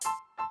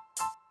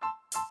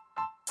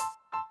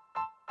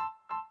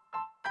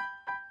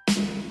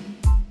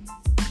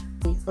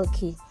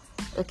Okay,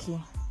 okay,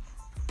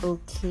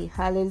 okay.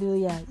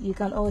 Hallelujah. You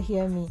can all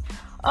hear me.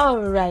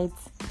 All right.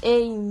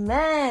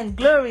 Amen.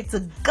 Glory to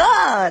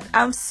God.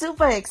 I'm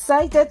super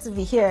excited to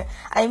be here.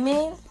 I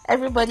mean,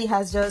 everybody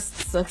has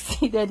just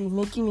succeeded in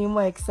making me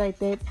more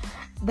excited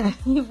than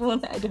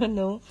even, I don't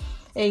know.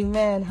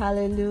 Amen.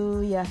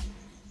 Hallelujah.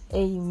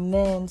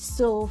 Amen.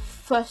 So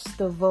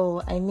first of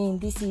all, I mean,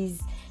 this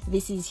is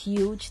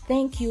huge.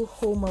 Thank you,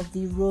 Home of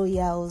the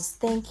Royals.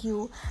 Thank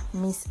you,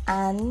 Miss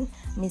Anne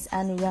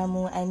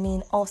Ramu. I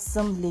mean,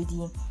 awesome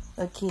lady.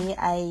 Okay,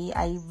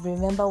 I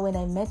remember when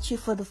I met you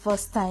for the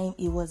first time,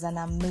 it was an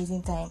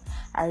amazing time.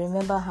 I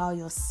remember how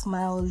your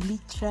smile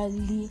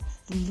literally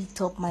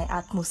lit up my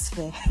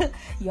atmosphere.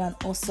 You're an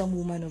awesome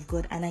woman of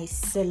God, and I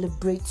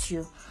celebrate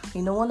you.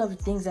 You know, one of the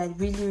things I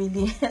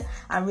really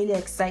I'm really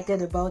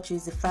excited about you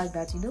is the fact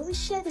that, you know, we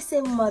share the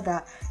same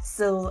mother.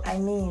 So I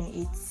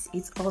mean,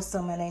 it's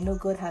awesome, and I know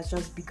God has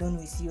just begun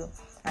with you,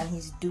 and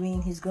he's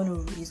going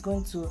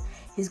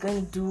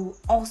to do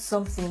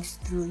awesome things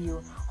through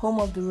you. Home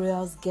of the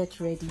Royals, get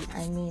ready.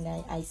 I mean,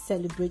 I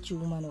celebrate you,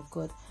 woman of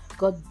God.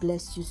 God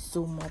bless you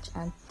so much,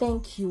 and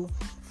thank you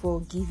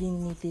for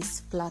giving me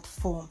this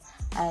platform.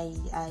 I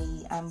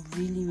am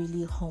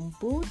really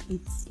humbled.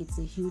 It's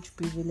a huge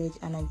privilege,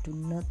 and I do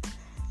not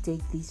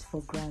take this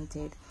for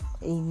granted.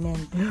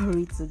 Amen.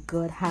 Glory to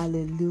God.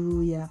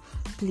 Hallelujah.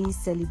 Please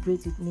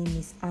celebrate with me,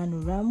 Miss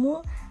Anne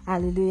Ramu.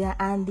 Hallelujah.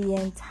 And the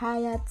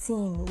entire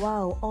team.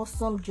 Wow,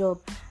 awesome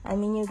job. I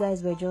mean, you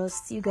guys are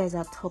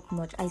top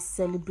notch. I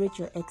celebrate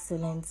your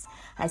excellence.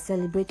 I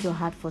celebrate your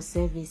heart for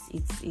service.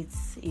 It's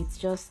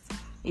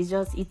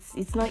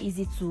not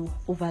easy to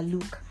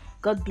overlook.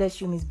 God bless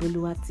you, Miss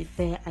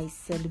Boluwatife. I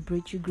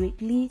celebrate you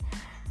greatly.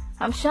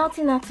 I'm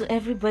shouting out to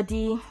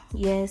everybody.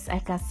 Yes, I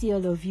can see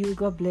all of you.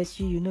 God bless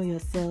you. You know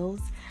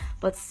yourselves.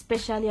 But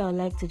especially, I would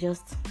like to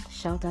just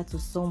shout out to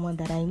someone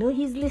that I know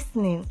he's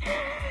listening,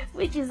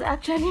 which is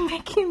actually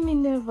making me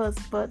nervous.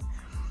 But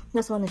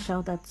just want to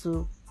shout out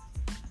to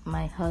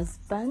my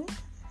husband,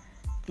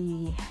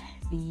 the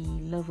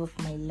love of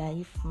my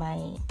life,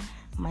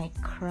 my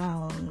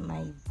crown,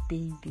 my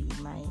baby,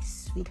 my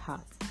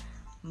sweetheart,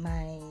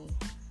 my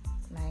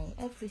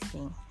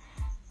everything.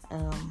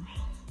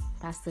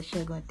 Pastor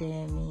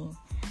Shegodemi,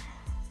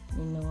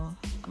 you know,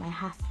 my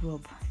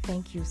heartthrob.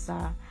 Thank you,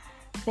 sir.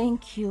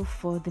 Thank you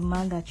for the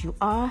man that you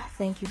are.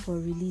 Thank you for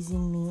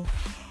releasing me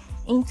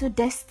into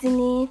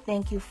destiny.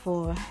 Thank you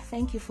for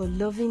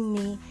loving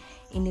me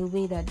in a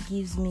way that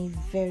gives me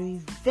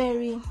very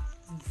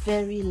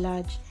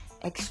large,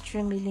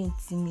 extremely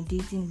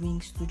intimidating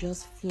wings to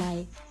just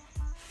fly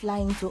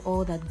into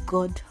all that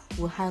God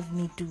will have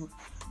me do.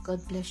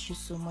 God bless you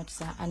so much,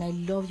 sir, and I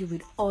love you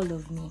with all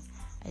of me.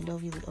 I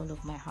love you with all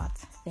of my heart.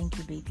 Thank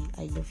you, baby.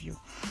 I love you.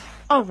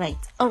 All right.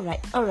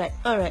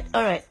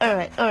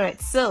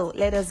 So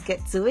let us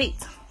get to it.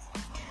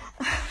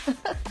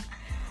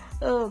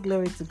 Oh,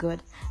 glory to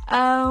God.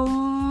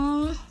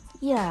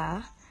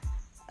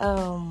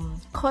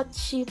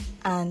 Courtship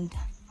and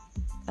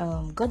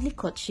godly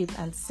courtship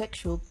and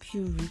sexual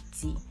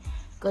purity.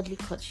 Godly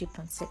courtship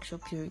and sexual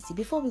purity.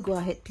 Before we go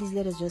ahead, please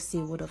let us just say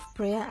a word of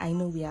prayer. I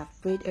know we have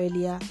prayed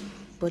earlier,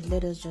 but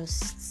let us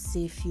just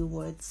say a few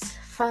words.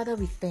 Father,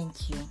 we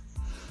thank you.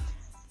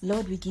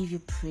 Lord, we give you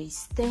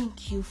praise.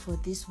 Thank you for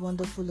this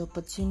wonderful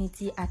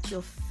opportunity at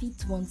your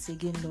feet once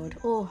again, Lord.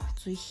 Oh,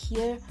 to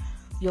hear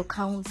your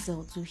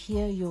counsel, to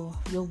hear your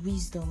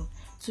wisdom,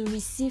 to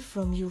receive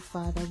from you,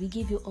 Father. We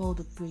give you all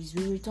the praise.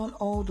 We return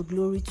all the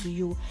glory to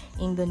you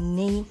in the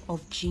name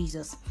of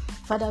Jesus.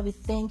 Father, we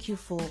thank you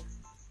for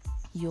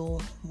your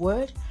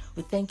word.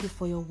 We thank you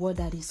for your word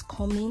that is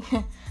coming,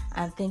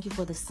 and thank you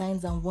for the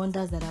signs and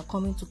wonders that are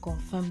coming to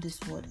confirm this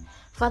word.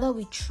 Father,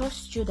 we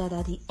trust you that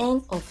at the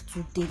end of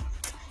today,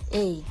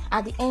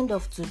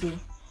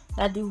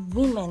 that the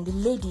women, the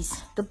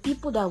ladies, the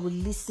people that will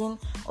listen,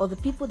 or the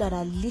people that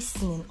are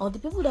listening, or the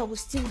people that will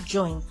still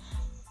join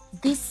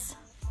this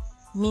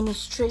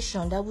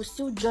ministration, that will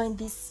still join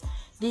this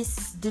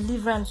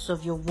deliverance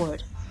of your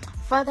word,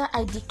 Father,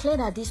 I declare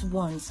that these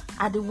ones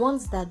are the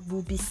ones that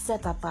will be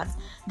set apart.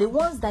 The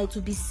ones that it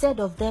will be said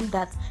of them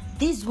that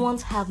these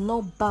ones have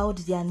not bowed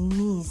their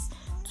knees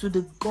to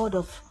the God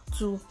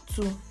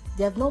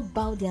they have not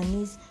bowed their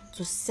knees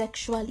to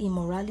sexual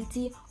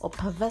immorality or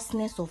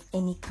perverseness of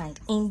any kind.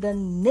 In the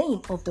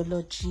name of the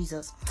Lord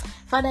Jesus.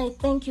 Father, I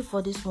thank you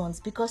for these ones,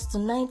 because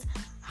tonight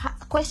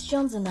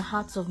questions in the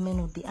hearts of men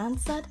will be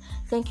answered.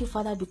 Thank you,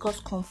 Father, because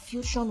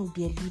confusion will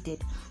be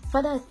eluded.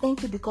 Father, I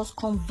thank you because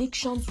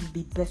convictions will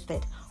be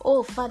birthed.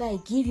 Oh, Father, I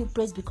give you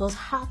praise because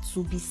hearts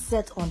will be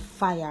set on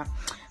fire.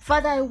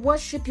 Father, I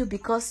worship you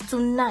because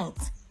tonight,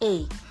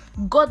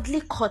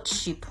 godly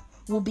courtship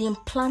will be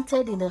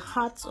implanted in the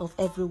hearts of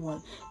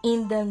everyone.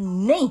 In the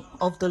name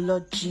of the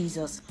Lord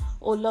Jesus.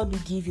 Oh, Lord, we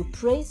give you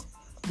praise.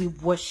 We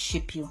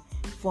worship you.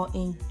 For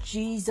in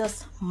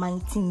Jesus'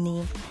 mighty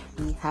name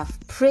we have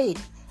prayed.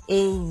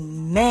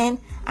 Amen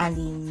and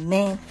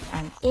amen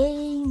and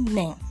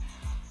amen.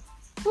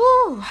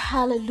 Woo,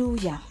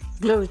 hallelujah.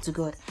 Glory to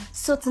God.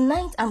 So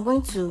tonight I'm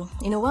going to,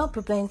 while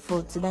preparing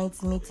for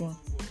tonight's meeting,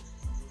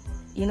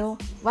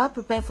 while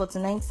preparing for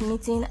tonight's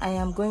meeting, I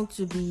am going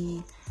to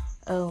be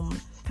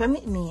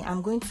permit me. I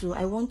want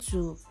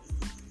to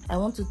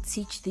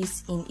teach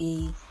this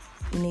in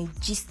a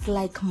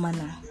gist-like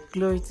manner.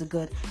 Glory to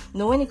God.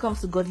 When it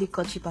comes to godly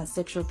courtship and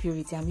sexual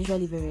purity, I'm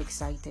usually very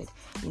excited,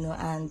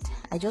 and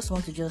I just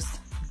want to just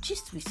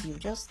gist with you.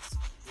 Just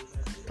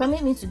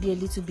permit me to be a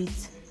little bit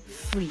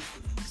free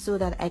so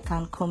that I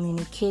can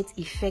communicate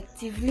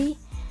effectively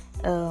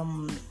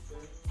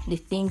the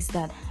things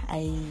that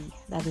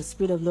the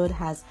Spirit of Lord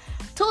has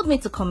told me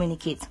to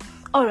communicate.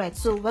 All right,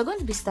 so we're going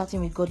to be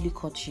starting with godly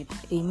courtship.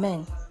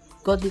 Amen.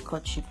 Godly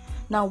courtship.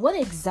 Now, what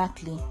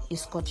exactly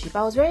is courtship?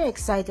 I was very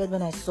excited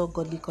when I saw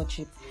godly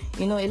courtship.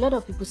 A lot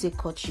of people say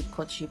courtship,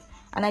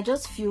 and I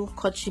just feel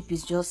courtship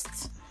is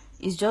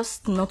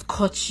just not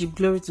courtship.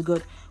 Glory to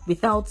God,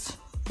 without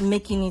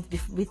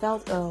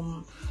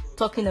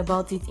talking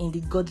about it in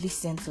the godly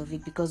sense of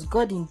it, because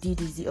God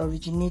indeed is the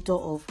originator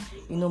of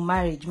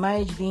marriage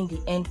being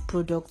the end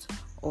product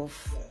of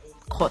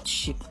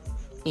courtship.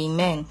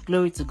 Amen.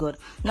 Glory to God.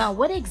 Now,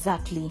 what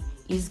exactly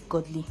is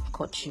godly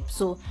courtship?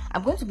 So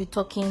I'm going to be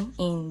talking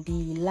in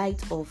the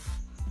light of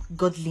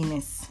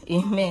godliness.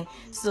 Amen.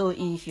 So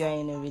if you are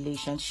in a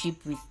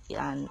relationship with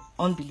an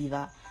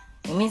unbeliever,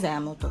 it means I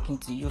am not talking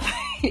to you.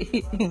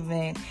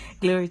 Amen.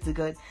 Glory to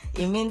God.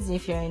 It means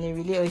if you're in a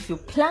relationship, or if you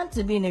plan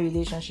to be in a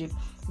relationship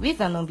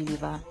with an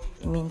unbeliever,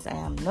 it means I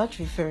am not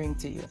referring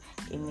to you.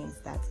 It means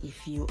that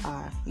if you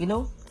are,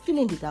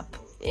 filling the gap.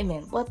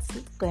 Amen. What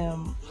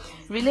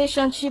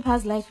relationship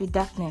has light with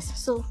darkness?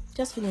 So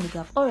just filling the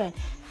gap. All right.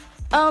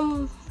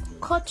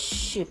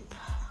 Courtship.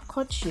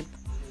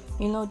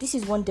 This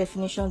is one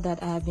definition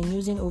that I have been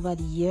using over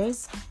the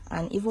years,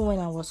 and even when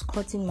I was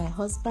courting my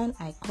husband,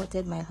 I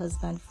courted my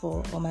husband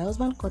or my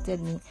husband courted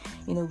me,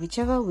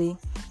 whichever way,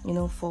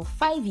 for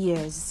 5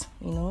 years,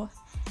 let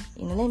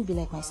me be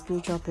like my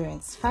spiritual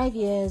parents. 5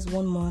 years,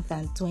 1 month,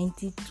 and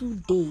 22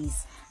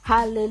 days.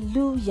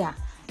 Hallelujah.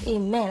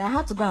 Amen. I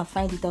had to go and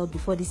find it out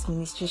before this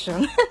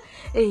ministration.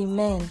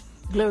 Amen.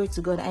 Glory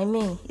to God.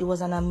 It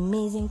was an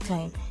amazing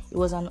time. It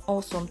was an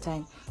awesome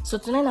time. So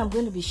tonight I'm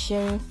going to be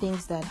sharing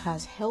things that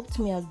has helped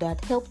me out,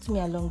 that helped me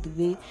along the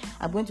way.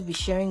 I'm going to be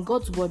sharing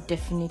God's word,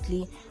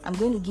 definitely. I'm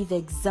going to give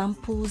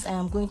examples. I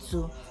am going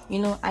to,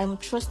 I'm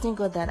trusting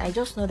God that I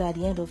just know that at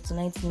the end of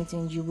tonight's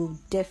meeting, you will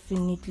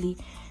definitely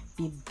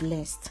be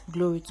blessed.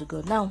 Glory to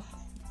God. Now,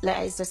 like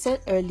as I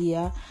said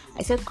earlier,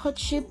 I said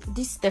courtship,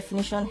 this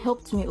definition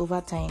helped me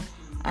over time.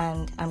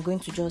 And I'm going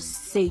to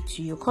just say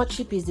to you,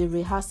 courtship is the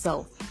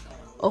rehearsal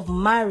of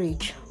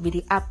marriage with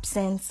the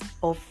absence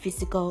of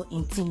physical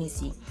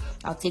intimacy.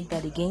 I'll take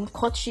that again.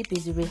 Courtship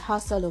is the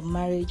rehearsal of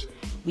marriage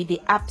with the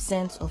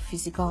absence of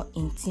physical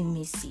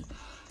intimacy.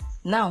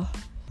 Now,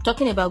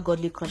 talking about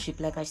godly courtship,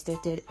 like I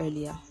stated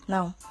earlier.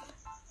 Now,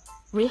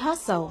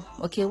 rehearsal,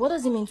 okay, what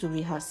does it mean to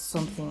rehearse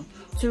something?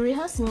 To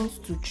rehearse means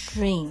to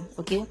train,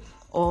 okay,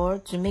 or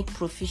to make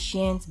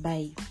proficient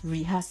by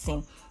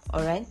rehearsing.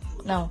 All right.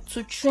 Now,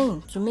 to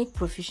train, to make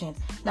proficient.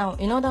 Now,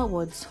 in other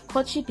words,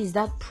 courtship is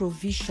that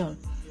provision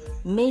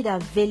made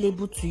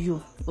available to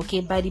you, okay,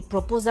 by the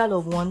proposal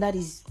of one, that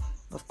is,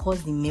 of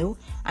course, the male,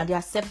 and the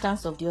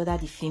acceptance of the other,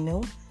 the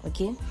female,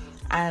 okay,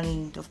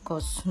 and of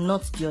course,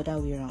 not the other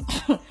way around.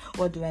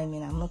 What do I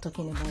mean? I'm not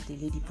talking about a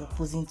lady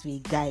proposing to a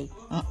guy.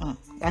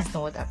 That's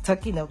not what I'm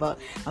talking about.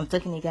 I'm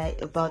talking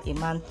about a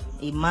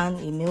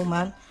male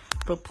man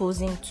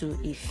proposing to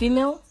a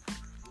female,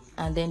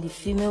 and then the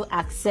female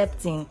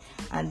accepting,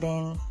 and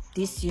then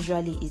this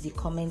usually is the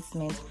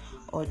commencement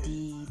or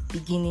the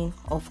beginning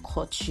of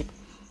courtship.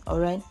 All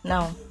right.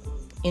 Now,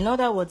 in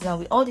other words, now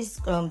with all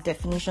these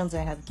definitions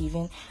I have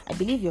given, I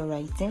believe you're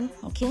writing.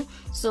 Okay.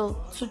 So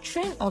to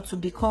train or to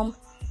become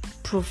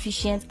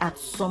proficient at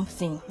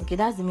something. Okay,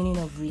 that's the meaning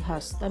of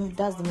rehearse.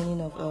 That's the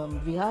meaning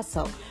of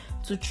rehearsal.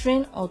 To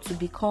train or to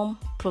become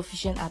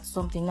proficient at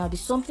something. Now, the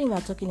something we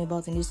are talking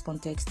about in this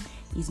context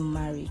is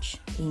marriage.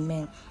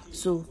 Amen.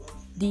 So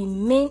the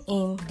main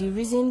aim, the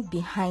reason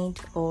behind,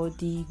 or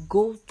the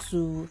goal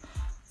to,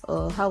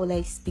 how will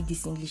I speak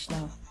this English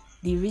now?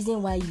 The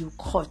reason why you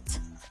court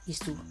is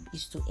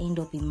to end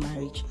up in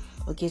marriage.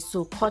 Okay,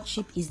 so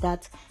courtship is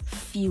that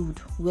field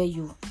where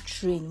you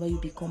train, where you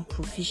become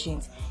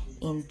proficient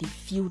in the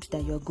field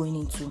that you're going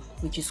into,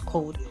 which is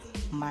called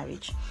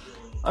marriage.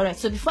 All right,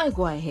 so before I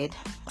go ahead,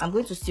 I'm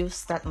going to still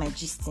start my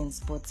gistings,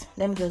 but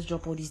let me just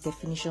drop all these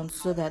definitions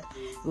so that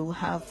we will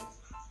have,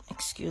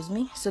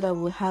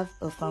 we'll have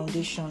a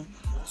foundation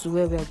to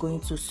where we're going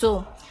to.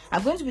 So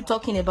I'm going to be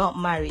talking about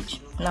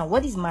marriage. Now,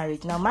 what is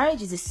marriage? Now,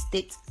 marriage is a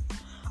state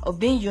of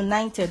being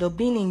united, or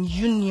being in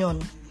union,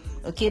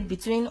 okay, a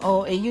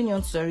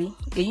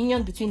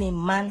union between a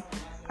man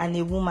and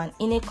a woman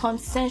in a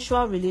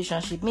consensual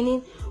relationship,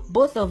 meaning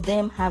both of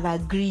them have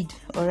agreed,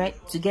 all right,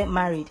 to get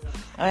married.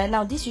 All right,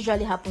 now this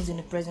usually happens in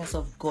the presence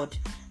of God.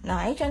 Now,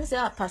 are you trying to say,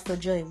 Pastor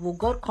Joy, will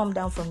God come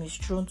down from his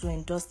throne to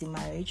endorse the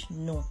marriage?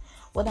 No.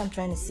 What I'm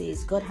trying to say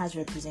is God has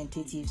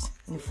representatives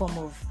in the form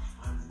of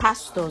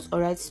pastors,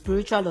 all right,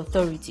 spiritual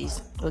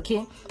authorities.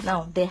 Okay,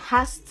 now there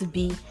has to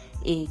be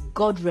a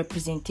God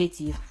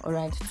representative, all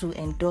right, to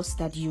endorse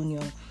that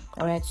union.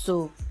 All right,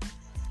 so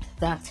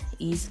that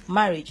is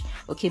marriage.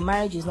 Okay,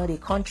 marriage is not a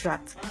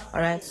contract.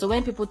 All right, so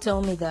when people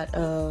tell me that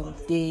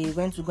they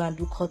went to go and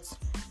do court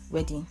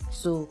wedding,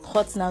 so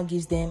court now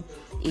gives them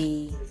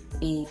a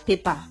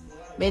paper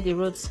where they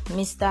wrote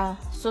Mr.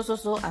 So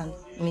and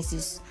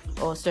Mrs.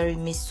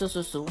 Miss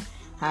So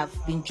have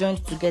been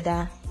joined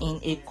together in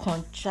a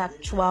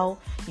contractual,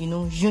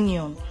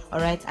 union. All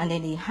right, and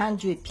then they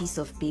hand you a piece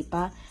of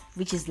paper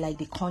which is like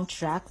the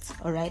contract,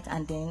 all right,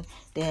 and then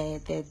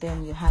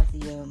then you have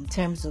the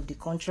terms of the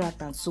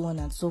contract and so on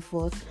and so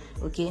forth.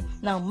 Okay,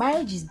 now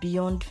marriage is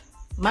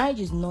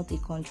not a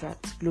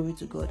contract. Glory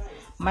to God.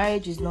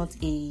 Marriage is not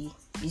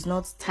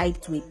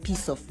tied to a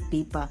piece of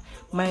paper.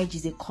 Marriage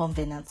is a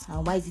covenant.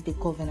 And why is it a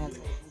covenant?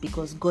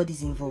 Because God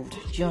is involved.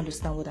 Do you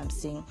understand what I'm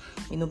saying?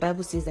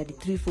 Bible says that the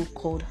threefold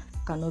cord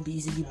cannot be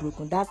easily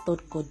broken. That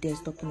third cord there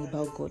is talking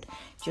about God.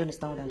 Do you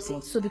understand what I'm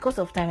saying? So because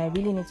of time, I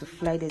really need to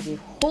fly. There's a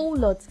whole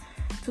lot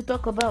to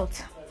talk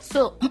about.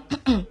 So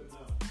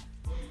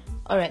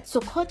all right,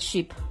 so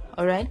courtship,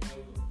 all right,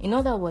 in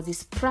other words,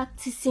 is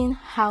practicing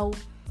how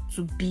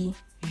to be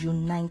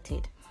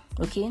united.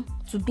 Okay,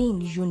 to be in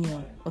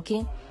union.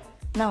 Okay,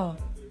 now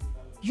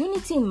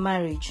unity in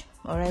marriage.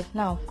 All right,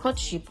 now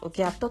courtship.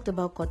 Okay, I've talked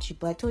about courtship,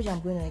 but I told you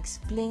I'm going to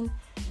explain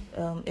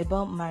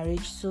about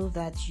marriage so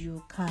that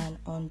you can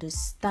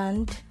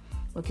understand.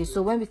 Okay,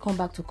 so when we come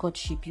back to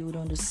courtship, you would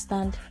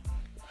understand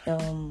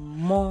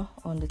more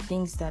on the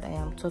things that I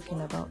am talking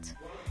about.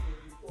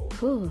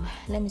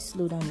 Let me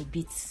slow down a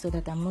bit so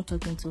that I'm not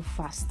talking too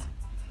fast.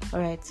 All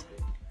right,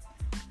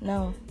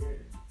 now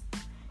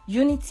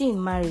unity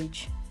in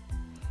marriage.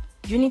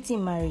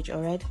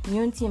 All right,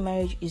 unity in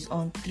marriage is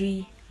on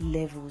 3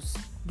 levels.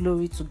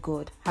 Glory to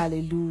God.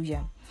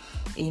 Hallelujah.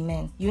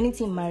 Amen.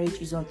 Unity in marriage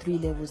is on 3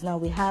 levels. Now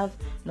we have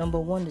number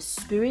 1, the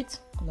spirit,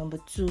 number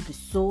 2, the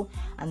soul,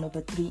 and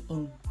number 3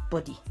 in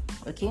body.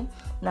 Okay,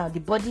 now the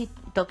body,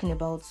 talking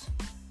about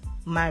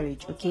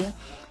marriage. Okay,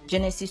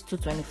 Genesis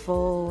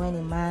 2:24, when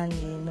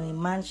a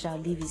man shall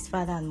leave his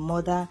father and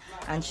mother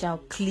and shall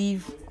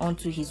cleave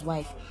unto his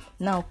wife.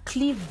 Now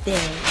cleave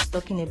there is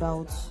talking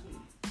about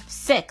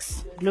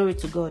sex. Glory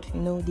to God.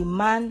 The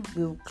man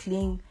will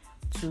cling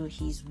to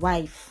his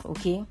wife.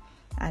 Okay,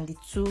 and the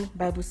two,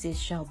 Bible says,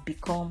 shall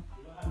become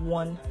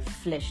one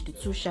flesh. The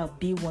two shall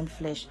be one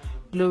flesh.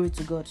 Glory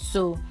to God.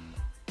 So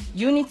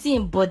unity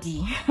in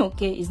body,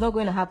 okay, is not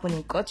going to happen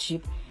in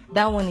courtship.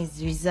 That one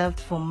is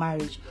reserved for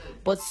marriage.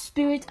 But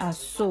spirit and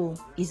soul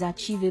is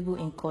achievable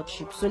in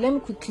courtship. So let me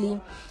quickly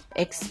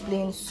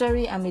explain.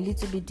 Sorry, I'm a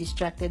little bit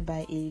distracted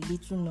by a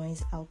little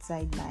noise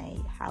outside my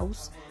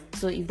house.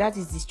 So if that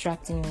is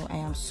distracting you, I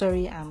am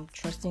sorry. I'm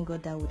trusting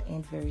God that would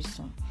end very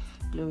soon.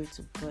 Glory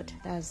to God.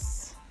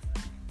 That's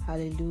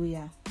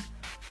hallelujah.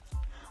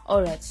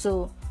 All right.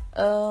 So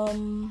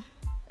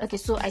okay,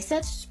 so I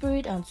said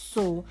spirit and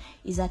soul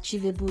is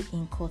achievable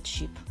in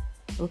courtship.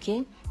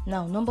 Okay,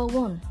 now number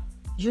 1,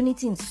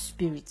 unity in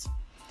spirit.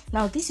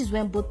 Now this is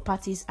when both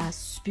parties are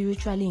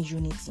spiritually in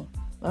unity.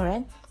 All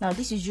right, now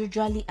this is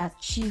usually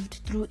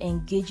achieved through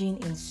engaging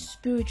in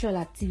spiritual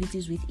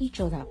activities with each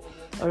other.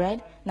 All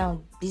right,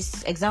 now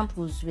these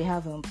examples we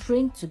have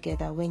praying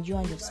together. When you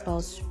and your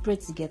spouse pray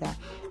together,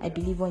 I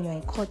believe when you're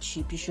in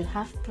courtship, you should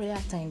have prayer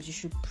times. You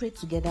should pray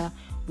together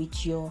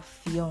with your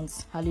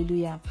fiance.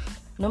 Hallelujah.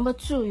 Number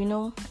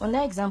 2, on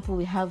that example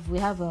we have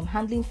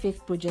handling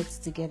faith projects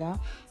together.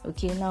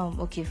 Okay, now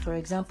for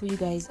example, you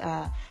guys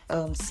are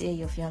say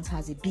your fiance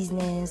has a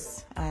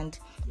business, and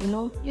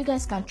you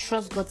guys can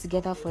trust God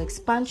together for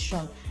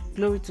expansion.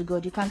 Glory to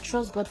God. You can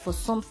trust God for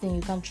something.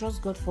 You can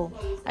trust God for,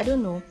 I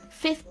don't know,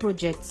 faith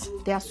projects.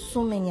 There are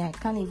so many. I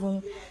can't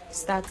even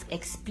start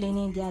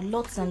explaining. There are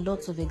lots and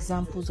lots of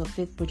examples of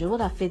faith projects.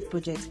 What are faith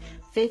projects?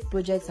 Faith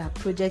projects are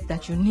projects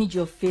that you need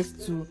your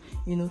faith to,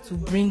 to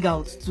bring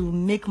out, to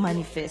make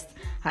manifest.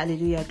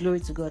 Hallelujah. Glory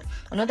to God.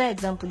 Another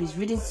example is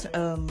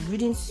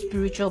reading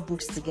spiritual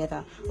books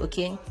together.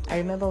 Okay. I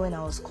remember when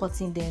I was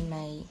courting, then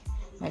my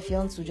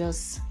fiance would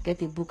just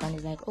get a book and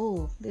he's like,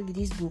 oh, baby,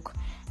 this book,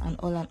 and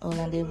all.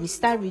 And then we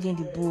start reading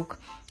the book,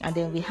 and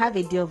then we have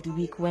a day of the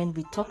week when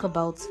we talk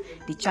about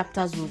the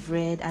chapters we've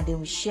read, and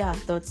then we share our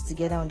thoughts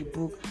together on the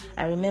book.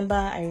 I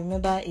remember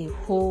a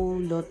whole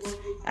lot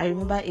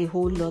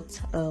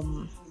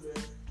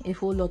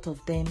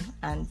of them,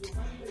 and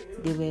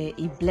they were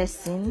a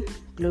blessing.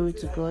 Glory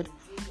to God.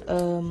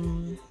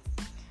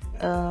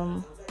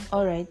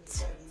 All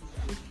right.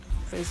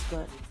 Praise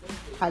God.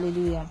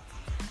 Hallelujah.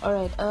 All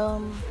right,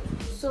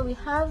 so we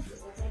have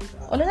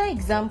another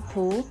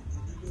example.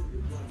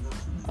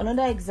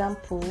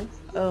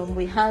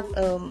 We have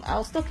I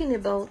was talking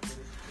about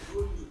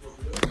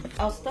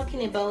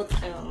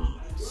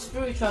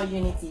spiritual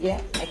unity.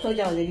 Yeah, I told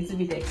you I was a little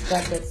bit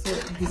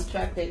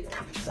distracted,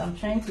 so I'm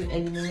trying to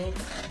eliminate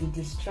the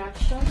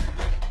distraction.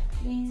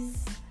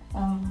 Please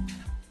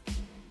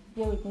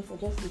bear with me for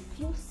just a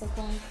few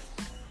seconds.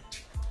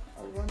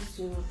 I want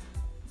to,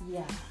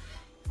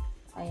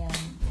 I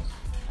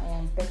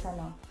am better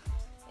now.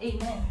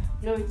 Amen.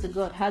 Glory to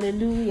God.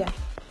 Hallelujah.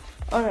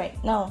 All right,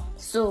 now,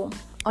 so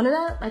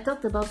another, I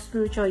talked about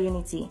spiritual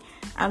unity,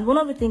 and one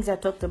of the things I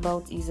talked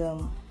about is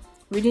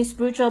reading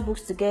spiritual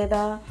books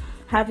together,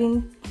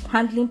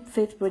 handling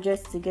faith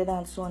projects together,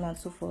 and so on and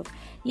so forth.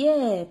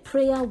 Yeah,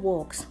 prayer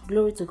walks,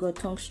 glory to God,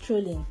 tongue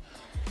strolling.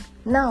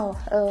 Now,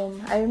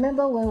 I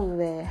remember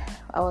when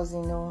I was,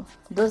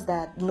 those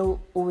that know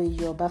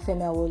OAU,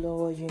 Obafemi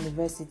Awolowo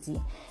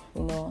University,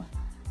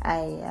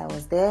 I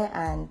was there,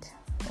 and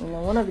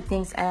one of the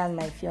things I and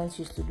my fiance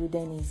used to do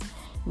then is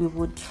we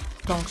would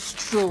tongue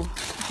stroll.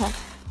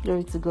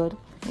 Glory to God.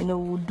 We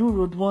would do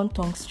road one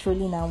tongue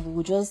strolling, and we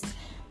would just,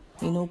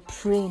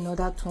 pray in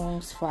other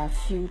tongues for our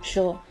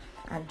future,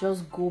 and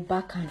just go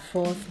back and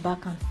forth,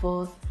 back and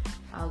forth.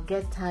 I'll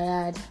get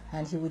tired,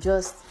 and he would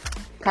just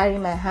carry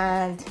my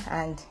hand,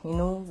 and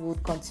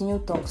would continue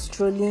tongue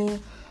strolling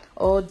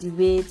all the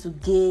way to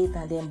gate,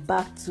 and then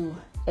back to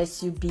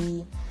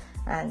SUB,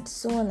 and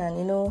so on.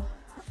 And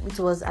it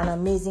was an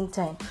amazing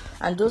time,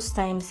 and those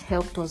times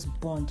helped us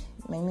bond.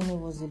 I mean, it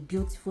was a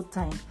beautiful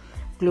time.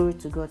 Glory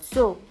to God.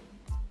 So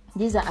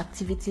these are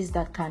activities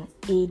that can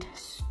aid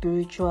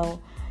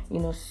spiritual,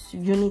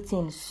 unity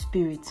in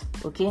spirit.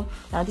 Okay,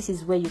 now this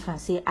is where you can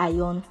say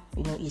iron,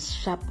 is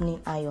sharpening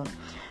iron.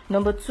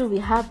 Number 2, we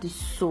have the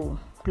soul.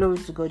 Glory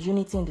to God,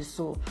 unity in the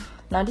soul.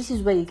 Now this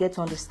is where you get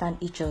to understand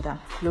each other.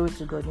 Glory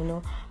to God.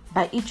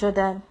 By each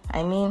other,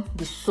 I mean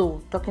the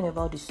soul. Talking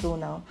about the soul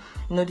now.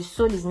 The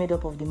soul is made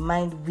up of the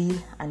mind,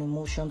 will, and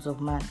emotions of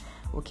man.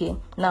 Okay.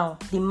 Now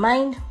the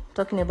mind,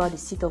 talking about the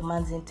seat of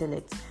man's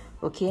intellect.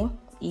 Okay,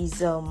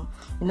 is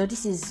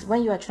this is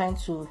when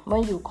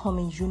you come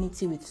in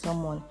unity with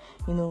someone,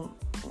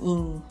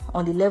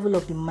 on the level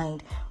of the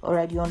mind. All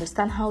right, you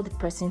understand how the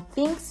person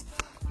thinks.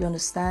 You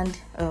understand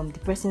the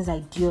person's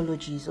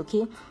ideologies,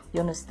 okay? You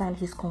understand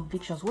his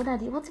convictions. What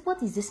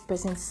is this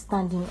person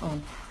standing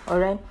on? All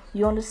right?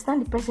 You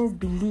understand the person's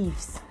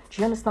beliefs.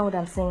 Do you understand what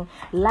I'm saying?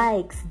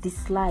 Likes,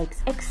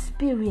 dislikes,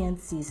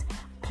 experiences,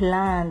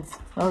 plans,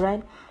 all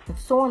right? And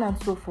so on and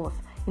so forth.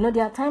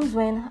 There are times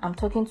when I'm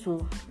talking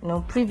to,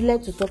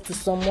 privileged to talk to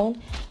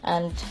someone,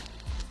 and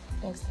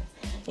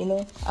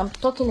I'm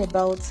talking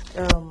about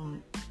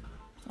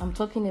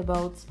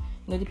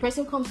the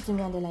person comes to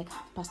me and they're like,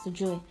 Pastor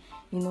Joy,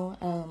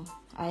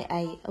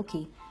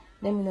 okay,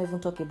 let me not even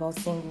talk about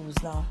singles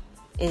now.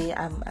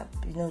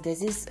 There's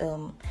this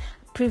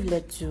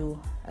privilege to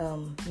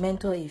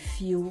mentor a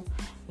few,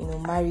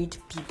 married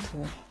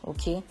people.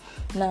 Okay,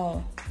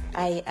 now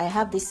I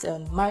have this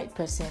married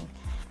person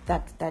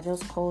that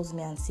just calls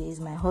me and says,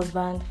 my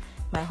husband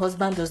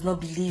does not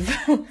believe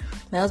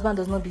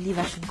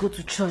I should go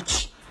to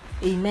church.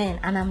 Amen.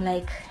 And I'm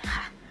like,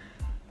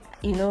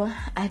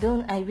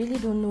 I really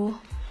don't know.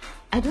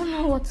 I don't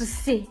know what to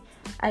say.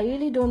 I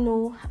really don't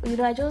know.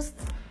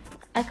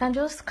 I can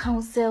just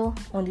counsel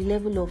on the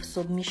level of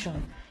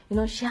submission.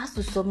 She has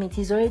to submit.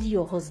 He's already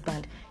your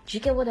husband. Do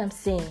you get what I'm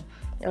saying?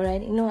 All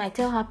right. I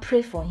tell her,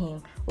 pray for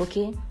him.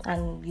 Okay.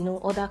 And,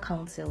 other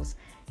counsels.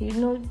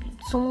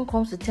 Someone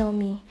comes to tell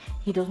me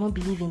he does not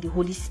believe in the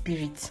Holy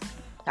Spirit.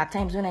 At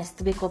times when I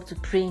still wake up to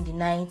pray in the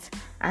night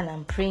and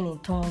I'm praying in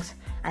tongues,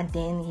 and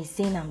then he's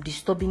saying I'm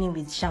disturbing him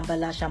with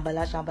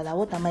shambala.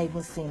 What am I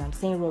even saying? I'm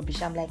saying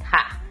rubbish. I'm like,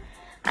 ha.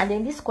 And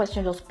then this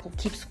question just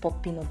keeps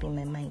popping up in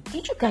my mind.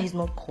 Did you guys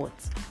not court?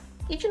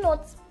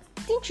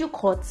 Didn't you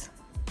court?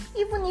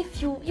 Even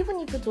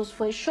if it was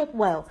for a short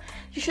while,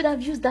 you should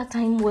have used that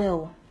time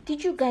well.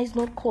 Did you guys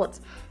not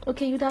court?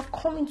 Okay, you'd have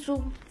come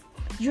into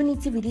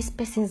unity with this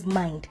person's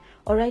mind.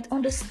 All right,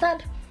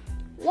 understand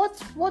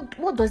what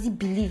does he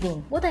believe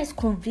in? What are his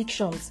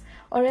convictions?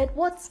 All right,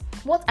 what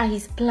are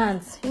his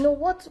plans?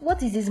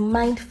 What is his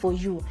mind for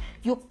you?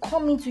 You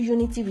come into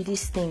unity with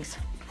these things.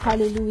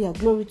 Hallelujah,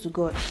 glory to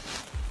God.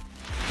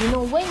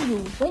 When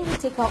you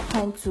take out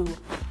time to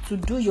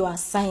do your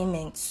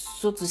assignments,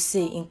 so to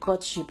say, in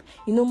courtship,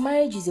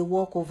 marriage is a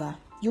walkover.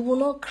 You will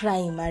not cry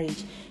in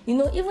marriage.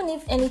 Even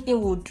if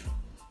anything would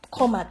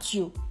come at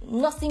you,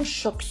 nothing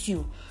shocks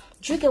you.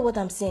 Do you get what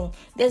I'm saying?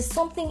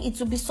 It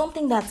will be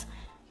something that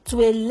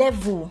to a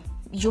level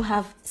you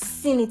have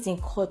seen it in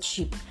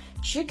courtship.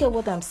 Do you get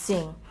what I'm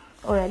saying?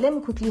 All right, let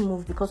me quickly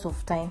move because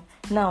of time.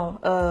 Now,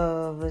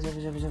 there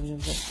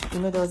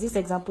was this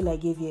example I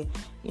gave you.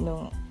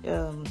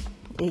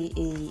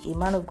 A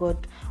man of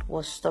God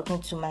was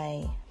talking to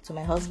my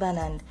husband,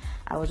 and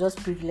I was just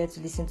privileged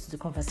to listen to the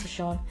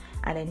conversation.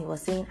 And then he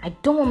was saying, I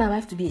don't want my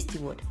wife to be a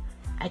steward.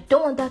 I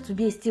don't want that to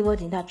be a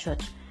steward in that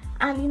church.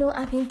 And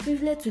I've been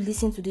privileged to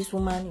listen to this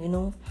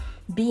woman,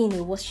 be in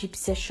a worship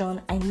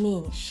session. I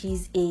mean,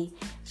 she's a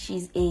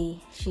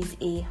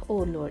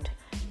oh Lord,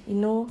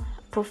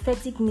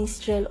 prophetic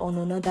minstrel on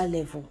another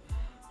level.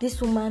 This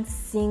woman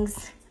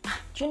sings.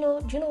 Do you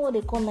know what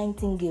they call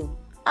Nightingale?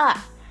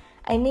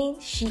 I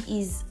mean,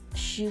 she's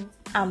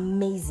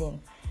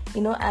amazing.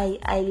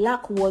 I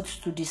lack words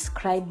to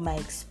describe my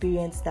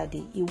experience that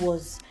day. It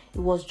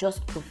was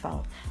just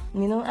profound.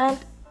 And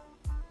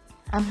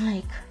I'm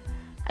like,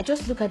 I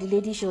just look at the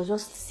lady. She was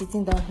just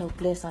sitting down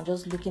helpless and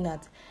just looking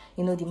at,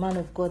 the man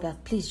of God,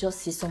 that please just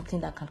say something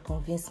that can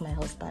convince my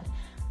husband.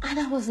 And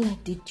I was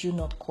like, did you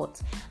not court?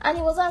 And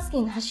he was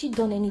asking, has she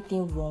done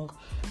anything wrong?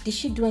 Did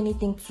she do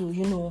anything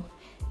to,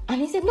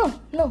 And he said, no,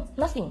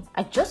 nothing.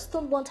 I just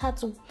don't want her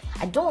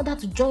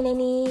to join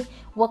any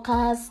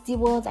workers,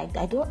 stewards.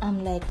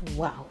 I'm like,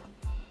 wow.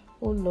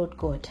 Oh Lord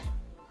God.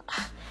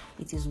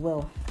 It is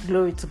well.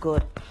 Glory to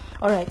God.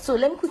 All right, so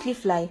let me quickly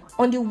fly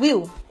on the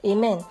will.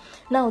 Amen.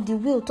 Now, the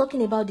will,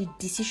 talking about the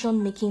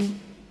decision making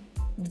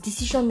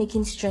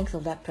strength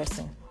of that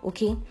person.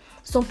 Okay,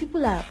 some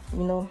people are,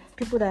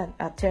 people that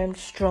are termed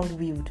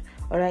strong-willed.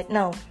 All right,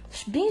 now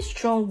being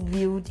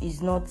strong-willed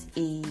is not.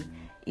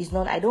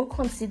 I don't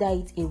consider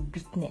it a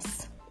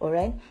weakness. All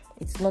right,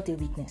 it's not a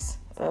weakness.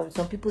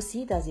 Some people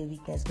see it as a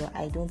weakness, but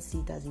I don't see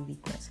it as a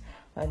weakness.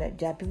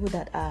 There are people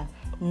that are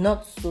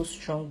not so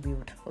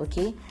strong-willed.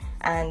 Okay,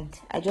 and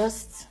they're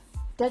just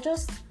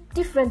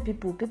different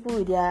people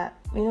with their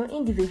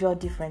individual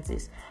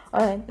differences.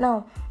 All right,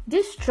 now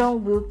this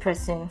strong-willed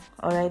person,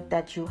 all right,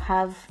 that you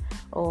have,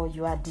 or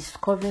you are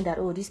discovering that,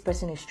 oh, this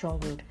person is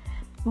strong-willed,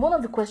 one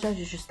of the questions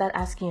you should start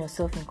asking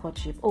yourself in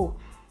courtship: oh,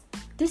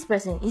 this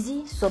person, is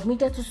he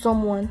submitted to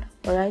someone?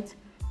 All right,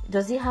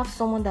 does he have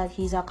someone that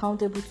he's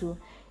accountable to?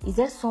 Is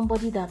there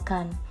somebody that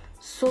can,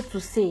 so to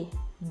say,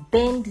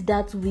 bend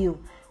that will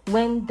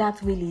when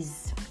that will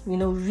is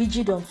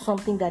rigid on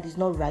something that is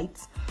not right?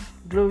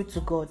 Glory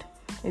to God.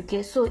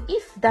 Okay, so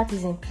if that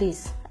is in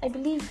place, I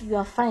believe you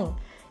are fine.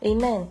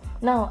 Amen.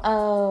 Now,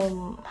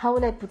 how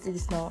would I put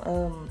this now?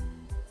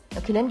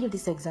 Okay, let me give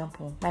this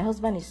example. My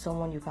husband is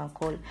someone you can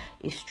call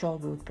a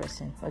strong-willed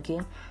person. Okay,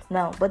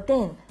 now, but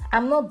then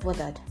I'm not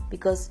bothered,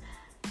 because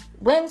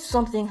when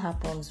something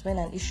happens, when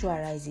an issue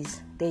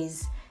arises,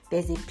 there's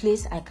a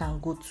place I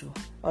can go to.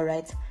 All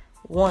right,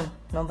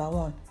 number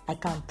one, I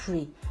can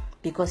pray,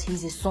 because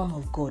he's a son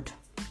of God.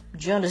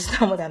 Do you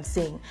understand what I'm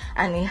saying?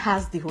 And he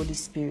has the Holy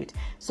Spirit.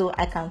 So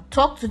I can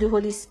talk to the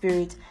Holy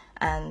Spirit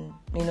and,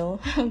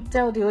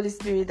 tell the Holy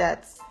Spirit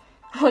that,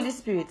 Holy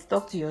Spirit,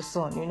 talk to your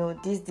son,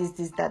 this,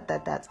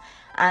 that.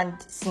 And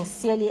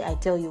sincerely, I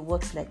tell you,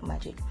 works like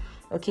magic.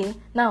 Okay.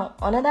 Now,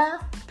 another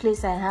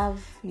place I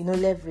have,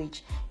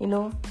 leverage,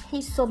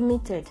 he's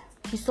submitted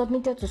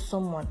to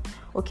someone.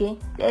 Okay.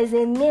 There's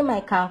a name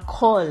I can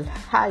call. There's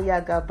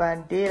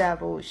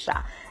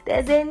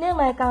a name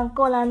I can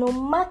call, and no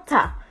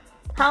matter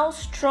how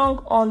strong,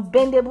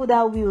 unbendable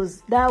that will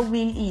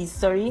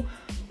is,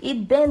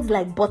 it bends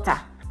like butter.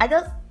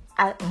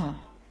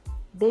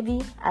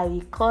 Baby, I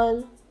will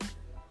call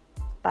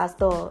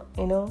Pastor,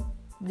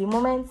 the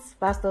moment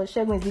Pastor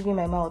Shegun is leaving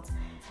my mouth,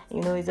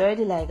 it's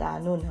already like,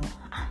 no,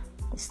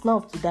 it's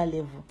not up to that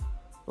level.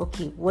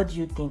 Okay, what do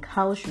you think?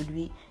 How should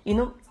we,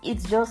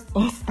 it's just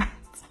instant.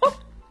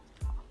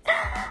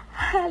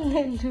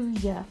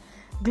 Hallelujah.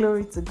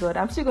 Glory to God.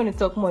 I'm still going to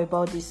talk more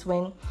about this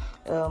when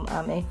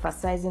I'm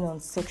emphasizing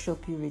on sexual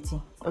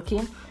purity.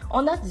 Okay,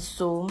 under the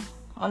soul,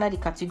 under the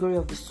category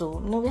of the soul,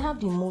 we have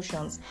the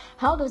emotions.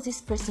 How does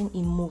this person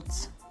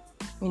emote?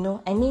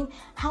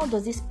 How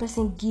does this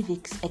person give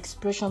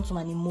expression to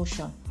an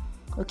emotion?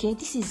 Okay,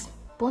 this is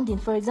bonding.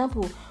 For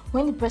example,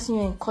 when the person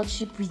you're in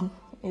courtship with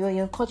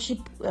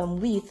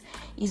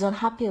is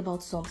unhappy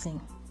about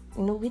something,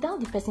 without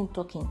the person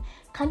talking,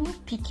 can you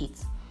pick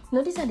it?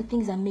 These are the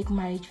things that make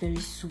marriage very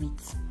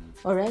sweet.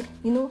 All right,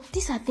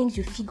 these are things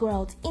you figure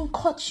out in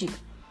courtship.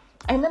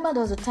 I remember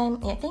there was a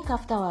time, I think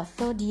after our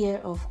 3rd year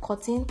of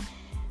courting,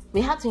 we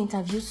had to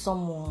interview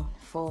someone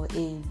for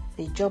a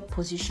job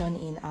position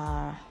in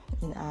our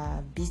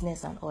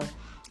business and all.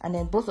 And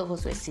then both of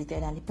us were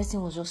seated, and the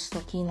person was just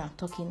talking. I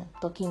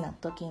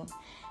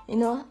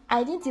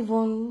didn't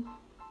even,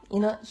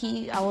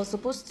 I was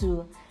supposed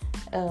to,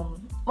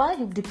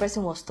 while the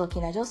person was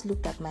talking, I just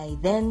looked at my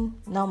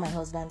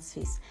husband's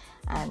face,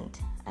 and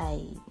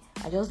I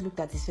just looked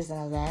at his face, and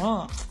I was like,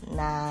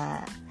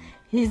 nah,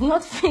 he's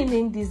not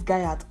feeling this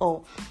guy at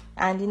all.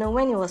 And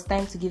when it was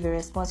time to give a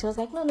response, he was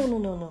like,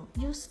 no,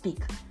 you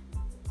speak.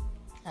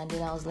 And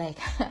then I was like,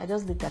 I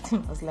just looked at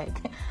him, I was like,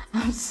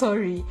 I'm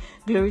sorry,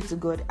 glory to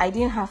God. We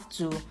didn't have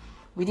to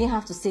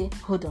say,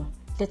 hold on,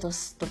 let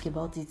us talk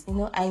about it.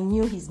 I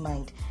knew his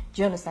mind.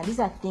 Do you understand? These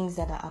are things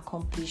that are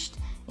accomplished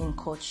in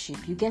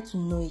courtship. You get to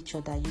know each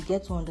other. You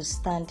get to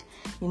understand,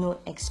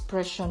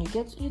 expression.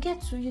 You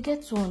get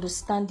to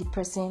understand the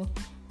person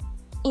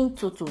in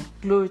total.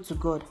 Glory to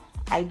God.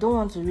 I don't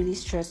want to really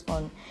stress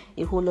on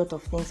a whole lot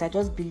of things. I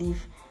trust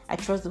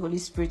the Holy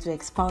Spirit to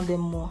expound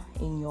them more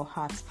in your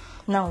heart.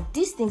 Now,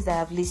 these things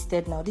that I've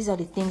listed now, these are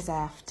the things that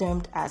I've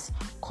termed as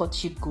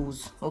courtship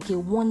goals. Okay,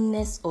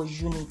 oneness or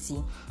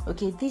unity.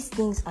 Okay, these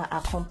things are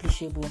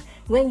accomplishable.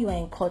 When you are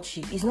in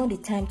courtship, it's not the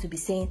time to be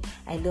saying,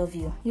 I love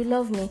you. You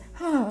love me?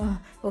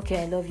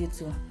 Okay, I love you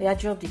too. Yeah,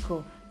 drop the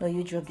call. No,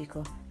 you drop the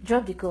call.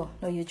 Drop the call.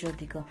 No, you drop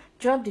the call.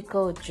 Drop the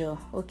call, Joe.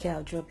 Okay,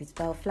 I'll drop it.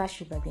 But I'll flash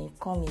you back and you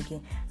call me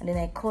again. And then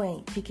I call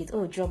and pick it.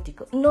 Oh, drop the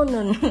call.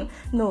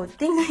 No.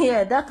 Things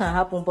here, that can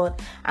happen.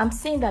 But I'm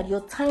saying that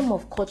your time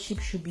of courtship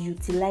should be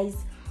utilized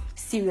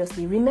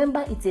seriously.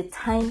 Remember, it's a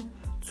time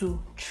to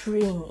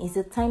train. It's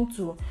a time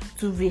to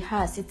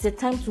rehearse. It's a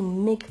time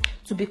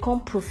to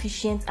become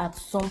proficient at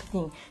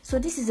something. So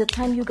this is a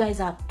time you guys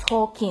are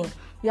talking.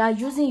 You are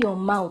using your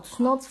mouth,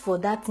 not for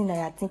that thing that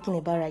you are thinking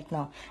about right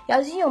now. You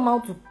are using your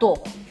mouth to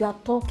talk. You are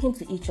talking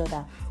to each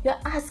other. You are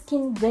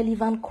asking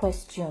relevant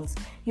questions.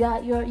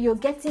 You're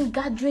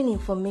gathering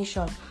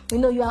information.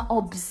 You are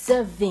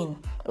observing.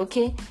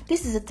 Okay,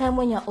 this is a time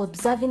when you are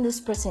observing this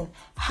person.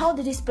 How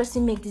did this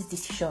person make this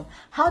decision?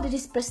 How did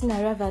this person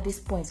arrive at this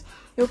point?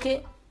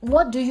 Okay.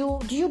 What do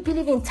you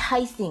believe in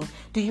tithing?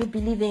 Do you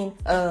believe in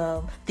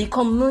the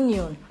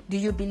communion? Do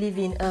you believe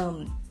in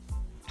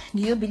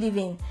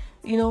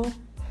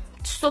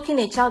soaking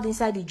a child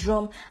inside the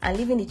drum and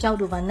leaving the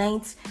child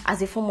overnight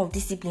as a form of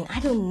discipline? I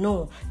don't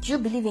know. Do you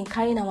believe in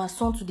carrying our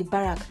son to the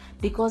barrack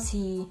because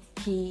he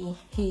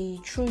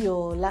threw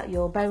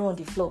your Bible on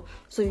the floor?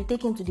 So you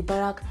take him to the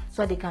barrack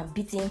so they can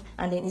beat him,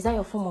 and then is that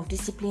your form of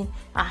discipline?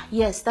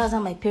 Yes, that's how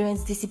my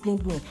parents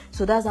disciplined me,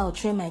 so that's how I'll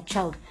train my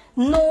child.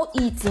 No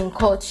it in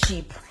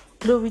courtship.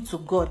 Glory to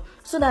God.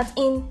 So that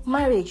in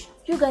marriage,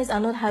 you guys are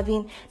not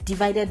having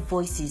divided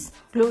voices.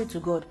 Glory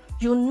to God.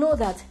 You know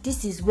that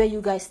this is where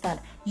you guys stand.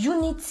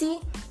 Unity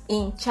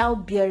in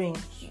childbearing.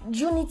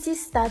 Unity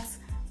starts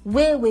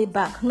way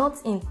back.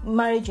 Not in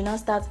marriage. You now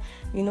start,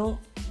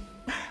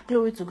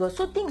 glory to God.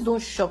 So things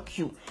don't shock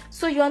you.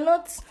 So you're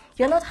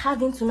not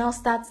having to now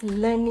start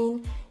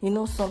learning,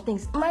 some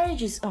things.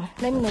 Marriage is,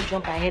 let me not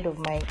jump ahead of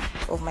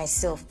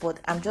myself, but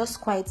I'm just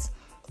quite,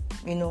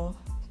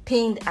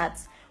 pained at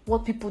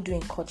what people do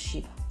in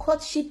courtship.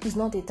 Courtship is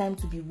not a time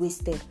to be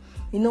wasted.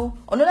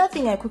 Another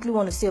thing I quickly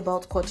want to say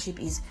about courtship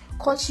is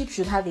courtship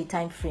should have a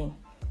time frame.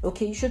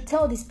 Okay, you should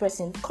tell this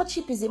person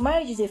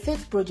marriage is a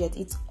faith project.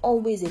 It's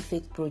always a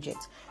faith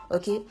project.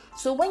 Okay,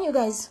 so when you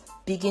guys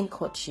begin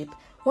courtship,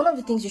 one of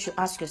the things you should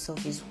ask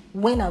yourself is,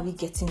 when are we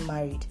getting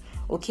married?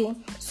 Okay,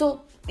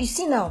 so you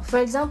see now, for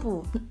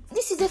example,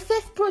 this is a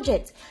faith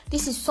project.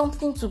 This is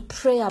something to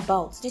pray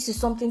about. This is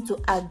something to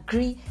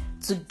agree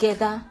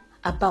together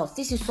about.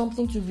 This is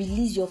something to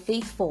release your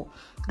faith for.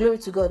 Glory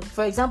to God.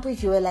 For example,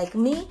 if you were like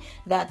me,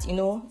 that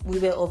we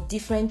were of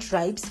different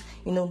tribes,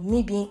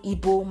 me being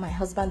Igbo, my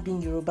husband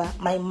being Yoruba,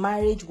 my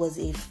marriage was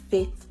a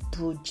faith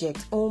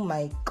project. Oh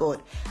my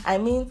God. I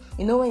mean,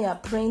 when you're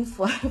praying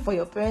for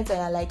your parents and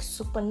you're like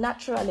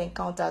supernatural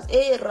encounters,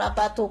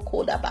 rabato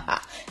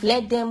kodabaha,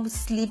 let them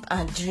sleep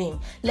and dream,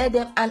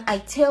 and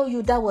I tell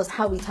you, that was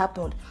how it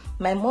happened.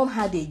 My mom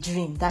had a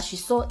dream that she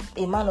saw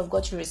a man of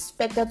God she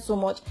respected so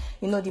much.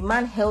 The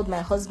man held my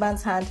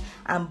husband's hand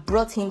and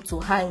brought him to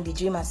her in the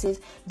dream and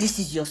says, "This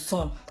is your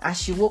son." And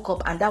she woke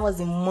up, and that was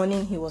the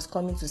morning he was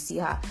coming to see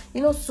her.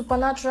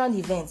 Supernatural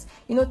events.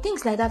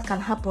 Things like that can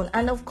happen.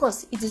 And of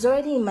course, it is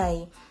already in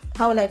my,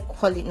 how will I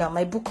call it now,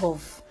 my book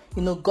of,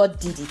 God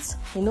did it.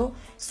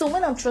 So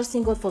when I'm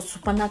trusting God for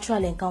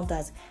supernatural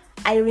encounters,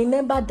 I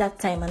remember that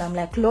time and I'm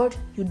like, Lord,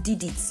 you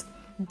did it.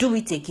 Do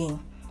it again.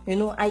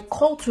 I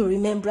call to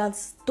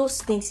remembrance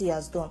those things he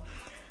has done.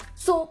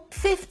 So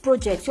faith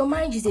project, your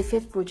marriage is a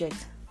faith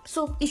project.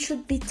 So it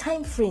should be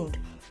time framed.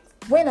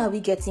 When are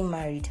we getting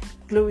married?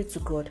 Glory to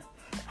God.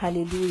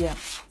 Hallelujah.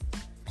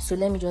 So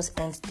let me just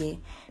end there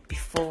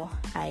before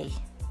I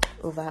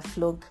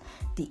overflog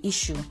the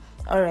issue.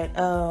 All right.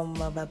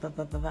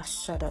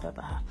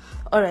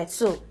 All right.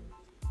 So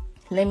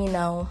let me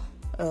now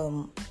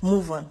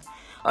move on.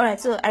 All right.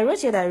 So I wrote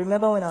here that I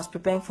remember when I was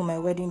preparing for my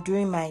wedding,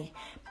 during my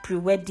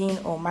pre-wedding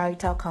or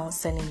marital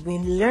counseling, we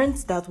learned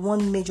that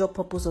one major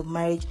purpose of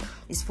marriage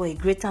is for a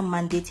greater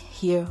mandate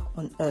here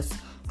on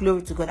earth.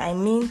 Glory to God. I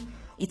mean,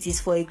 it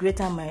is for a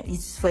greater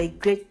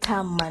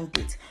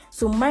mandate.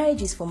 So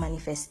marriage is for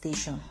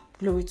manifestation.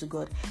 Glory to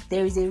God.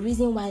 There is a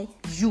reason why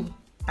you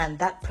and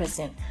that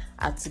person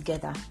are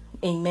together.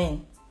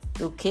 Amen.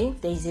 Okay,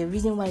 there is a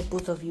reason why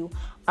both of you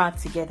are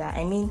together.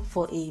 I mean,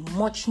 for a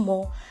much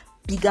more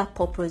bigger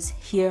purpose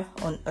here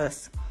on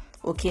earth.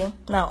 Okay,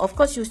 now of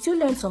course you still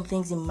learn some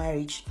things in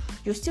marriage.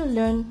 You still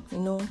learn,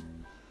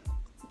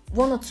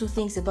 one or two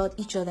things about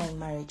each other in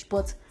marriage,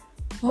 but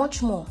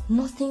much more.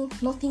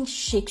 Nothing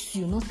shakes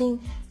you, nothing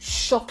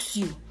shocks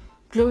you.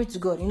 Glory to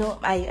God.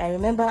 I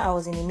remember I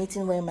was in a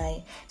meeting where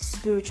my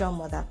spiritual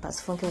mother,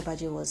 Pastor Funke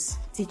Obaje, was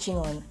teaching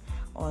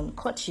on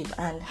courtship,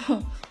 and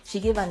she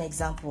gave an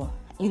example.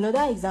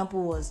 That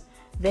example was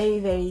very,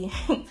 very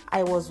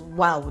I was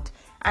wowed.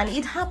 And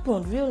it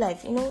happened, real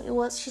life.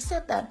 She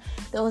said that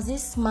there was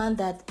this man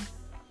that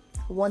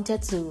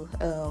wanted to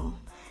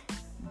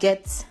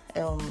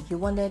he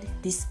wanted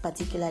this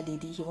particular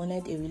lady. He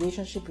wanted a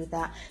relationship with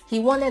her. He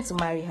wanted to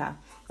marry her.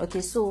 Okay,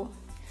 so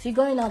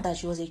figuring out that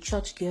she was a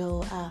church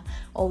girl,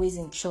 always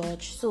in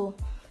church. So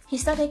he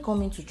started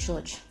coming to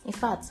church. In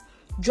fact,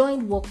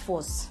 joined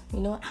workforce.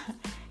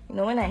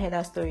 When I heard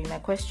that story, my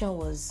question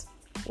was,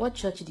 what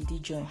church did he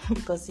join?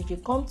 Because if you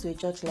come to a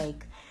church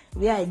like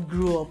where I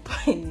grew up,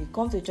 you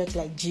come to a church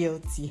like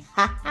GLT.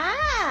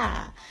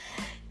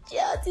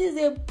 GLT is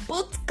a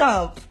boot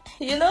camp,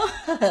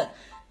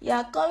 You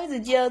are coming to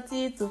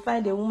GLT to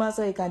find a woman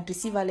so you can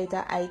receive her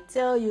later. I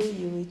tell you,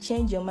 you will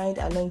change your mind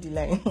along the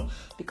line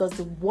because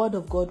the word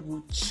of God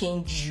will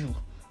change you.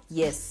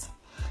 Yes.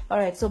 All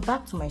right, so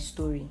back to my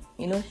story.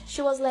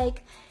 She was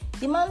like,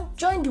 the man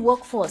joined the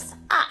workforce.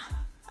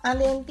 And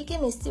then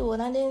became a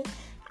steward. And then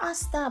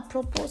asked her,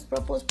 propose.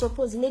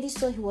 The lady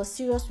saw he was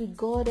serious with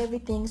God,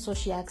 everything. So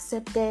she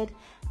accepted.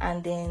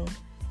 And then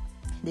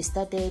they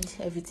started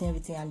everything.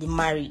 And they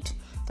married.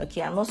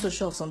 Okay, I'm not so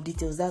sure of some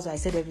details. That's why I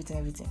said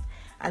everything.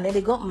 And then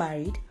they got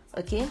married.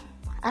 Okay,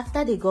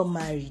 after they got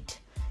married,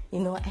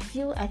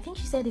 I think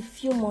she said a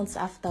few months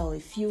after, or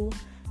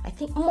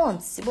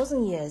months. It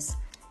wasn't years.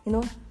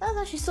 That's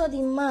how she saw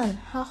the man,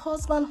 her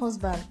husband,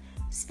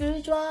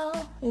 spiritual,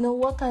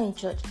 worker in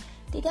church.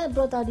 The guy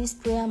brought out this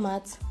prayer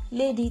mat,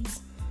 laid it,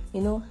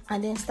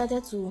 and then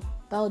started to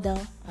bow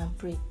down and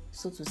pray,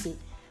 so to say.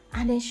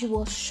 And then she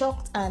was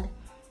shocked, and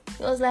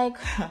it was like,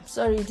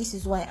 sorry, this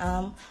is who I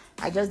am.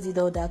 I just did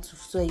all that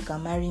so you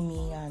can marry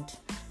me, and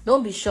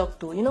don't be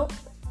shocked though,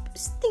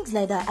 things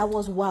like that. I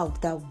was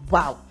wowed that,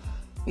 wow,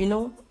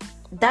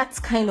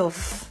 that kind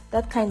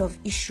of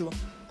issue,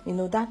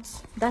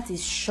 that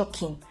is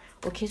shocking.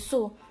 Okay,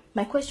 so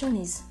my question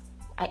is,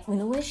 when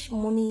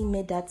mommy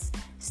made that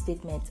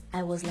statement,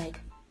 I was like,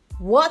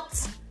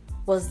 what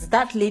was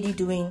that lady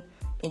doing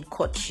in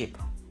courtship?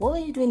 What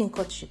were you doing in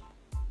courtship?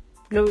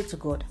 Glory to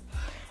God.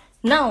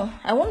 Now,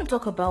 I want to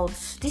talk about,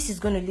 this is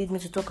going to lead me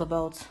to talk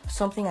about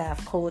something I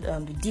have called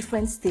the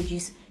different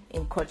stages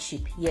in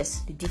courtship.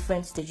 Yes, the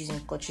different stages in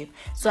courtship.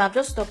 So I've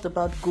just talked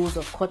about goals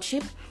of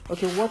courtship.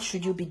 Okay, what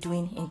should you be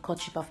doing in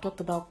courtship? I've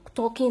talked about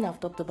talking, I've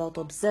talked about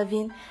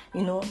observing,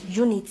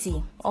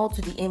 unity, all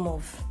to the aim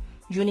of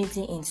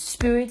unity in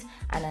spirit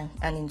and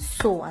in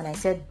soul. And I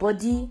said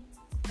body,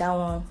 that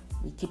one,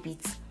 we keep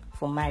it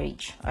for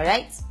marriage. All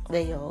right,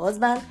 where your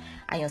husband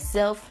and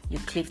yourself, you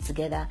cleave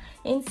together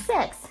in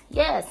sex.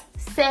 Yes,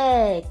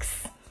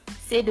 sex.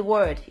 Say the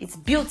word. It's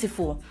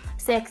beautiful.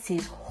 Sex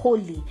is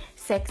holy.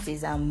 Sex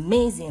is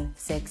amazing.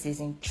 Sex is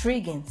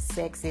intriguing.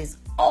 Sex is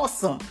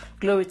awesome.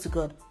 Glory to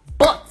God.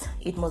 But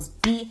it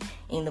must be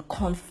in the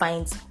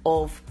confines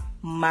of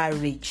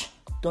marriage.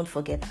 Don't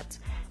forget that.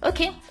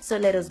 Okay, so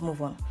let us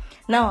move on.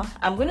 Now,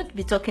 I'm going to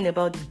be talking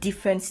about the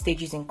different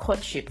stages in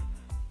courtship.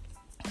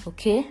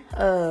 Okay.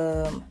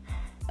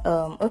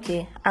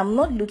 Okay, I'm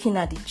not looking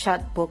at the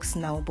chat box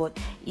now, but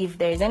if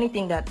there is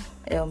anything that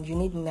you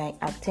need my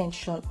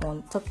attention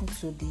on, talking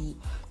to the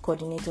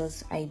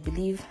coordinators, I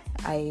believe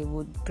I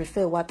would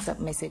prefer WhatsApp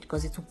message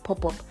because it will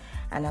pop up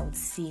and I would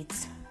see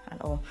it and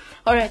all.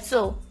 All right,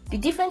 so the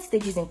different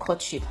stages in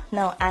courtship.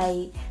 Now,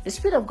 the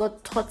Spirit of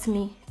God taught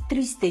me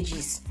 3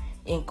 stages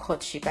in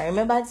courtship. I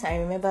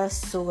remember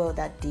so well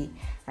that day,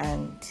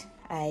 and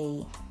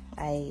I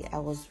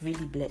was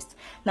really blessed.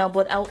 Now,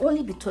 but I'll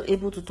only be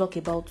able to talk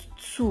about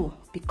 2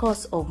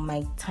 because of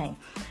my time.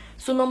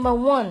 So number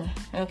 1,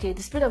 okay,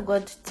 the Spirit of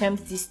God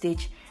terms this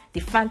stage the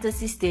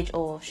fantasy stage,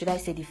 or should I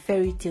say the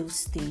fairy tale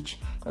stage.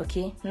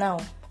 Okay, now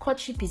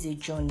courtship is a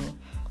journey.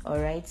 All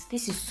right,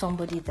 this is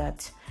somebody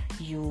that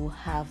you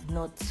have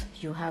not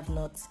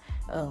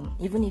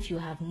even if you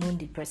have known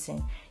the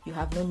person, you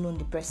have not known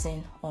the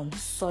person on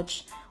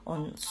such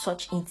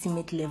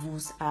intimate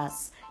levels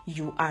as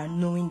you are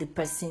knowing the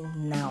person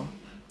now.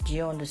 Do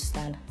you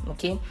understand?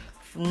 Okay,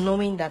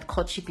 knowing that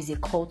courtship is a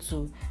call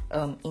to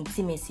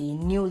intimacy, a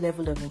new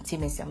level of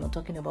intimacy. I'm not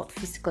talking about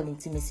physical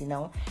intimacy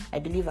now. I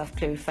believe I've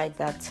clarified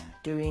that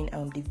during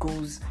the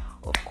goals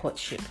of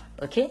courtship.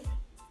 Okay,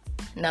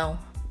 now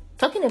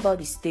talking about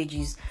the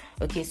stages.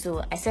 Okay,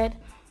 so I said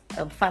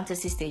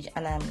fantasy stage,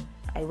 and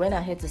I went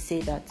ahead to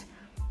say that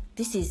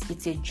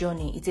it's a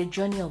journey. It's a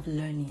journey of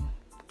learning.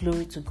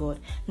 Glory to God.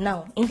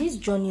 Now, in this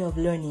journey of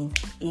learning,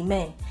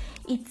 amen,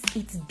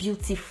 it's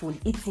beautiful,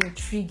 it's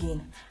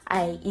intriguing,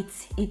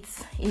 it's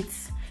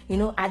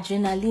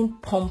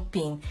adrenaline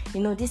pumping.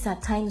 These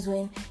are times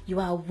when you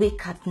are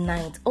awake at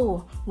night.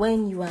 Oh,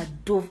 when you are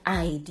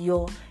dove-eyed,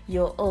 you're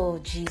oh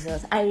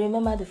Jesus. I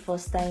remember the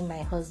first time my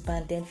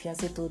husband, then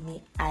fiance, told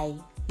me I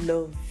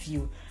love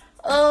you.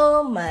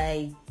 Oh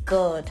my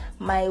God,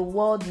 my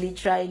world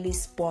literally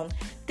spun.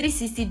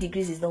 360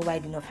 degrees is not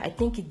wide enough. I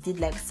think it did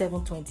like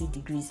 720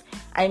 degrees.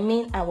 I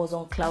was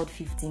on cloud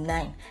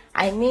 59.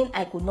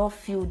 I could not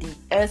feel the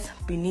earth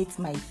beneath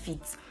my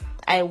feet.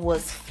 I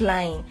was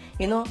flying,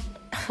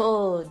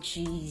 Oh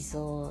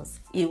Jesus,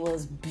 it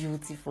was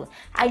beautiful.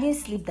 I didn't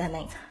sleep that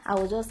night. I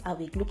was just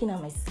awake, looking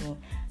at my ceiling,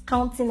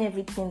 counting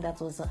everything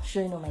that was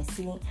showing on my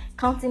ceiling,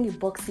 counting the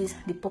boxes,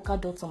 the polka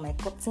dots on my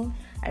curtain.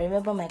 I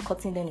remember my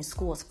curtain then in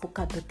school was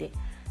polka dotted.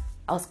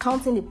 I was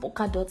counting the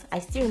polka dots. I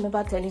still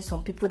remember telling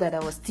some people that I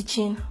was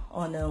teaching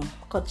on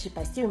courtship.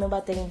 I still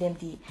remember telling them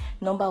the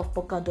number of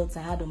polka dots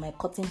I had on my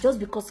curtain, just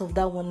because of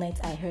that one night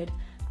I heard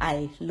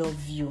I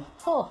love you.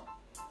 Oh,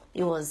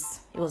 it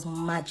was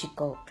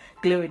magical.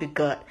 Glory to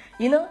God.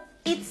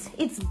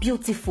 It's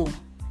beautiful.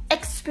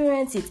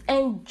 Experience it,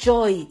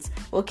 enjoy it.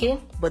 Okay,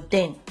 but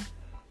then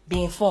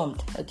be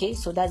informed. Okay,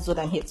 so that's what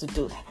I'm here to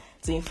do,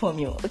 to inform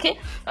you. Okay,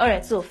 all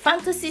right. So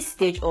fantasy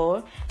stage,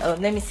 or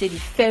let me say the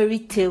fairy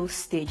tale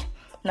stage.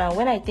 Now,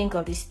 when I think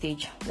of this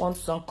stage, one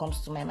song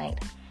comes to my mind.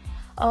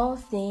 All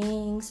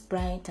things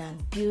bright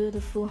and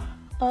beautiful,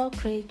 all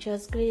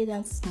creatures great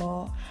and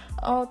small,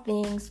 all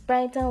things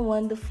bright and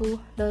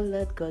wonderful, the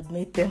Lord God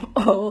made them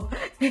all.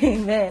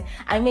 Amen.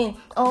 I mean,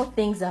 all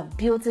things are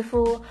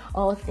beautiful,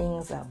 all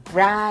things are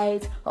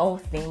bright, all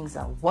things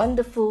are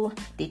wonderful.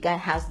 The guy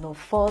has no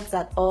faults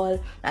at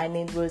all. I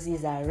mean,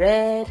 roses are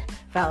red,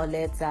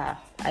 violets are,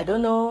 I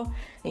don't know,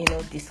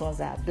 these ones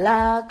are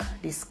black,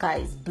 the sky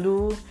is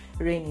blue,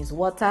 rain is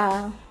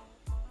water,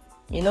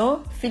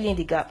 fill in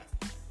the gap.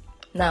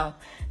 Now,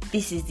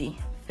 this is the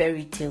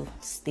fairy tale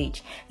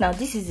stage. Now,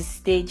 this is the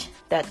stage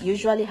that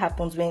usually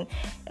happens when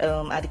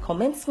at the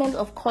commencement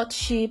of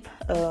courtship,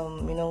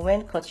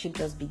 when courtship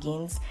just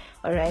begins.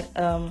 All right.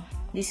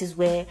 This is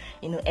where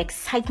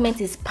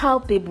excitement is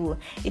palpable.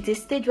 It's a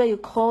stage where you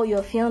call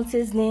your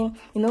fiance's name.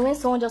 When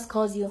someone just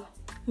calls you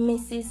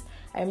Mrs.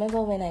 I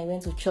remember when I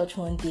went to church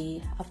one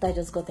day after I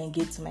just got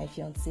engaged to my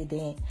fiance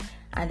there,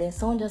 and then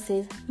someone just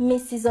says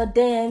Mrs.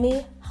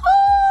 Odeyemi.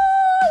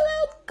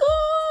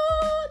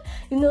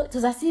 It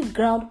was as if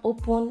ground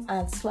opened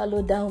and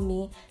swallowed down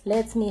me.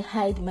 Let me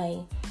hide my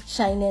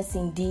shyness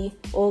in thee.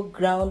 Oh,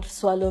 ground,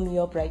 swallow me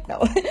up right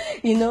now.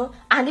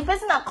 And the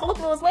person that called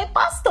me was my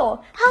pastor. I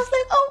was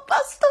like, oh,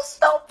 pastor,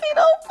 stop it,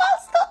 oh,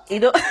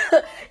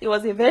 pastor. It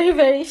was a very,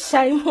 very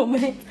shy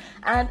moment.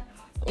 And,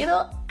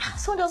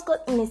 someone just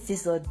got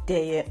Mrs.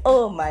 Odeye.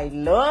 Oh, my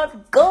Lord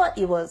God.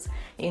 It was,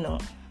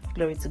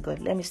 glory to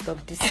God. Let me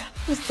stop this.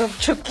 Stop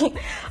joking.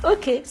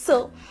 Okay,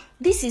 so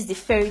this is the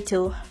fairy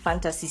tale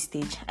fantasy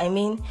stage. I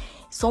mean,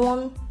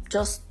 someone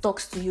just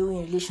talks to you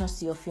in relation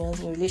to your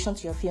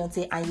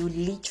fiance, and you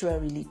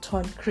literally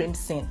turn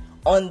crimson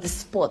on the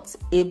spot.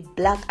 A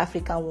black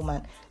African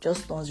woman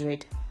just turns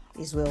red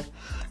as well.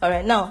 All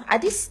right, now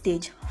at this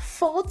stage,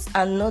 faults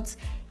are not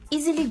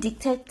easily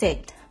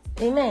detected.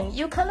 Amen.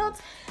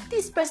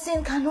 This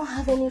person cannot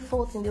have any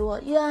fault in the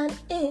world. You're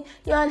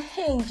an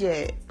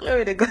angel.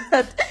 Glory to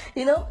God.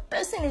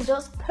 Person is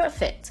just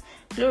perfect.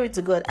 Glory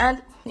to God.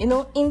 And,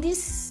 in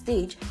this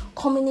stage,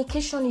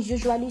 communication is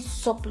usually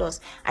surplus.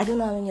 I don't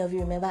know how many of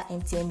you remember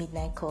MTN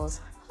midnight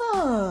calls.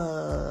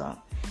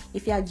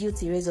 If you are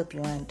guilty, raise up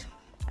your hand.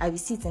 I will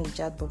see it in the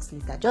chat box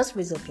later. Just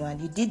raise up your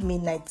hand. You did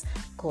midnight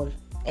call,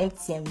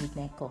 MTN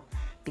midnight call,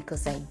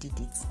 because I did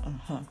it.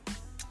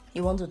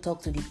 You want to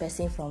talk to the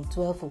person from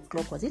 12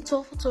 o'clock, was it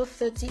 12 or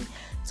 12:30?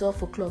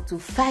 12 o'clock to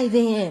 5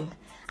 a.m.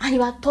 And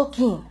you are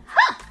talking.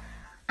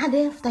 And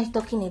then after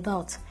talking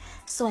about,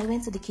 so I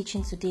went to the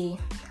kitchen today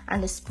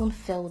and the spoon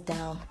fell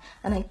down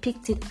and I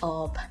picked it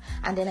up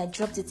and then I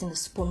dropped it in the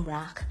spoon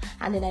rack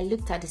and then I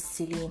looked at the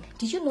ceiling.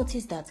 Did you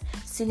notice that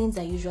ceilings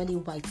are usually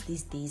white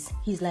these days?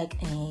 He's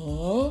like, eh?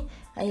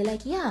 And you're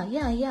like,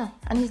 yeah.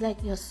 And he's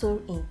like, you're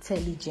so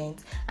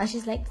intelligent. And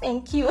she's like,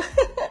 thank you.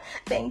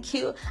 Thank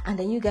you. And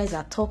then you guys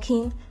are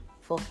talking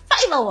for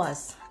 5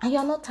 hours and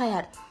you're not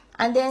tired.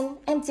 And then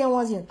MTN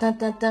wants you, dun,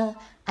 dun, dun.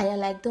 And you're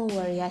like, don't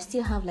worry, I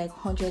still have like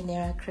 100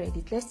 naira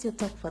credit. Let's still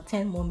talk for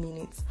 10 more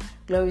minutes.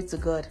 Glory to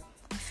God.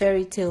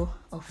 Fairy tale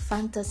or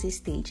fantasy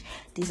stage.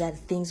 These are the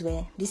things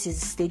this is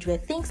the stage where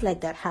things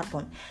like that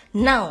happen.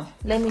 Now,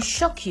 let me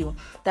shock you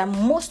that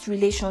most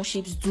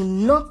relationships do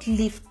not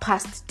live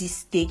past this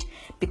stage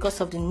because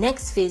of the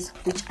next phase,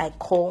 which I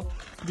call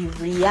the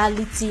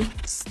reality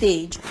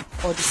stage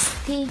or the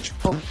stage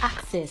of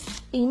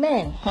access.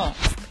 Amen.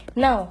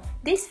 Now,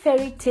 this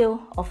fairy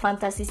tale or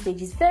fantasy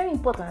stage is very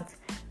important.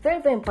 Very,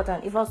 very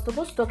important. If I was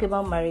supposed to talk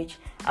about marriage,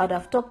 I would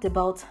have talked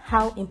about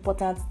how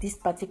important this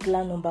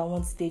particular number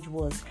one stage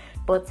was.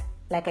 But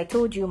like I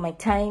told you, I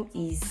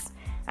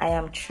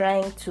am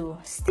trying to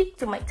stick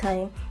to my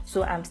time,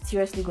 so I'm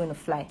seriously going to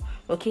fly.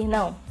 Okay,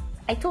 now,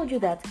 I told you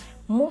that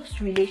most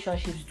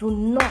relationships do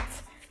not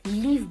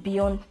live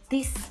beyond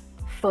this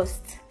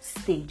first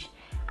stage.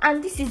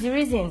 And this is the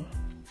reason.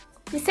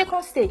 The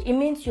second stage, it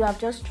means you have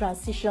just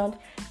transitioned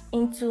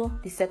into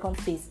the second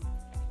phase.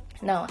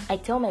 Now, I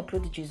tell my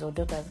prodigies or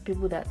daughters,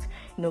 people that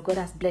God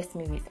has blessed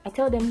me with, I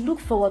tell them, look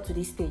forward to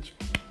this stage.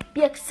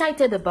 Be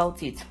excited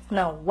about it.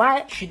 Now,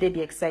 why should they be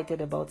excited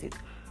about it?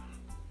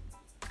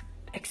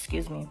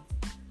 Excuse me.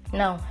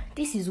 Now,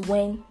 this is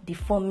when the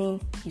forming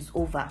is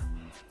over.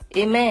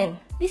 Amen.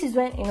 This is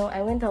when,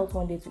 I went out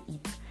one day to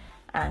eat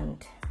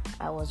and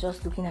I was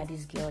just looking at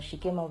this girl. She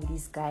came out with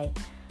this guy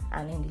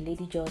and then the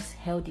lady just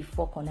held the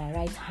fork on her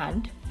right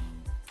hand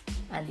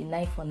and the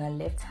knife on her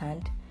left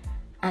hand.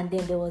 And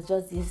then there was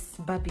just this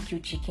barbecue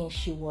chicken.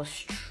 She was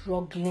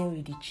struggling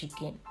with the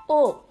chicken.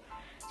 Oh,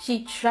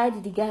 she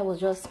tried. The guy was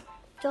just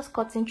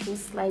cutting through,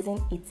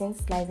 slicing, eating,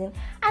 slicing.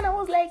 And I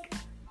was like,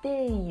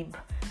 babe,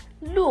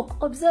 look,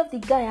 observe the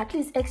guy. At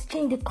least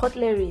exchange the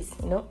cutleries.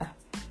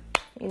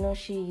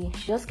 She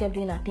just kept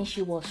doing her thing.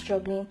 She was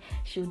struggling.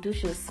 She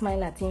would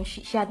smile at him.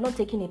 She had not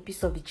taken a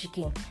piece of the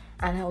chicken.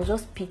 And I was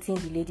just pitying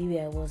the lady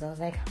where I was. I was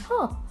like,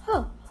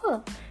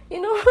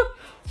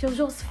 she was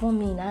just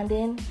foaming. And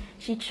then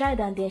she tried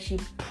and then she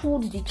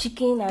pulled the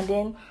chicken. And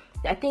then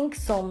I think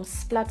some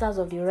splatters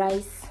of the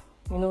rice,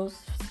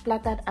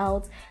 splattered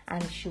out.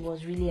 And she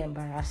was really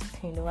embarrassed,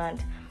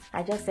 And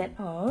I just said,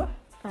 oh,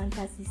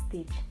 fantasy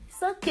stage.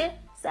 It's okay.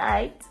 It's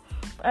alright.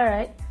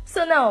 Alright.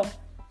 So now,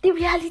 the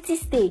reality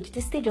stage,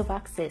 the stage of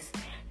access.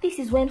 This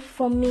is when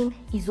forming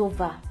is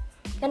over.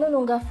 You're no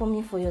longer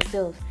forming for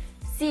yourself.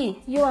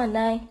 See, you and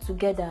I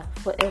together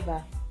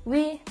forever.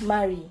 We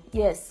marry.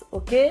 Yes.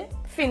 Okay.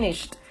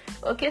 Finished.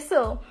 Okay.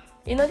 So,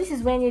 this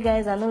is when you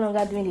guys are no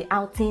longer doing the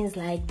outings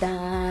like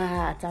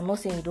that. I'm not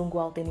saying you don't go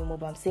out anymore,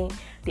 but I'm saying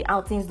the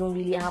outings don't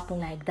really happen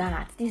like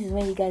that. This is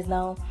when you guys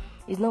now,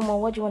 it's no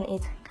more, what do you want to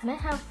eat? Can I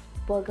have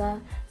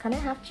burger? Can I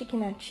have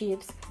chicken and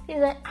chips? It's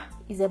like,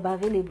 is Eba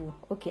available?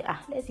 Okay,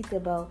 let's eat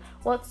about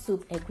what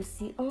soup?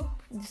 Egusi. Oh,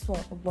 this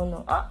one.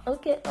 Bono.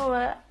 Okay,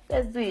 alright,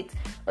 let's do it.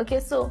 Okay,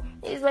 so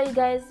this is where you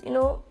guys,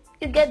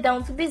 you get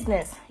down to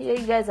business. Here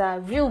you guys are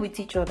real with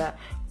each other.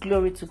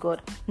 Glory to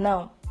God.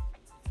 Now,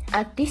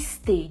 at this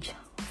stage,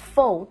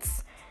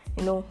 faults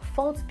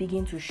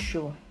begin to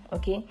show.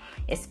 Okay,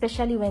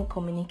 especially when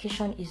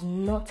communication is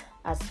not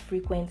as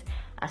frequent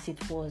as it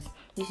was.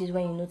 This is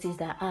when you notice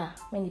that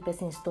when the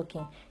person is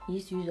talking, he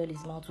used to use all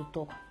his mouth to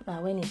talk.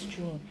 When he's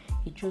chewing,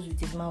 he chews with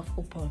his mouth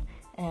open.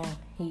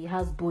 He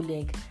has bow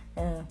leg.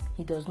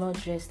 He does not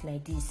dress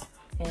like this.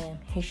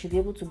 He should be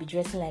able to be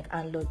dressing like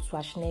Arnold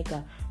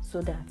Schwarzenegger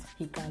so that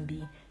he can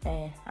be.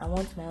 I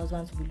want my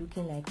husband to be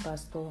looking like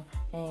Pastor.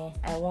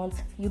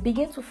 You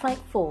begin to find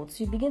faults.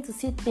 You begin to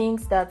see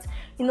things that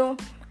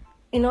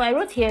I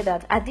wrote here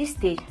that at this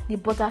stage, the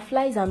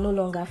butterflies are no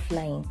longer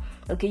flying.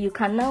 Okay, you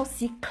can now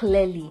see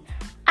clearly,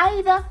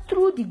 either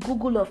through the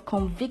Google of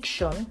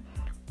conviction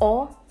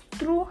or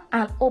through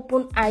an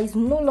open eyes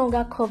no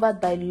longer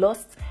covered by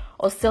lust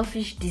or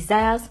selfish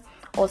desires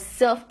or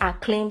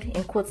self-acclaimed,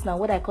 in quotes now,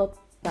 what I call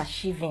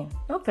perceiving.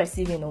 Not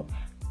perceiving, no.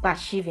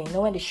 Perceiving.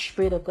 When the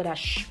Spirit of God has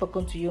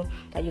spoken to you,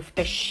 that you've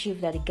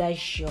perceived that the guy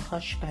is your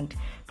husband.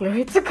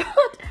 Glory to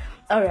God.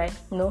 Alright,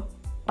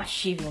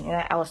 perceiving.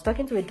 I was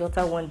talking to a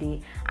daughter one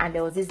day, and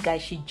there was this guy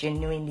she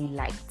genuinely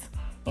liked.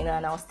 And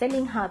I was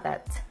telling her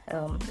that,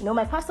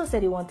 my pastor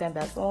said one time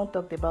that someone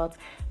talked about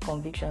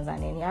convictions,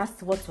 and then he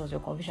asked, what was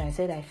your conviction? I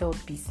said, I felt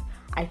peace.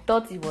 I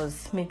thought it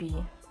was maybe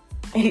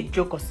a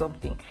joke or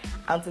something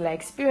until I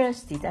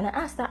experienced it. And I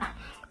asked her,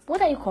 what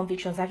are your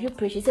convictions? Have you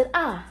prayed? She said,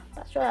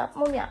 that's right,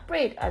 mommy, I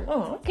prayed. I said,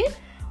 okay.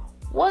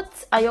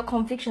 What are your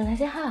convictions? I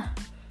said,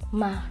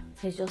 ma,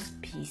 there's just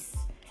peace.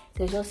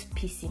 There's just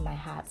peace in my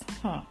heart.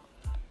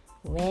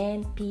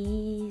 When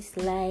peace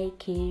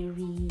like a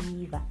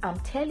river. I'm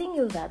telling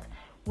you that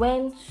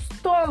when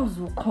storms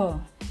will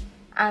come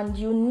and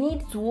you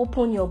need to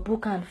open your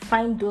book and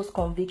find those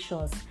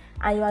convictions,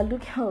 and you are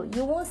looking,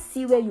 you won't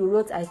see where you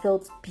wrote I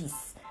felt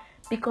peace,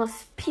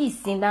 because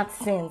peace in that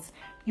sense,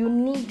 you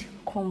need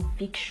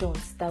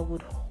convictions that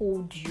would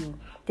hold you.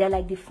 They're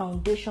like the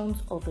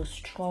foundations of a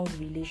strong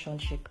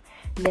relationship.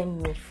 Let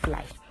me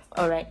fly.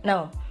 All right,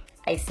 now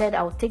I said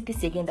I'll take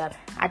this again, that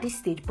at this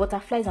stage,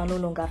 butterflies are no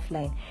longer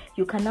flying.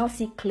 You can now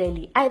see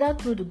clearly, either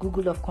through the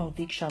Google of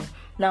conviction.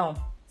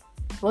 Now,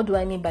 what do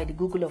I mean by the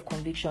Google of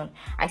conviction?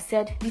 I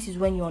said this is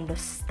when you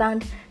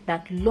understand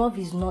that love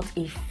is not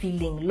a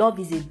feeling. Love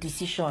is a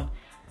decision.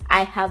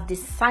 I have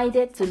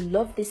decided to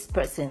love this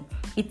person.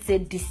 It's a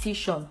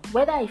decision.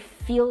 Whether I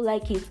feel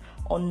like it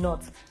or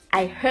not,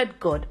 I heard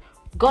God.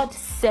 God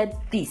said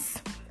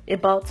this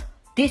about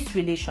this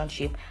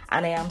relationship,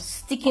 and I am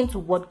sticking to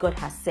what God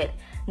has said.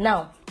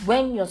 Now,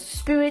 when your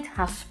spirit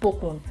has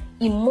spoken,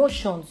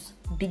 emotions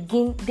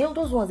begin,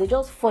 those ones, they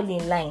just fall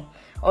in line.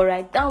 All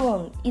right, that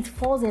one, it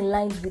falls in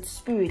line with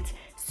spirit.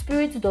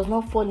 Spirit does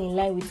not fall in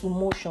line with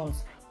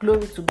emotions.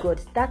 Glory to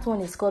God. That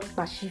one is called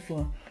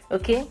perceiving.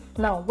 Okay,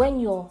 now when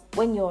your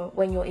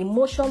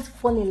emotions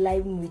fall in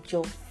line with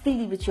your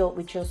feeling,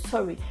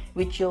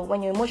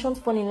 when your emotions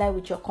fall in line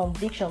with your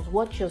convictions,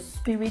 what your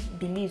spirit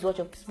believes, what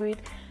your spirit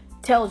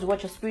tells you,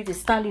 what your spirit is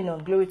standing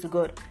on, glory to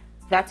God,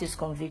 that is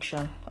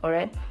conviction. All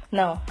right,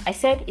 now I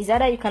said is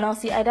either you can now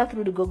see either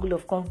through the Google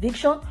of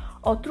conviction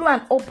or through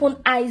an open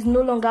eyes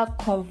no longer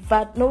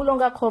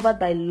covered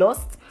by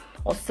lust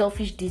or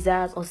selfish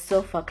desires or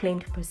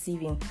self-acclaimed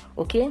perceiving.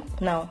 Okay,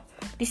 now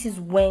this is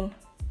when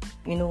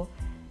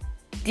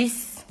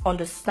this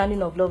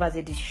understanding of love as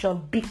a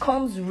decision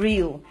becomes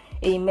real.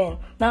 Amen.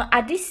 Now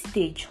at this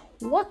stage,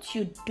 what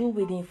you do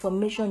with the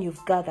information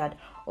you've gathered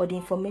or the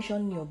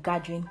information you're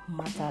gathering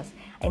matters.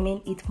 I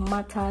mean, it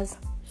matters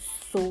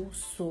so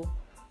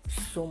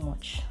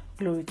much.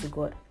 Glory to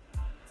God.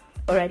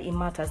 All right, it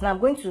matters. Now I'm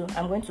going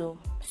to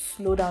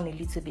slow down a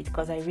little bit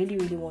because I really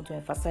want to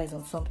emphasize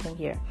on something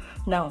here.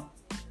 Now,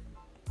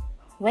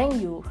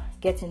 when you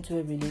get into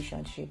a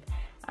relationship,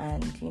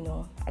 and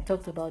I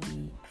talked about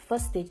the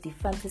first stage, the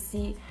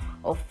fantasy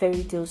of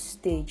fairy tale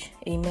stage.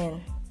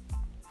 Amen.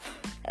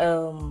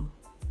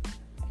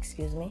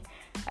 Excuse me.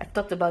 I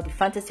talked about the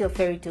fantasy of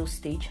fairy tale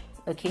stage.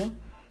 Okay.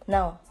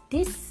 Now,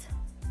 this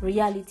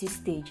reality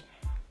stage,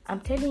 I'm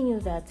telling you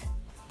that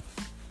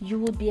you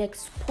will be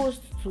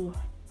exposed to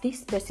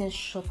this person's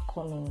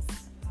shortcomings.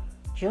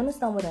 Do you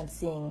understand what I'm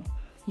saying?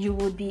 You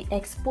will be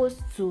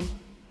exposed to,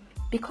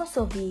 because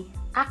of the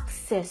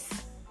access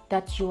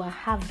that you are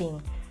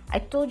having. I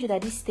told you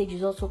that this stage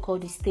is also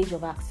called the stage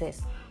of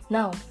access.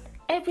 Now,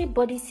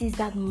 everybody sees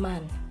that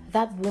man,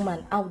 that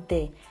woman out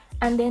there,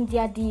 and then they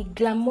are the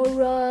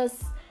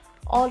glamorous,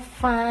 all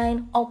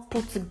fine, all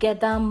put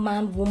together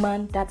man,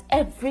 woman that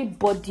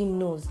everybody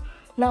knows.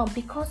 Now,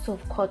 because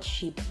of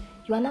courtship,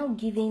 you are now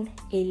giving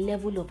a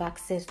level of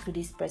access to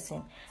this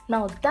person.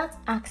 Now, that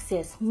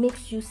access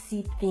makes you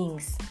see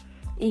things,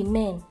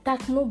 amen,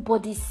 that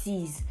nobody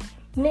sees,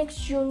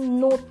 makes you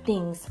know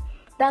things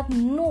that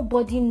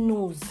nobody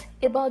knows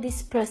about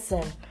this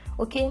person,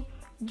 okay?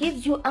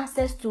 Gives you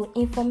access to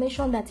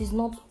information that is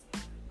not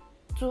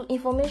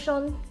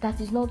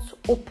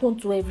open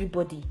to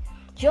everybody.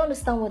 Do you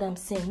understand what I'm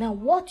saying? Now,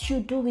 what you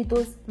do with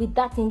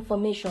that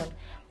information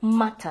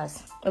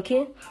matters,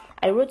 okay?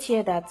 I wrote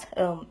here that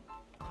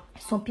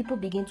some people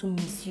begin to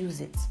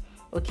misuse it,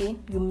 okay?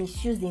 You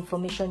misuse the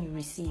information you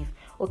receive,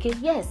 okay?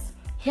 Yes,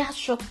 he has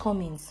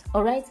shortcomings,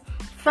 all right?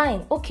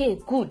 Fine, okay,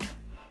 good,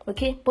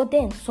 okay? But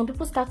then some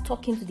people start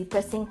talking to the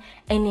person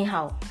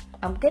anyhow.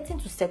 I'm getting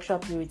to sexual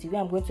purity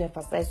where I'm going to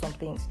emphasize some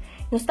things.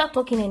 You start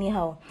talking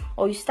anyhow,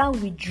 or you start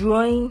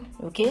withdrawing,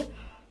 okay?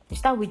 You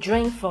start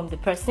withdrawing from the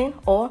person,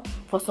 or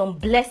for some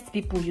blessed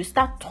people, you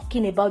start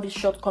talking about these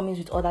shortcomings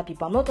with other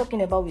people. I'm not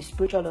talking about with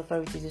spiritual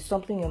authorities. It's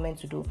something you're meant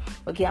to do,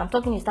 okay?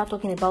 You start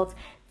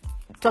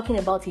talking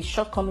about his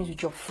shortcomings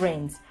with your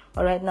friends.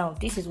 All right, now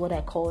this is what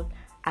I call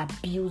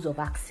abuse of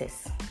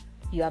access.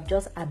 You have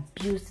just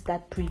abused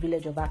that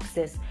privilege of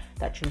access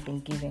that you've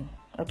been given.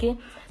 Okay,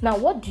 now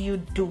what do you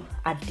do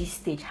at this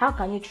stage? How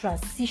can you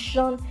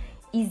transition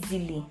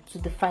easily to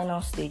the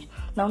final stage?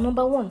 Now,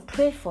 number one,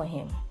 pray for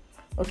him.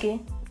 Okay,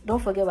 don't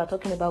forget we're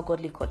talking about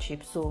godly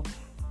courtship, so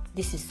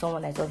this is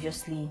someone that's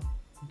obviously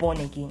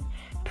born again.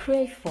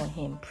 Pray for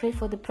him, pray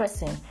for the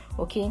person.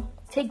 Okay,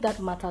 take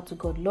that matter to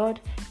God. Lord,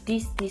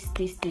 this, he's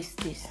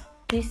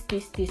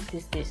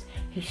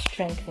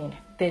strengthened,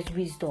 there's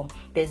wisdom,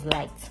 there's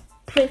light.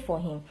 Pray for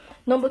him.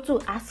 Number two,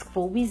 ask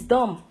for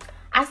wisdom.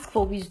 Ask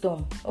for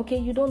wisdom. Okay,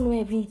 you don't know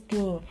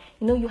everything.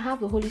 You have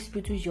the Holy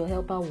Spirit who is your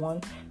helper. One.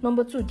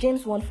 Number two,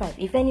 James 1:5.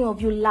 If any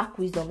of you lack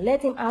wisdom,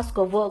 let him ask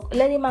of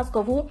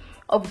who?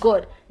 Of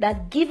God,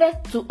 that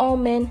giveth to all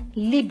men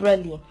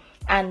liberally,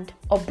 and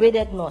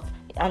upbraideth not,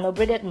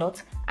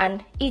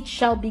 and it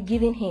shall be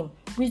given him.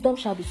 Wisdom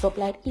shall be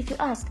supplied if you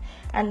ask.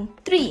 And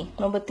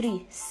number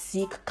three,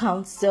 seek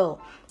counsel.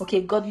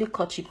 Okay, godly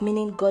courtship,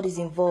 meaning God is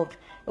involved.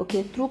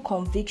 Okay, through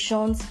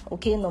convictions.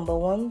 Okay, number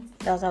one,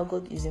 that's how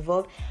God is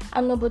involved.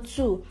 And number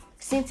two,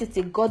 since it's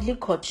a godly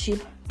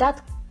courtship,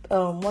 that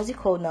what's it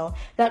called now?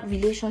 That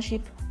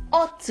relationship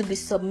ought to be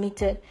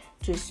submitted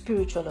to a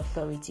spiritual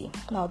authority.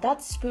 Now,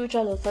 that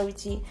spiritual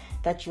authority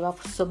that you have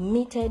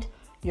submitted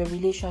your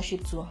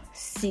relationship to,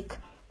 seek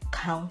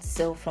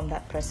counsel from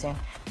that person.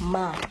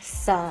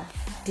 Sir,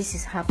 this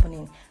is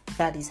happening,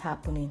 that is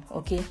happening,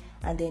 okay?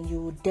 And then you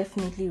will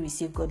definitely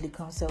receive godly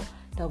counsel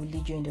that will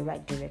lead you in the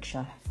right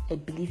direction. I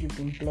believe you've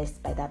been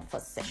blessed by that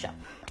first session.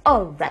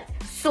 All right,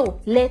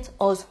 so let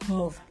us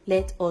move,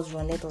 let us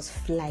run, let us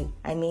fly.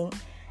 I mean,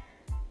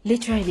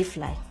 literally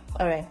fly.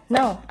 All right,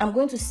 now I'm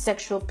going to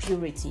sexual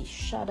purity.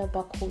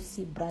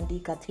 Shadabakosi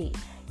brandikate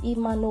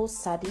imano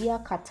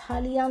sadia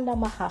katalianda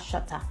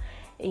mahashata.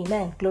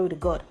 Amen. Glory to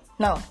God.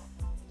 Now,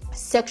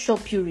 sexual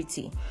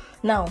purity.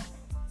 Now,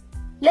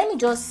 let me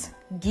just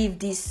give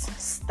this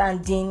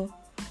standing,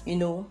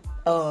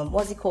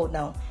 what's it called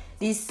now?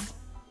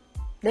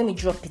 Let me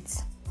drop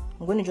it.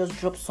 I'm going to just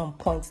drop some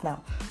points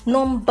now.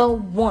 Number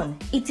one,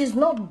 it is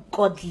not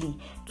godly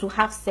to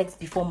have sex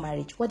before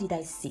marriage. What did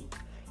I say?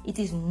 It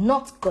is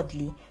not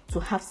godly to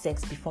have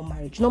sex before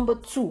marriage. Number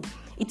two,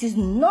 it is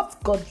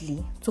not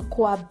godly to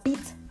cohabit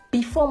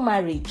before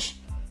marriage.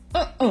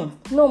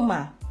 No,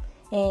 ma.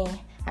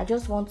 I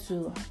just want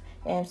to,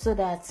 so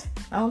that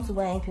I want to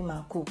buy anything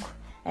and cook.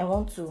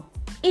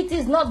 It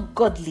is not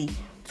godly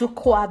to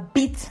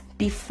cohabit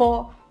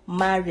before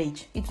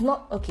marriage. It's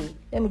not, okay,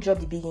 let me drop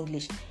the big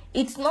English.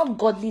 It's not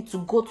godly to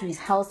go to his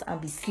house and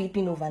be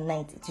sleeping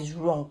overnight. It is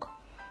wrong.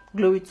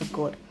 Glory to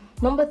God.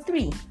 Number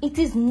three, it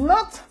is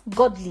not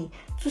godly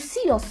to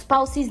see your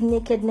spouse's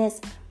nakedness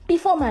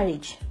before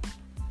marriage.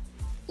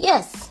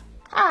 Yes.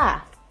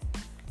 I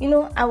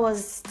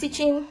was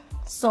teaching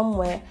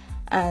somewhere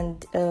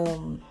and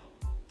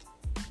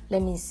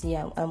let me see.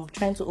 I'm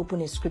trying to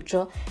open a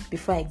scripture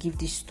before I give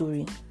this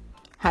story.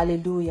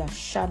 Hallelujah.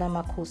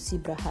 Shadamakosi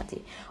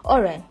brahate. All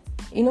right.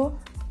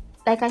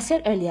 Like I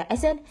said earlier, I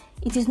said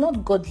it is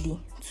not godly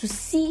to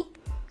see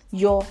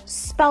your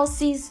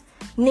spouse's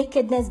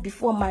nakedness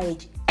before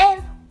marriage.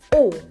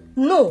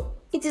 No,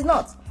 it is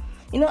not.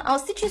 I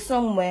was teaching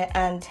somewhere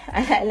and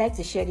I like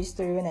to share this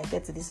story when I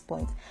get to this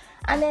point.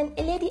 And then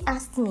a lady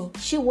asked me,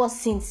 she was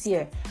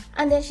sincere.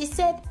 And then she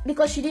said,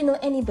 because she didn't know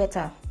any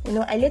better.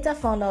 I later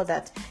found out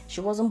that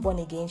she wasn't born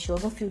again. She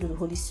wasn't filled with the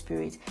Holy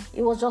Spirit.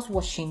 It was just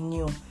what she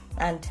knew.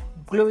 And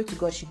glory to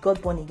God, she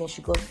got born again.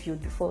 She got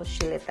filled before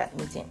she left that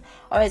meeting.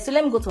 All right, so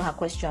let me go to her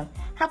question.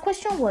 Her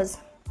question was,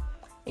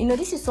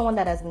 this is someone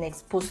that has been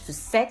exposed to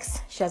sex.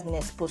 She has been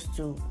exposed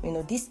to,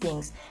 these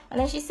things. And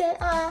then she said,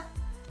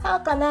 how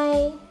can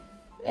I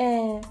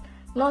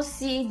not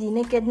see the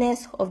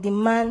nakedness of the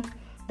man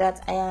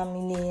that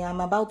I'm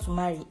about to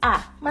marry.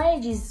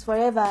 Marriage is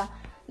forever.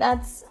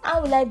 That's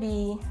how will I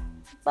be?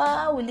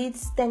 How will it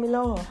stem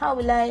along? How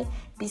will I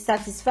be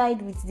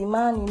satisfied with the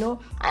man?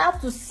 I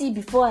have to see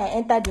before I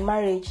enter the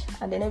marriage.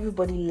 And then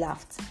everybody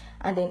laughed.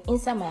 And then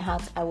inside my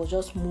heart, I was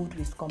just moved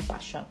with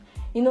compassion.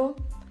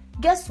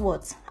 Guess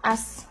what?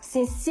 As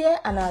sincere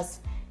and as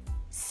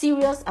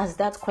serious as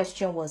that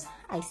question was,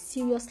 I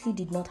seriously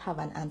did not have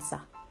an answer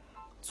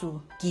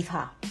to give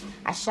her.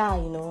 I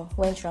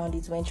went round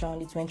it.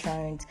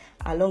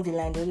 Along the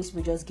line, the Holy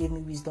Spirit just gave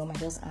me wisdom. I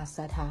just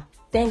answered her.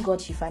 Thank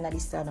God she finally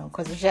sat down,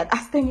 because if she had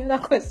asked any other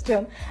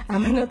question, I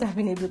might not have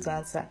been able to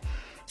answer.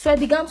 So I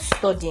began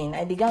studying.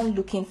 I began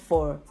looking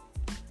for,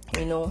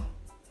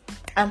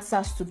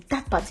 answers to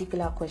that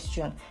particular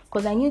question,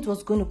 because I knew it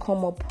was going to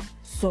come up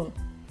soon.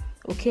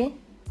 Okay?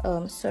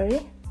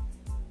 Sorry.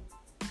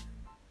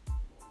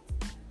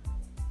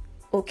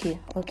 Okay.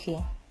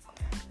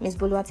 Miss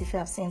Boluwatife,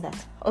 I've seen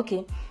that.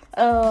 Okay.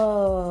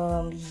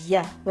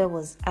 Where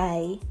was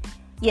I?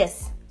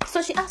 Yes.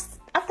 So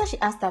after she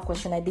asked that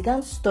question, I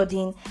began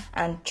studying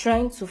and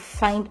trying to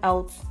find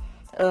out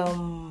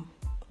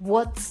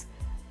what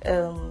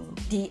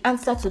the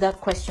answer to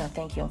that question.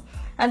 Thank you.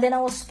 And then I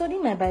was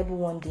studying my Bible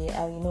one day.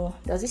 There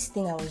was this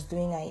thing I was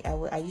doing. I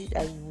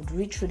would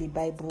read through the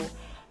Bible.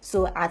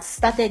 So I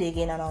started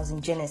again, and I was in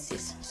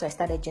Genesis. So I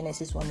started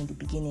Genesis 1 in the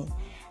beginning.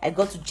 I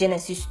got to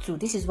Genesis 2.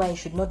 This is why you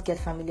should not get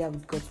familiar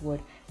with God's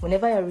word.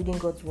 Whenever you're reading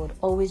God's word,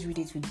 always read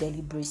it with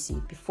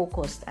deliberacy. Be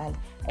focused and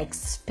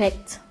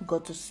expect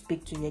God to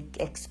speak to you.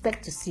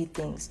 Expect to see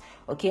things.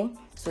 Okay?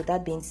 So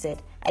that being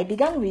said, I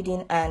began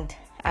reading, and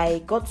I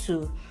got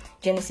to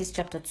Genesis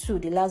chapter 2,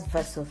 the last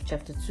verse of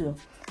chapter 2.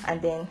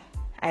 And then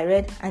I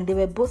read, and they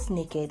were both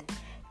naked.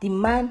 The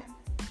man,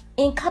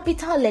 in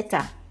capital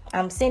letter,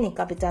 I'm saying in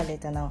capital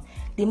letter now,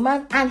 the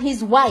man and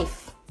his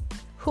wife,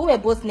 who were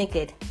both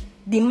naked.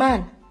 The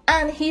man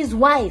and his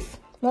wife,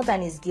 not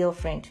and his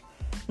girlfriend,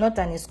 not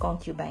and his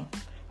concubine,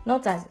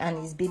 not and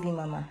his baby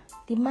mama.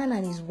 The man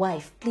and his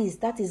wife, please,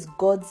 that is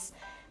God's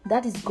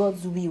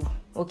will.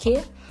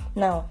 Okay?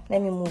 Now,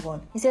 let me move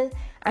on. He says,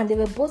 and they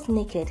were both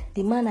naked,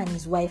 the man and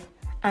his wife,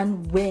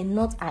 and were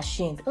not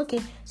ashamed.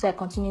 Okay, so I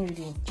continue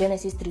reading.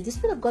 Genesis 3. The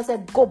Spirit of God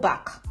said, go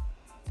back.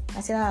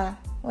 I said,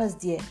 what's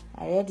there?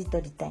 I read it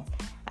all the time.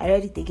 I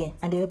read it again,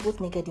 and they were both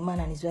naked, the man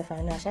and his wife,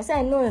 and I said,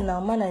 I know now,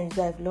 man and his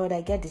wife, Lord,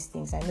 I get these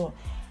things, I know.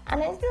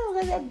 And I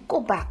said,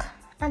 go back.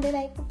 And then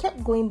I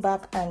kept going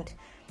back, and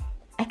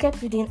I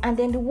kept reading, and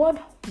then the word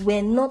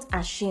were not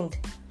ashamed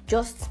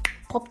just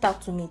popped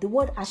out to me. The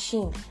word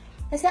ashamed.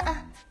 I said,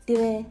 they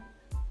were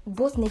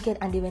both naked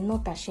and they were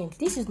not ashamed.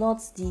 This is not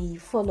the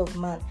fall of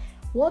man.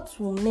 What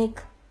will make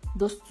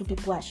those two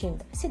people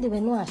ashamed? I said they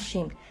were not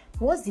ashamed.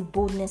 What's the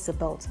boldness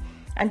about?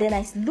 And then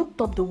I looked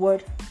up the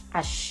word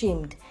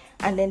ashamed.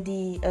 And then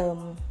the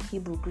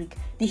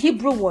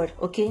Hebrew word,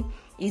 okay,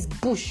 is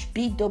bush,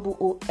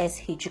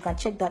 Boosh. You can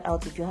check that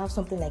out if you have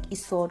something like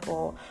Isod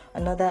or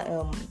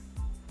another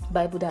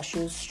Bible that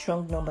shows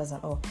strong numbers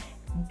and all.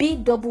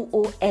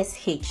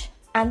 Boosh.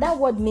 And that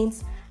word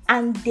means,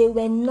 and they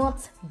were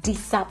not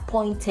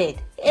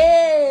disappointed.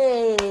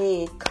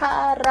 Hey,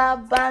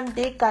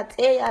 Karabande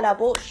Kate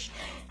Alabosh.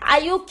 Are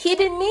you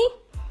kidding me?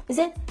 He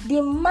said,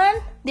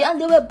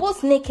 and they were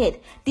both naked,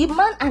 the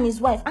man and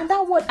his wife. And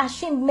that word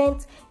ashamed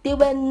meant they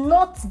were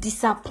not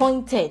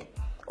disappointed.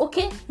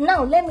 Okay,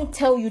 now let me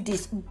tell you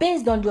this,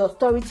 based on the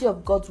authority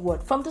of God's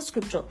word from the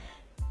scripture.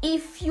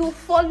 If you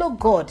follow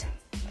God,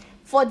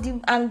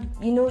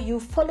 you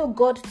follow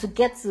God to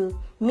get to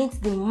meet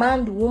the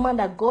man, the woman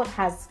that God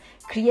has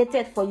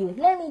created for you.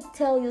 Let me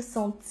tell you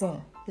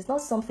something. It's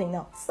not something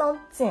now,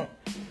 something.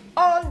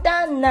 On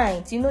that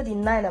night, the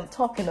night I'm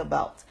talking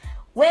about,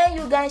 when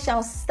you guys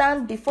shall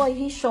stand before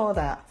his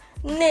shoulder,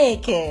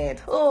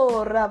 naked.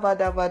 Oh,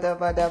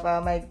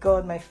 rabadabadabadaba, my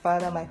God, my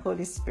Father, my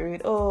Holy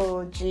Spirit.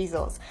 Oh,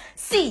 Jesus.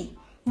 See,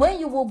 when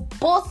you will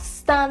both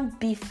stand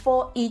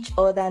before each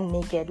other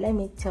naked, let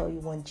me tell you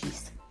one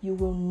gist. You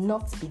will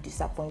not be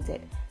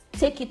disappointed.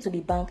 Take it to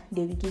the bank,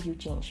 they will give you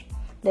change.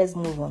 Let's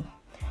move on.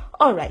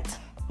 All right.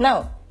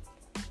 Now,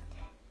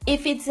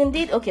 if it's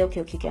indeed... Okay,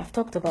 I've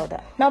talked about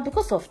that. Now,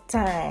 because of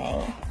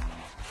time...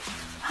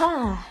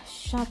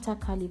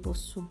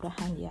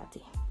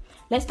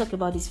 Let's talk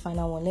about this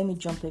final one. Let me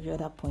jump every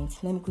other point.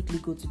 Let me quickly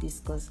go to this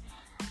because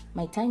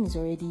my time is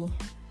already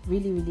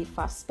really, really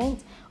fast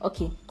spent.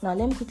 Okay, now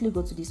let me quickly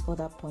go to this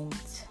other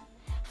point.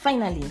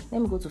 Finally,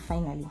 let me go to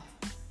finally.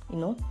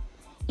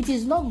 It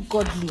is not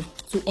godly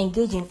to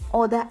engage in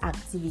other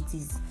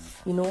activities.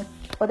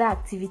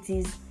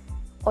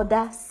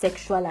 Other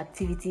sexual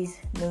activities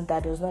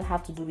that does not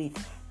have to do with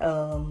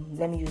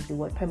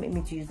permit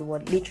me to use the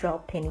word literal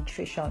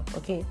penetration,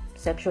 okay,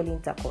 sexual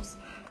intercourse.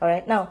 All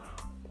right, now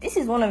this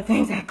is one of the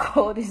things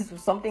this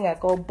is something I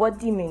call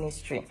body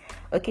ministry.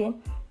 Okay,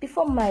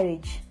 before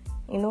marriage,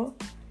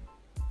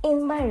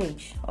 in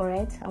marriage, all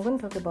right, I'm going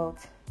to talk about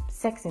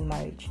sex in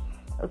marriage.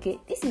 Okay,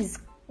 this is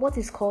what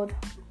is called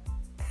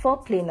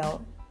foreplay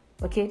now.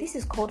 Okay, this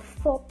is called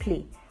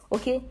foreplay.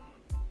 Okay,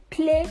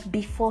 play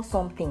before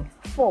something.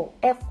 Fore,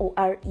 Fore.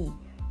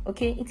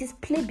 Okay, it is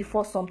play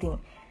before something.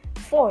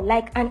 4,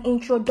 like an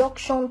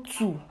introduction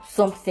to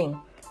something.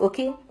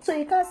 Okay, so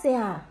you can't say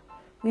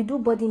we do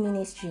body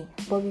ministry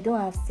but we don't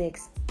have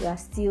sex. We are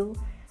still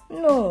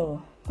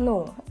no.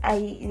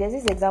 There's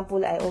this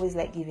example I always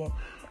like giving.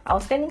 I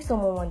was telling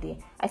someone one day,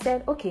 I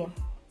said, okay,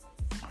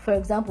 for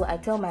example, I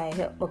tell my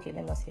okay,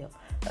 let me not say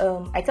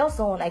I tell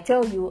someone, I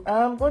tell you,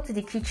 go to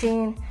the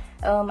kitchen.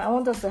 I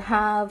want us to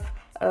have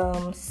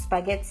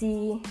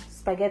spaghetti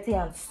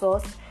and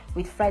sauce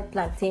with fried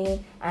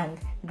plantain and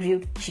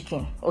grilled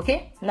chicken.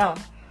 Okay, now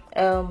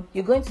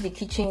you go into the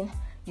kitchen,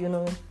 you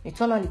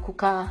turn on the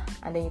cooker,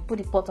 and then you put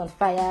the pot on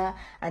fire,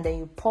 and then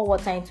you pour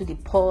water into the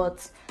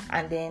pot,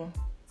 and then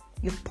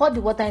you pour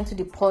the water into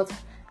the pot,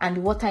 and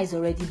the water is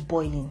already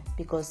boiling,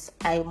 because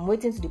I'm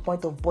waiting to the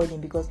point of boiling,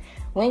 because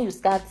when you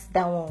start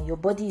that one, your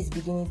body is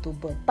beginning to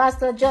boil.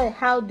 Pastor Joy,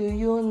 how do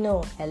you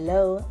know?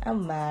 Hello,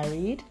 I'm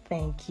married.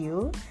 Thank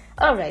you.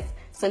 All right,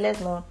 so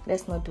let's not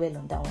dwell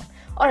on that one.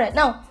 All right,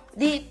 now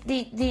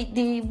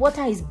the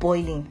water is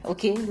boiling.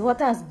 Okay, the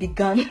water has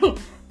begun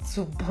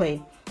to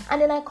boil,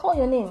 and then I call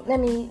your name. Let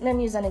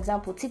me use an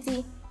example.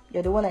 Titi,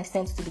 you're the one I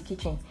sent to the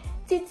kitchen.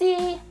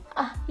 Titi,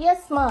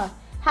 yes ma.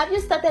 Have you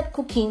started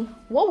cooking?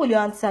 What will your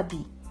answer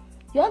be?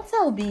 Your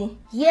answer will be,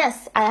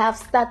 yes, I have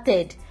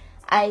started.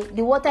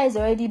 The water is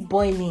already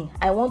boiling.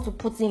 I want to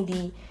put in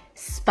the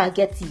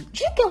spaghetti.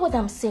 Do you get what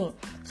I'm saying?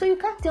 So you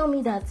can't tell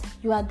me that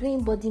you are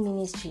doing body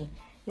ministry.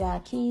 You are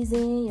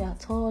kissing, you are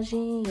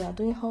touching, you are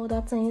doing all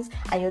that things,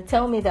 and you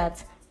tell me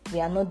that we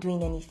are not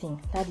doing anything.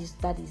 That is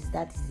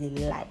a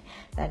lie.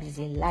 That is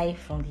a lie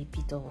from the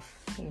pit of,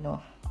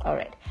 All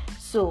right.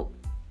 So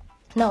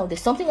now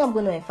there's something I'm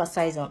going to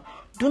emphasize on.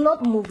 Do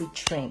not move with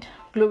trend.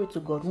 Glory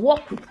to God.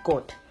 Walk with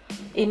God.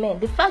 Amen.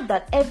 The fact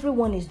that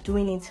everyone is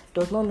doing it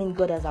does not mean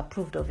God has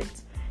approved of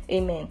it.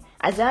 Amen.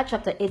 Isaiah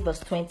chapter 8 verse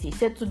 20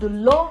 said, to the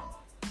law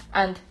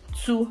and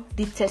to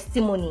the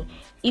testimony,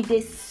 if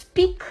they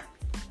speak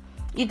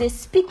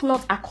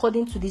not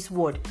according to this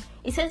word,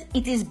 it says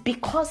it is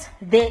because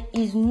there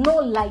is no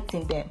light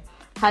in them.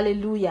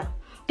 Hallelujah.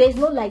 There is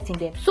no light in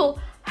them. So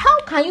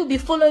how can you be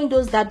following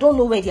those that don't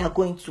know where they are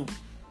going to?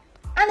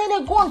 And then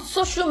they go on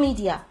social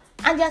media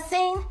and they're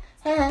saying,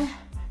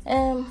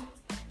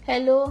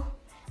 hello,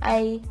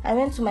 I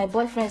went to my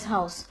boyfriend's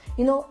house.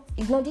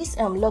 This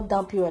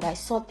lockdown period, I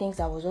saw things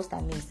I was just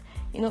amazed.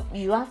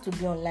 You have to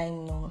be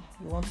online,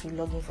 you want to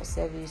log in for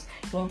service,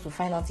 you want to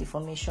find out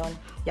information,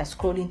 you're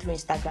scrolling through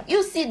Instagram.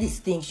 You see these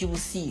things, you will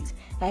see it.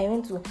 I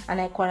went to,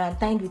 and I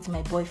quarantined with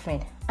my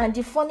boyfriend. And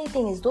the funny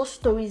thing is, those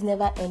stories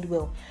never end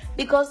well.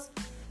 Because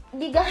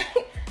the guy,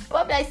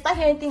 probably I start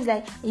hearing things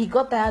like, he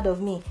got tired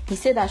of me, he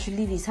said I should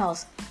leave his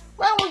house.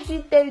 Why would he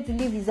tell you to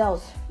leave his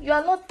house? You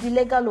are not the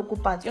legal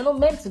occupant, you're not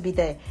meant to be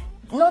there.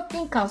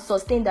 Nothing can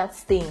sustain that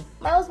staying.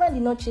 My husband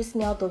did not chase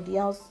me out of the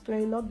house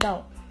during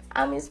lockdown.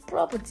 I'm his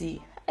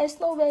property. There's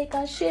nowhere he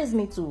can chase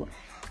me to.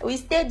 We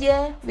stayed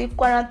there, we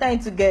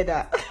quarantined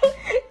together.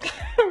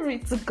 Glory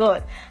to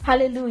God.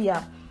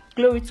 Hallelujah.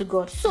 Glory to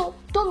God. So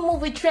don't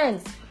move with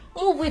trends.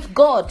 Move with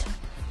God.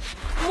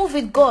 Move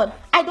with God.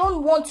 I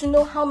don't want to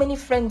know how many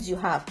friends you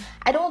have.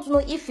 I don't want to know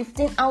if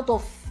 15 out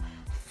of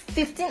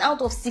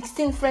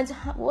 16 friends.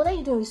 What are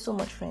you doing with so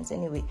much friends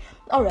anyway?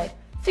 All right.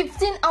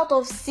 15 out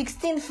of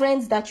 16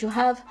 friends that you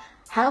have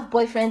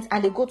boyfriends,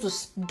 and they go to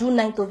do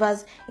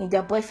night-overs in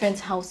their boyfriends'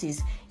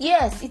 houses.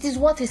 Yes, it is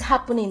what is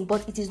happening,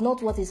 but it is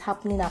not what is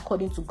happening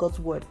according to God's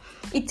word.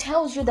 It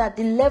tells you that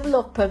the level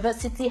of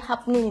perversity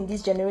happening in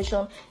this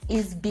generation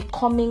is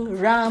becoming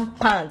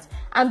rampant.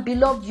 And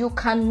beloved, you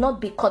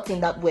cannot be caught in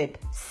that web.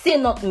 Say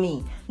not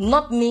me.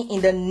 Not me,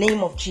 in the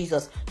name of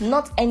Jesus.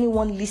 Not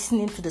anyone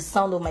listening to the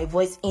sound of my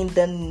voice, in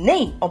the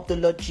name of the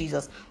Lord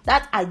Jesus.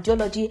 That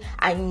ideology,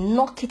 I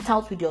knock it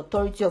out with the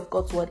authority of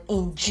God's word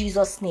in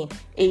Jesus' name.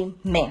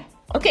 Amen.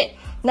 Okay,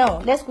 now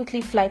let's quickly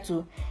fly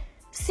to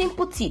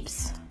simple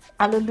tips.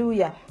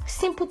 Hallelujah.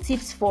 Simple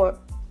tips for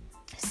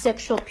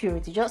sexual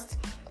purity. Just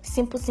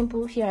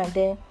simple here and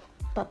there.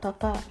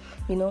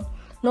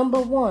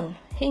 Number one,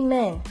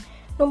 amen.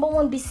 Number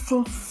one, be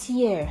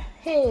sincere.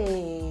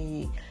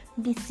 Hey,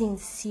 be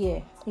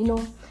sincere.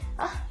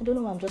 I don't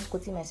know why I'm just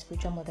quoting my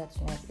spiritual mother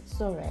tonight. It's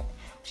all right.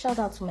 Shout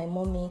out to my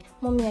mommy.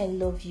 Mommy, I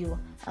love you.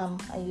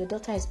 Your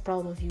daughter is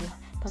proud of you.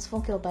 Pastor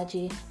Funke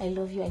Obaje, I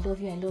love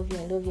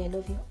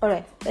you. All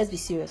right, let's be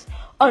serious.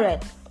 All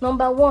right,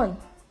 number one,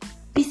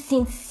 be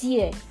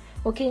sincere.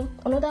 Okay,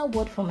 another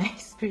word from my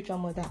spiritual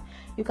mother.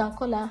 You can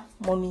call her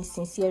mommy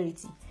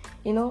sincerity.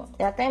 There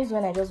are times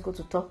when I just go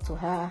to talk to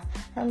her.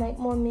 I'm like,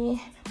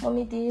 mommy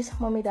this,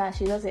 mommy that.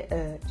 She just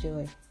say,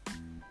 Joy,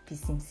 be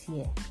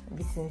sincere.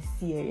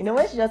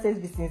 When she just says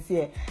be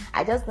sincere,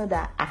 I just know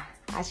that,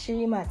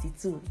 Ashiri Mati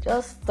too.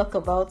 Just talk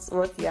about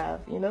what you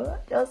have,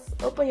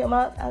 Just open your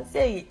mouth and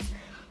say it.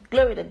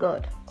 Glory to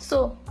God.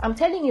 So, I'm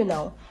telling you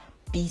now,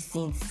 be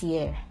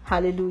sincere.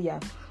 Hallelujah.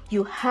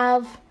 You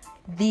have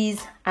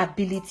these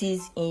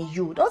abilities in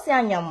you. Don't say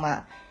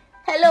anyama.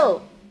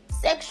 Hello.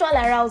 Sexual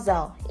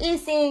arousal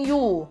is in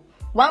you.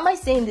 Why am I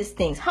saying these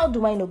things? How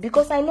do I know?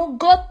 Because I know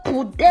God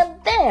put them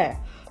there.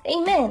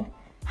 Amen.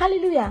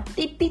 Hallelujah.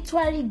 The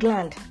pituitary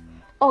gland,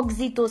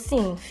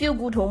 oxytocin, feel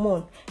good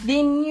hormone,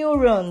 the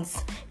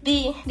neurons,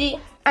 the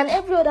and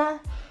every other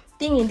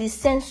thing in the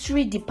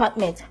sensory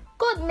department.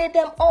 God made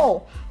them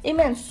all.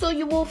 Amen. So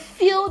you will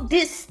feel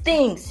these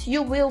things.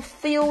 You will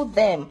feel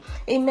them.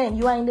 Amen.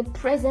 You are in the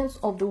presence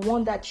of the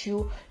one that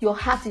your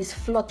heart is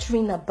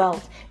fluttering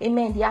about.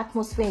 Amen. The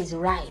atmosphere is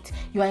right.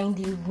 You are in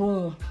the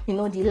room.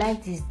 The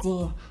light is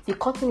dim. The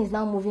curtain is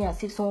now moving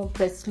as if someone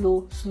pressed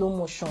slow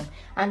motion.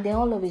 And then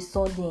all of a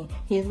sudden,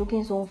 he's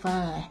looking so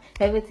fine.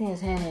 Everything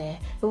is here.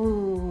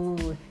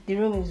 Ooh. The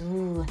room is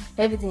ooh.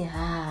 Everything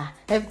ha.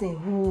 Everything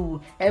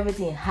ooh.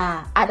 Everything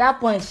ha. At that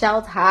point,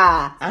 shout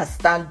ha and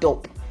stand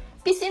up.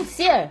 Be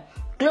sincere.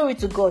 Glory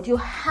to God. You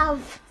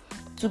have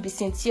to be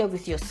sincere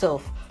with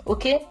yourself.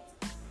 Okay?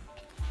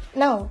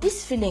 Now,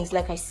 these feelings,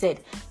 like I said,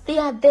 they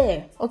are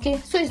there. Okay?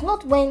 So it's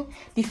not when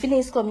the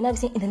feelings come, you now be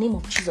saying, in the name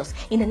of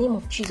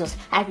Jesus,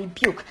 I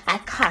rebuke, I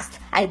cast,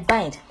 I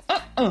bind.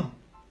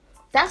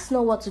 That's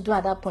not what to do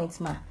at that point,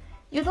 ma.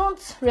 You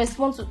don't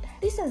respond to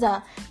these things.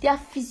 They are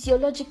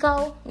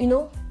physiological,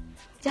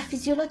 they're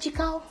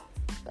physiological,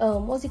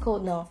 what's it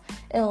called now?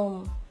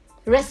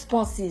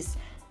 Responses.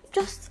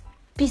 Just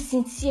be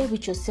sincere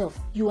with yourself.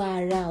 You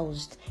are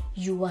aroused.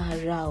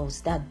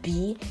 That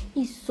B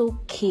is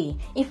okay.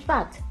 In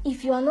fact,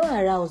 if you are not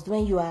aroused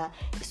when you are,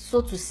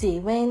 so to say,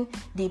 when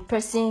the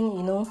person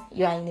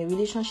you are in a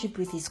relationship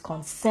with is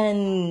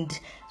concerned,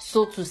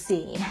 so to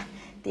say,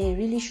 there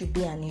really should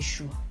be an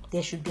issue.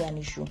 There should be an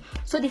issue.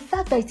 So the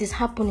fact that it is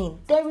happening,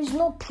 there is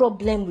no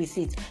problem with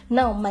it.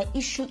 Now, my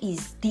issue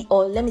is the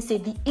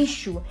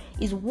issue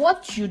is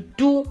what you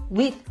do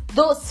with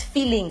those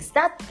feelings.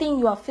 That thing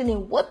you are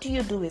feeling, what do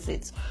you do with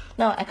it?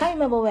 Now, I can't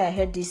remember where I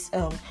heard this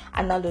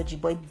analogy,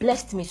 but it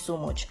blessed me so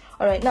much.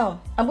 All right,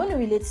 now, I'm going to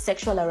relate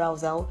sexual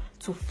arousal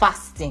to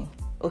fasting.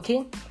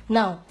 Okay?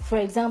 Now, for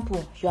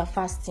example, you are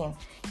fasting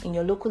in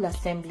your local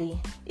assembly.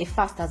 A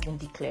fast has been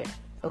declared.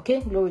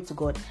 Okay? Glory to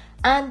God.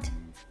 And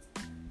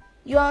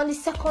you are on the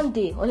second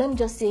day, or let me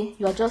just say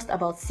you are just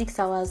about 6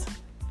 hours,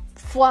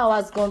 4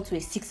 hours gone to a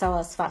 6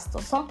 hours fast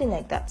or something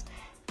like that.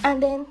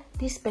 And then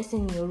this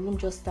person in your room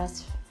just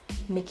starts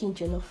making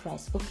jollof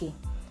rice. Okay,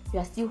 you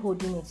are still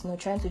holding it,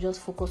 trying to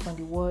just focus on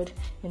the word,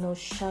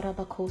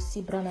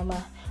 Sharabakosi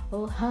Branama.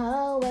 Oh,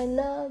 how I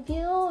love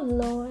you,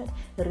 Lord.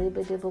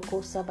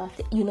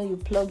 You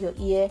plug your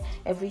ear,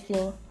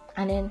 everything,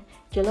 and then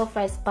jollof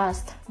rice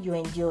passed, you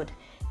endured.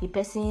 The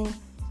person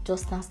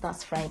just now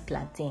starts frying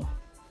plantain.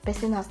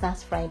 Plantain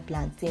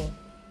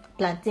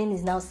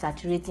is now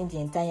saturating the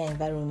entire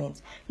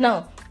environment.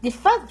 Now, the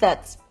fact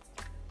that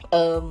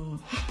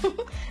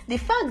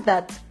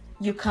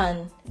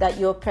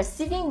you're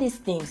perceiving these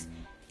things,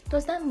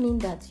 does that mean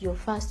that your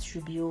fast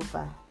should be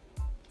over?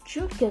 Do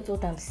you get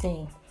what I'm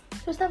saying?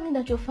 Does that mean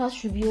that your fast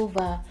should be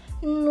over?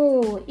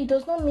 No, it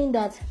does not mean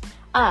that.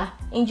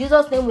 In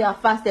Jesus' name we are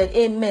fasted.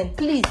 Amen.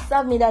 Please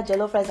serve me that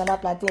jollof rice and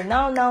that plantain.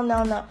 Now.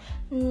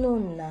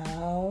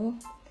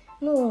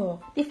 No,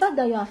 the fact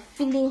that you are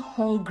feeling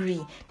hungry,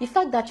 the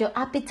fact that your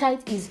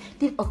appetite is,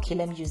 okay,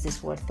 let me use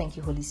this word. Thank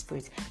you, Holy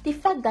Spirit. The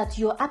fact that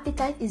your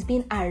appetite is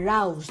being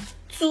aroused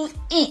to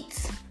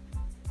eat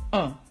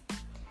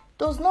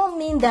does not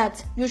mean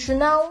that you should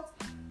now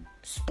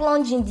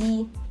splurge in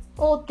the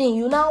whole thing.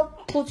 You now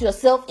put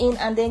yourself in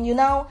and then you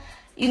now,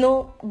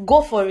 go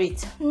for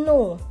it.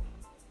 No,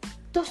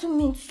 doesn't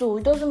mean so.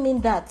 It doesn't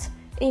mean that.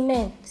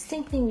 Amen.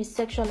 Same thing with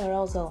sexual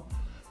arousal.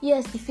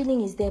 Yes, the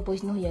feeling is there, but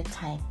it's not your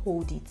time.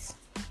 Hold it.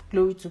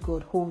 Glory to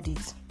God. Hold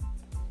it.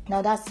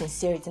 Now that's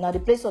sincerity. Now the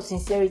place of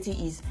sincerity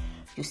is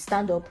you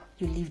stand up,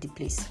 you leave the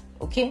place.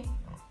 Okay?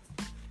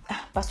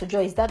 Pastor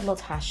Joy, is that not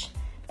harsh?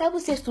 The Bible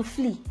says to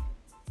flee.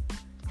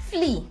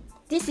 Flee.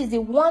 This is the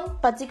one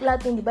particular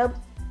thing the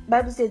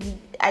Bible says.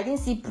 I didn't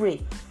see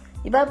pray.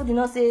 The Bible did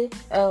not say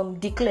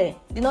declare.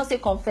 Did not say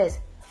confess.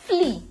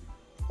 Flee.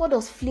 What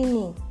does flee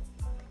mean?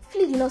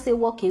 Flee did not say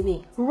walk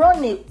away.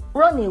 Run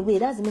away.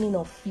 That's the meaning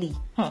of flee.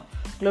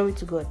 Glory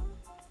to God.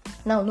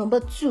 Now, number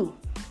 2.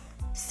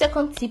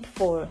 Simple tip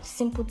for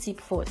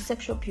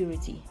sexual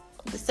purity.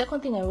 The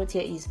second thing I wrote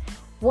here is,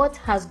 what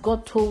has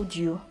God told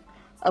you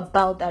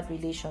about that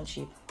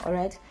relationship? All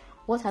right.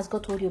 What has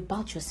God told you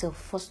about yourself,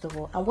 first of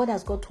all? And what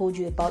has God told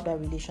you about that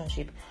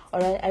relationship?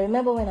 All right. I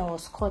remember when I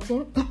was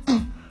courting,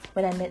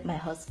 when I met my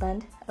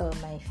husband,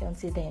 my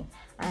fiancé then.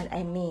 And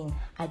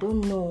I don't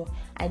know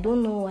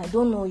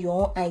your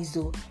own eyes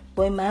though.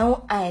 But in my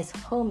own eyes,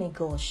 oh my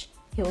gosh,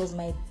 he was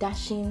my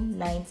dashing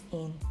knight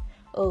in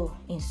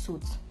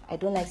suits. I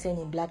don't like saying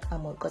in black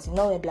armor because he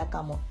not wear black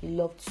armor. He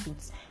loved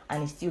suits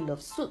and he still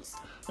loves suits.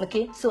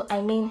 Okay, so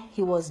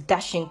he was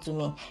dashing to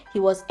me. He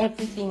was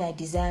everything I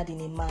desired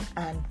in a man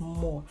and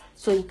more.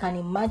 So you can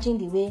imagine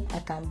the way I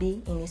can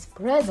be in his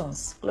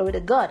presence. Glory to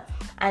God.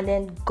 And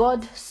then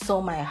God saw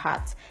my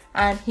heart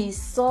and he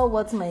saw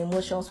what my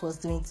emotions was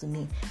doing to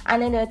me.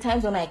 And then there are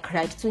times when I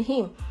cried to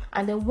him.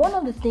 And then one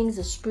of the things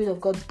the Spirit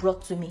of God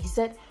brought to me, he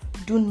said,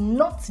 do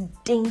not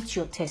dent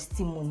your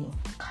testimony.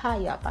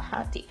 Kaya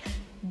Bahati.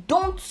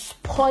 Don't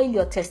spoil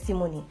your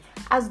testimony.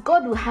 As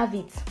God will have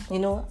it.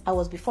 I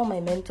was before my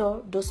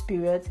mentor those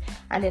periods,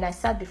 and then I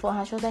sat before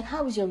her. She was like,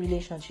 how is your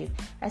relationship?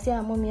 I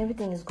said, mommy,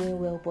 everything is going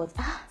well, but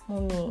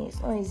mommy, it's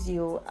not easy.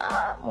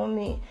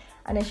 Mommy.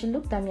 And then she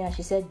looked at me and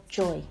she said,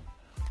 Joy,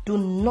 do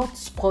not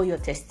spoil your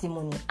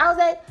testimony. I was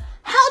like,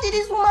 how did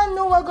this woman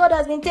know what God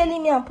has been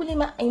telling me and pulling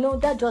my,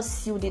 that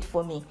just sealed it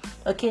for me.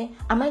 Okay.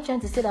 Am I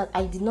trying to say that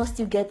I did not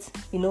still get,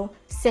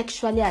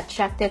 sexually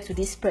attracted to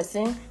this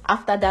person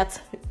after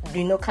that,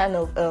 kind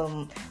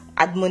of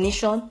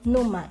admonition?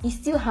 No, ma. It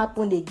still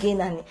happened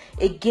again and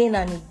again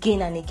and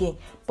again and again.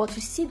 But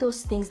you see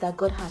those things that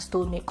God has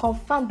told me,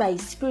 confirmed by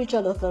His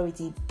spiritual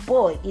authority.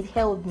 Boy, it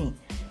held me.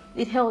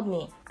 It held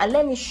me. And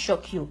let me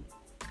shock you.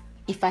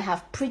 If I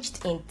have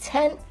preached in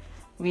 10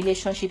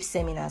 relationship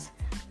seminars,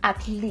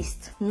 at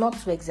least, not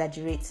to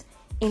exaggerate,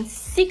 in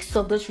 6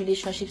 of those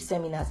relationship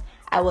seminars,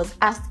 I was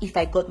asked if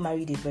I got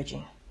married a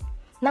virgin.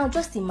 Now,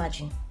 just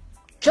imagine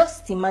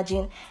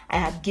I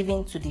had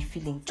given to the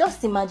feeling.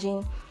 Just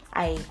imagine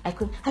I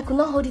could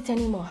not hold it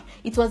anymore.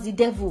 It was the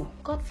devil.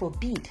 God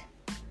forbid.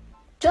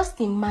 Just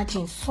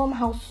imagine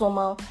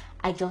somehow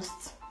I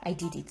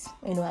did it.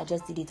 I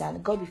just did it,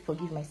 and God will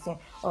forgive my sin.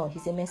 Oh,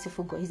 He's a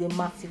merciful God. He's a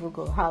merciful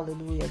God.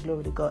 Hallelujah.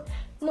 Glory to God.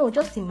 No,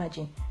 just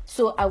imagine.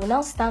 So I will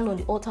now stand on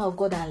the altar of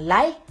God and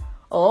lie,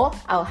 or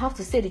I'll have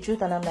to say the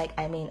truth, and I'm like,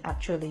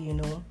 actually,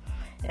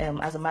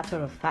 as a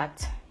matter of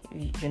fact,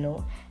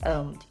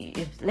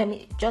 let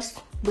me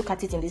just look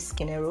at it in this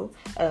scenario.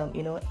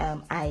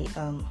 I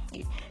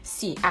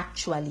see,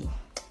 actually,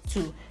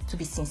 to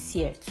be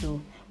sincere,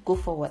 to go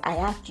forward, I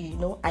asked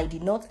you, I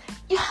did not.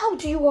 How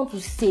do you want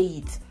to say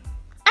it?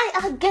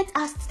 I get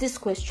asked this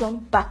question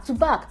back to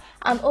back,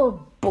 and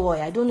oh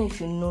boy, I don't know if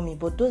you know me,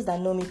 but those that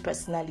know me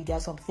personally, there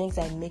are some things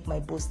I make my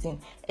boast in,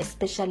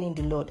 especially in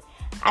the Lord.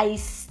 I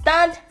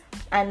stand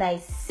and I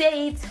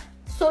say it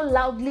so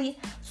loudly,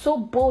 so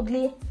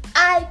boldly.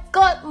 I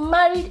got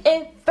married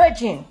a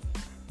virgin.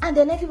 And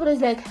then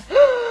everybody's like,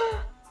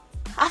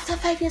 after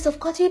 5 years of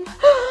courtship,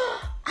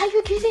 are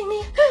you kidding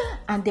me?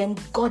 And then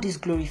God is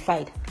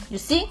glorified. You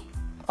see,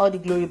 all the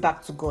glory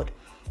back to God.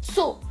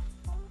 So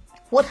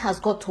what has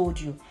God told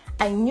you?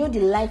 I knew the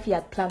life He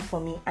had planned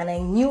for me, and I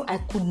knew I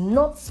could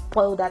not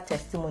spoil that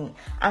testimony.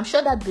 I'm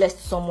sure that blessed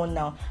someone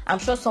now. I'm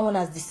sure someone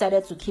has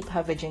decided to keep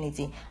her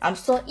virginity. I'm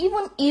sure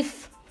even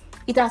if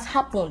it has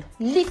happened,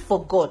 live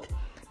for God.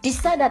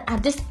 Decide that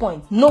at this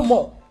point, no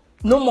more.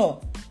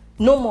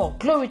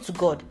 Glory to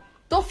God.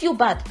 Don't feel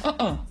bad.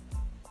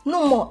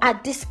 No more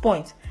at this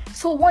point.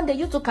 So one day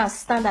you too can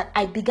stand that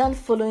I began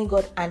following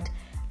God and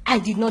I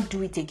did not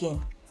do it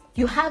again.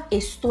 You have a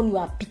stone you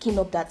are picking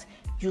up that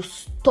you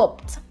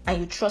stopped and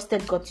you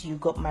trusted God till you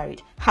got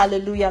married.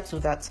 Hallelujah to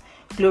that.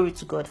 Glory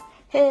to God.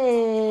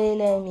 Hey,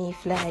 let me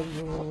fly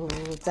you.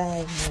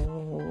 Time.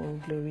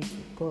 Glory to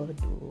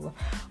God.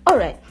 All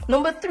right.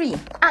 Number 3,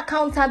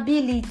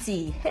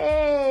 accountability.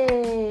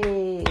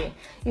 Hey,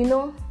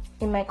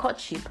 in my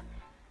courtship,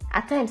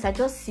 at times I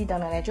just sit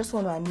down and I just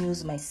want to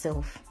amuse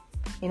myself.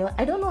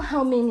 I don't know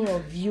how many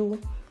of you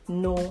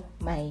know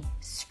my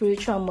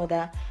spiritual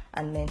mother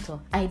and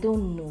mentor. I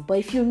don't know. But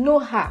if you know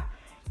her,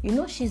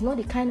 she's not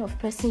the kind of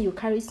person you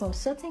carry some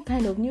certain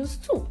kind of news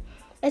to,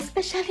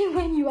 especially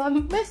when you are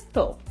messed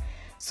up.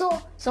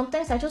 So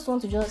sometimes I just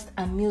want to just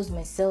amuse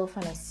myself,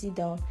 and I sit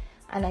down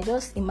and I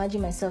just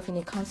imagine myself in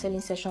a counseling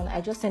session.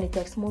 I just send a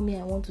text, Mommy,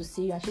 I want to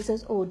see you. And she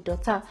says, oh,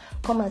 daughter,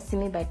 come and see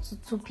me by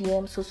 2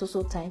 p.m.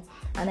 so time.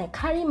 And I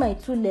carry my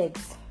 2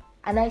 legs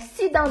and I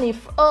sit down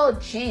oh,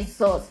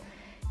 Jesus.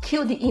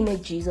 Kill the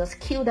image, Jesus.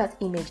 Kill that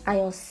image. I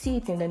unsee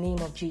it in the name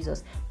of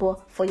Jesus.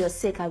 But for your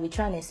sake, I will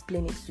try and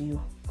explain it to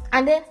you.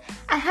 And then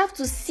I have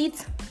to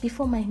sit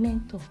before my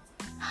mentor.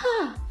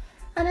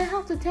 And I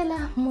have to tell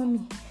her,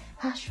 Mommy,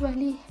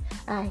 actually,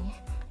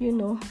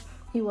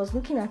 he was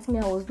looking at me,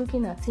 I was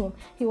looking at him.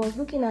 He was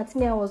looking at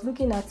me, I was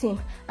looking at him.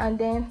 And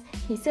then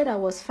he said I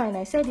was fine.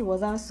 I said he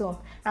was handsome.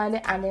 And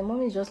then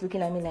Mommy is just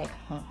looking at me like,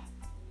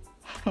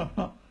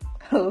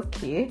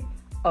 okay,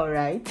 all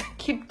right,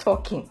 keep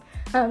talking.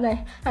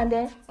 And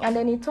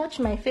then he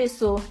touched my face,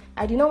 so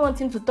I did not want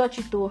him to touch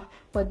it too.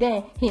 But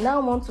then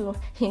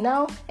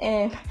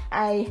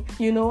I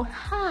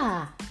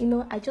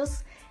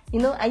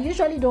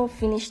usually don't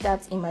finish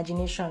that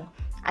imagination.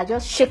 I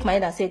just shake my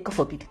head and say, God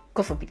forbid,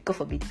 God forbid, God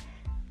forbid.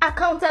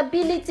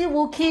 Accountability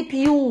will keep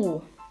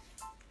you.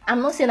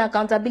 I'm not saying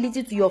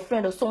accountability to your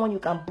friend or someone you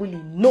can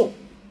bully. No.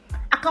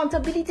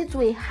 Accountability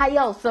to a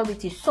higher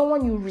authority,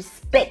 someone you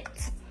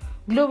respect.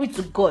 Glory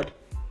to God.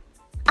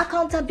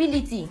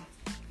 Accountability.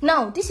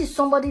 Now, this is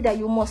somebody that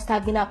you must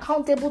have been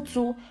accountable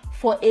to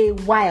for a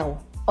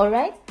while.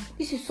 Alright?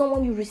 This is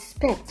someone you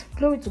respect.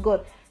 Glory to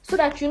God. So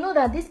that you know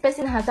that this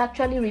person has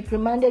actually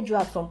reprimanded you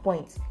at some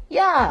point.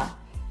 Yeah.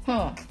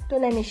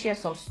 Don't let me share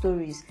some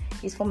stories.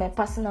 It's for my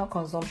personal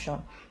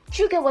consumption.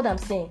 Do you get what I'm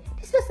saying?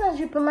 This person has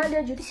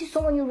reprimanded you. This is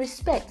someone you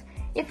respect.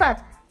 In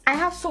fact, I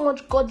have so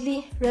much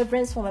godly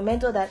reverence for my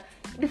mentor that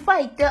before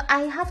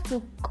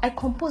I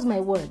compose my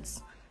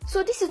words.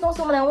 So this is not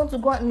someone I want to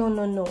go out.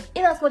 No.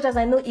 In as much as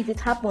I know if it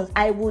happens,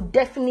 I will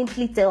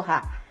definitely tell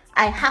her.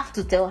 I have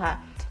to tell her.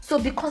 So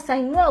because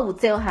I know I will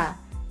tell her,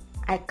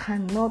 I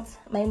cannot.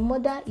 My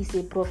mother is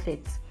a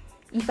prophet.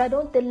 If I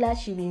don't tell her,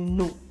 she will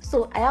know.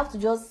 So I have to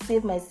just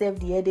save myself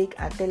the headache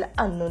and tell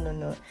her,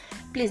 no.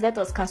 Please let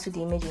us cancel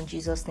the image in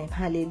Jesus' name.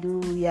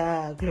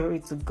 Hallelujah.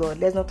 Glory to God.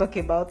 Let's not talk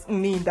about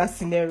me in that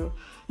scenario.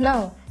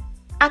 Now,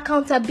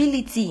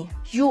 accountability.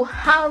 You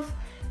have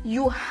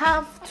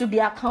to be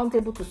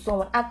accountable to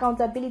someone.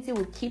 Accountability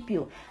will keep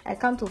you. I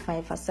can't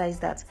emphasize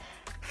that.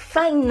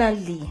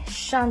 Finally,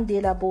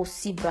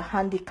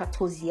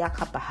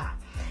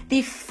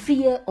 the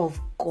fear of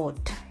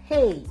God.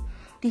 Hey,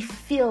 the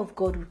fear of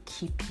God will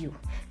keep you.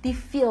 The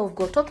fear of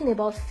God. Talking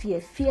about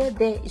fear. Fear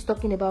there is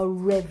talking about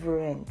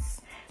reverence.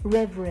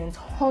 Reverence,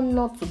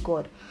 honor to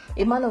God.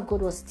 A man of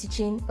God was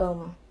teaching,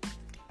 one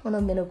of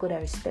the men of God I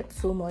respect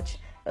so much,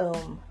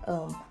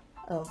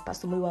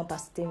 Pastor Muiwa and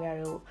Pastor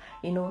Temiaro,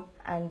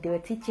 and they were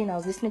teaching. I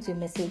was listening to a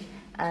message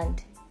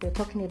and they were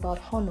talking about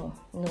honor.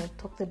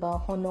 Talked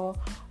about honor.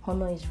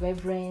 Honor is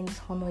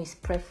reverence, honor is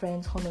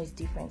preference, honor is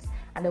difference.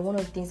 And then one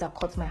of the things that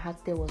caught my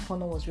heart there was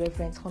honor was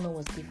reverence, honor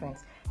was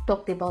difference.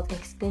 Talked about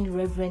explained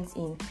reverence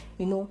in,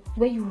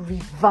 where you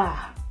revere.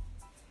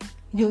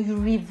 You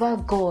revere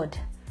God.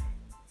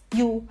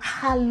 You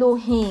hallow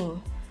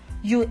him.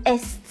 You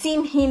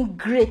esteem him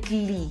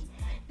greatly.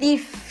 The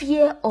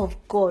fear of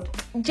God.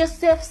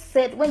 Joseph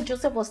said, when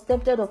Joseph was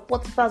tempted of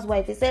Potiphar's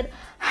wife, he said,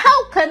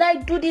 how can I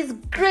do this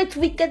great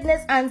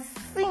wickedness and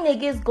sin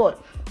against God?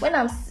 When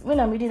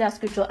I'm reading that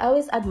scripture, I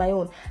always add my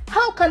own.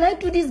 How can I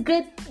do this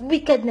great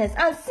wickedness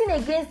and sin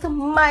against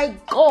my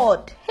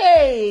God?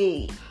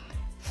 Hey,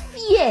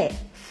 fear.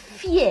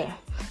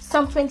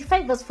 Psalm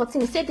 25 verse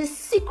 14, it said, the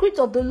secret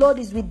of the Lord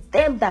is with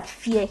them that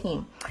fear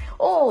him.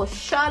 Oh,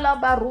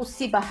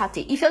 Shalabarusi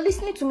Bahati. If you're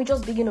listening to me,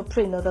 just begin to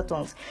pray in other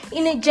tongues.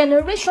 In a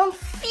generation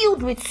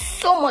filled with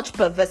so much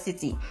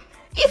perversity,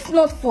 if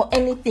not for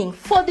anything,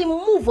 for the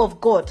move of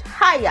God,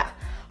 higher,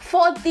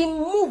 for the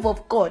move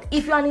of God.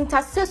 If you're an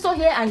intercessor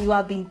here and you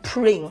have been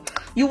praying,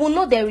 you will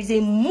know there is a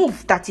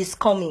move that is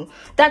coming,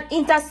 that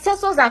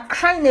intercessors are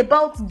crying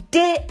about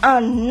day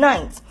and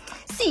night.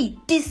 See,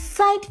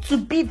 decide to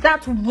be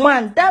that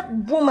one, that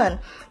woman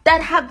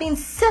that have been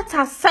set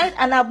aside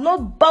and have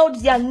not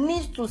bowed their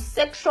knees to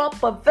sexual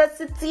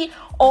perversity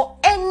or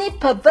any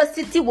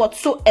perversity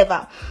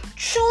whatsoever.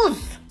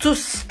 Choose to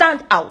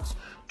stand out.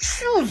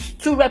 Choose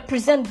to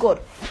represent God.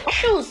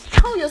 Choose.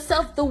 Tell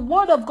yourself the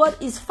word of God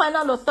is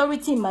final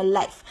authority in my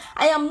life.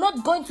 I am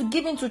not going to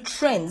give in to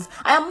trends.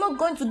 I am not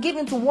going to give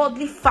in to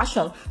worldly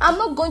fashion. I'm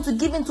not going to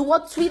give in to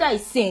what Twitter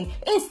is saying.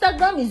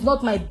 Instagram is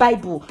not my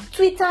Bible.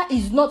 Twitter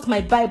is not my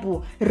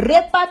Bible.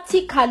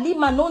 Repati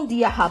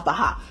kalimanondia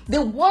habaha.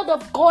 The word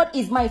of God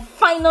is my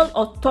final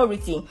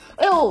authority.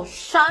 Oh,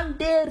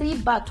 shanderi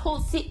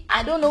batosi.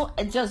 I don't know.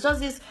 Just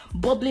this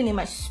bubbling in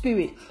my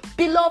spirit.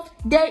 Beloved,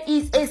 there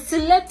is a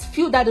select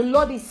few that the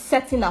Lord is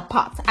setting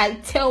apart. I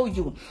tell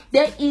you,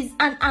 there is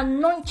an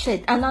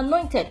anointed,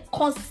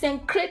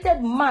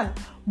 consecrated man,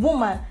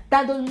 woman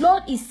that the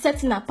Lord is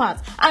setting apart,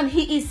 and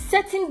he is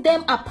setting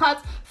them apart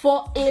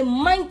for a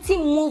mighty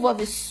move of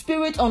the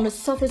Spirit on the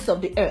surface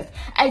of the earth.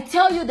 I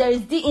tell you,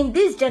 in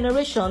this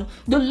generation,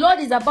 the Lord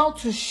is about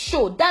to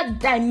show that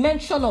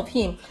dimension of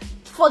him.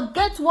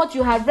 Forget what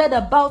you have read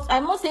about.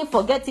 I'm not saying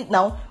forget it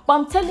now, but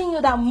I'm telling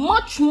you that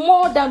much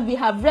more than we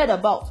have read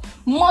about,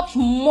 much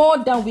more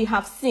than we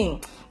have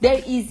seen,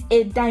 there is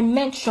a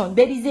dimension,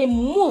 there is a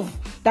move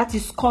that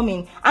is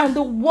coming, and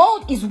the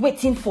world is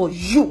waiting for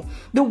you.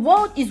 The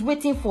world is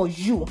waiting for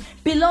you.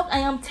 Beloved, I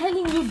am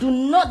telling you, do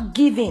not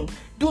give in.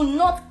 Do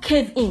not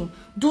cave in.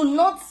 Do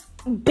not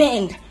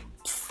bend.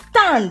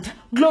 Stand.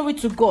 Glory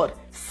to God.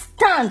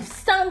 Stand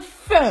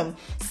firm.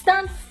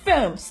 Stand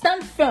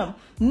firm.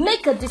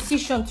 Make a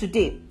decision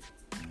today.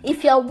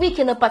 If you are weak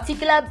in a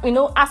particular,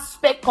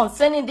 aspect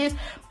concerning this,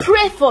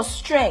 pray for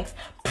strength.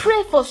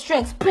 Pray for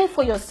strength. Pray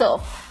for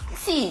yourself.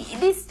 See,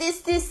 this,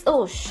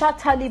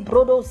 Shatali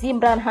Brodo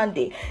Zimbran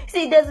Hande.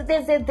 See,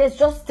 there's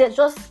just,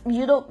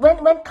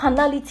 when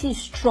carnality is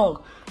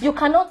strong, you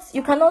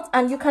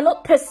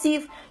cannot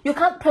perceive how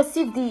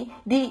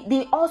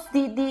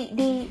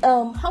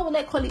will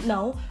I call it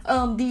now?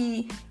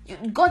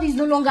 God is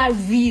no longer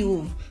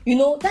real.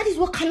 That is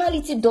what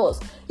carnality does.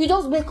 You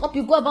just wake up,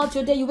 you go about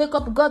your day, you wake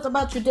up, you go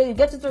about your day, you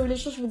get into a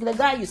relationship with the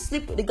guy, you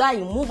sleep with the guy,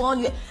 you move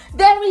on.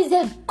 There is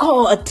a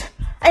God.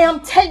 I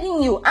am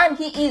telling you, and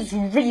he is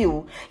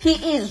real.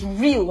 He is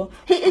real.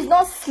 He is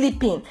not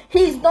sleeping. He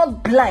is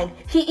not blind.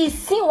 He is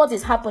seeing what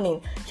is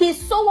happening. He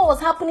saw what was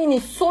happening in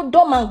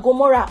Sodom and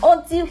Gomorrah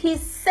until he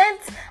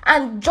sent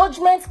and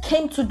judgment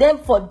came to them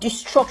for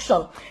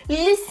destruction.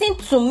 Listen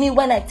to me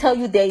when I tell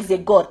you there is a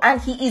God and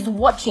he is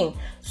watching.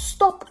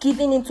 Stop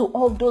giving into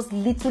all those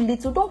little,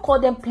 don't call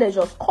them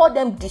pleasures, call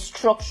them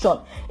destruction.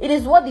 It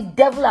is what the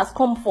devil has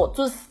come for,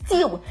 to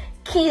steal,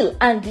 kill,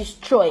 and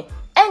destroy.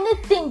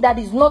 anything that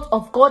is not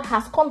of God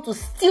has come to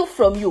steal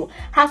from you,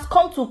 has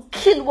come to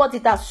kill what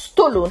it has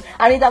stolen,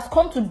 and it has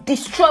come to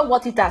destroy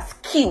what it has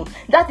killed.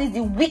 That is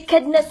the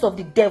wickedness of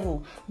the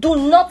devil.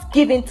 Do not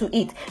give in to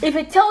it. If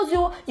it tells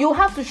you, you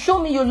have to show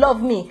me you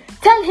love me,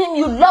 tell him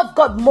you love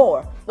God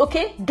more.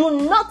 Okay,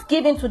 do not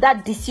give in to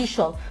that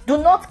decision. Do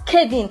not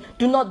cave in.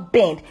 Do not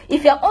bend.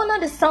 If you're under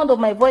the sound of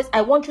my voice,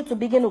 I want you to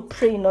begin to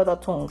pray in other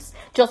tongues.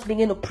 Just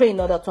begin to pray in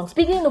other tongues.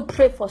 Begin to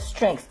pray for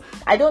strength.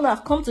 I don't know,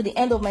 I've come to the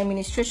end of my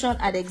ministration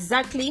at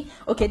exactly,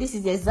 okay, this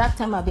is the exact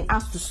time I've been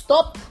asked to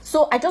stop.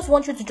 So I just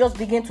want you to just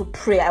begin to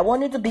pray. I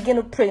want you to begin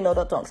to pray in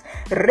other tongues.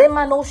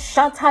 Remano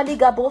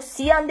Shantaligabo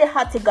Siande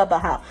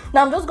Hatigabaha.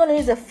 Now I'm just going to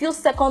use a few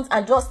seconds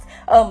and just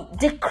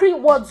decree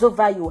words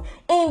over you.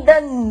 In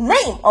the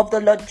name of the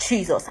Lord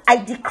Jesus, I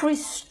decree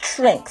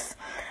strength.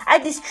 I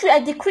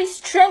decree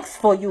strength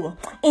for you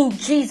in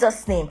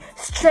Jesus' name.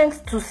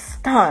 Strength to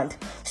stand,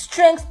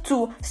 strength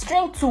to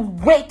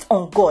wait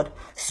on God,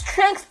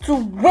 strength to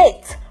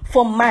wait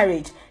for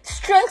marriage,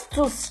 strength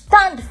to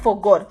stand for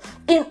God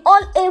in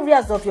all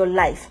areas of your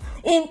life.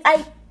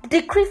 I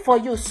decree for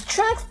you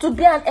strength to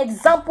be an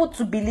example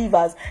to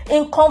believers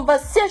in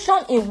conversation,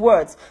 in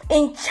words,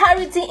 in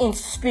charity, in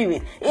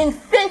spirit, in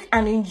faith,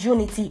 and in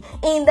unity.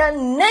 In the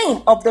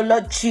name of the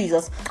Lord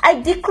Jesus,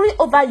 I decree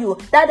over you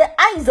that the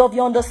eyes of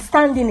your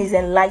understanding is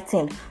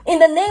enlightened. In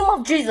the name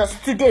of Jesus,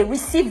 today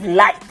receive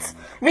light,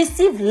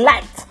 receive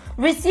light,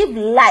 receive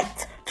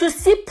light to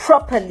see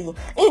properly.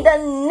 In the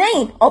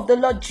name of the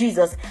Lord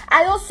Jesus,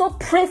 I also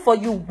pray for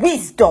you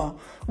wisdom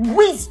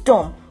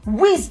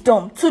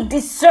to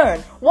discern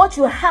what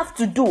you have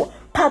to do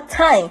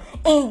part-time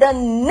in the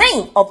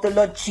name of the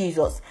Lord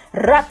Jesus.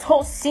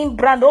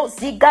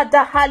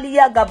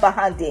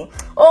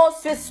 Oh,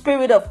 sweet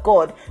Spirit of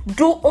God,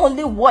 do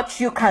only what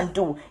you can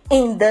do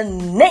in the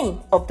name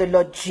of the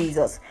Lord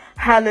Jesus.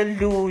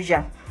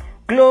 Hallelujah.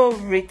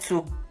 Glory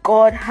to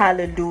God.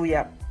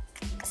 Hallelujah.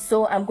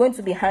 So I'm going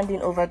to be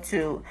handing over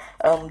to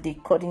the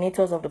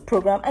coordinators of the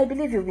program. I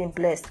believe you've been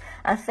blessed,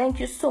 and thank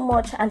you so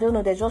much. I don't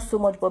know, there's just so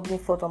much bubbling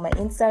forth on my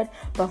inside,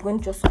 but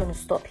I'm just going to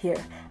stop here.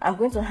 I'm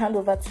going to hand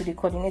over to the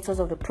coordinators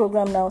of the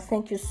program now.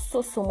 Thank you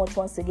so much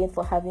once again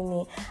for having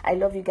me. I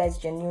love you guys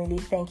genuinely.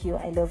 Thank you.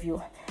 I love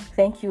you.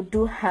 Thank you.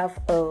 Do have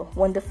a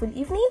wonderful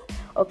evening.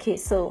 Okay,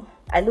 so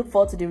I look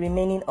forward to the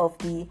remaining of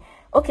the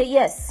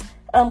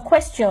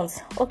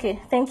questions. Okay,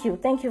 thank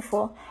you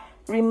for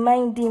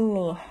reminding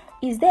me.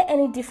 Is there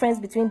any difference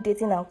between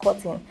dating and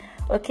courting?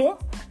 Okay,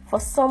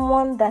 for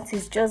someone that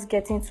is just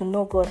getting to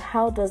know God,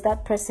 how does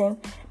that person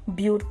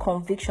build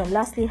conviction?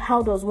 Lastly,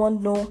 how does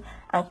one know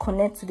and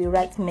connect to the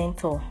right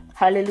mentor?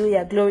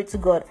 Hallelujah, glory to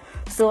God.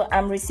 So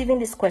I'm receiving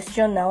this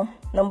question now.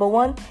 Number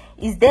one,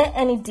 is there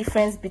any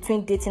difference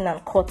between dating and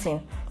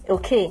courting?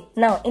 Okay,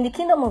 now in the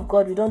kingdom of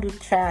God, we don't do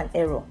trial and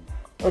error.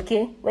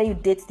 Okay, where you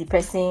date the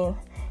person,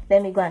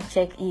 let me go and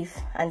check if,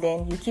 and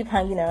then you keep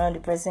hanging around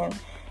the person.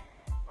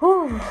 I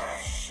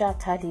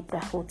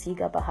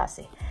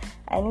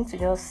need to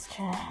just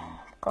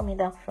coming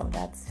down from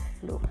that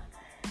flow.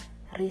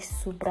 Thank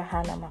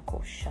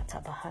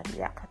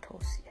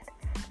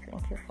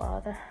you,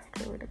 Father.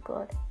 Glory to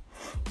God.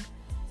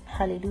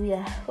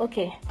 Hallelujah.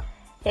 Okay.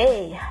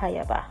 Hey,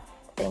 Hayaba.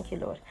 Thank you,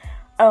 Lord.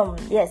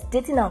 Yes,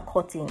 dating and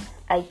courting.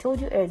 I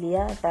told you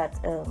earlier that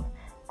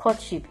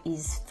courtship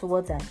is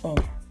towards an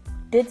end.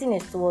 Dating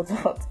is towards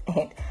what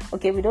end?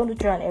 Okay, we don't do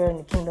trial and error in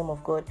the kingdom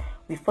of God.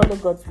 We follow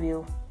God's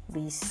will.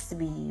 We stick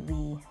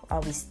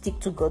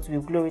to God's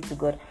will. Glory to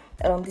God.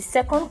 The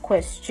second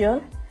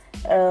question,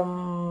 I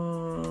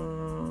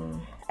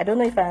don't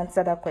know if I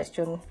answered that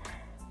question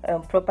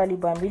properly,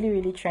 but I'm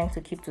really trying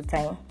to keep to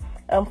time.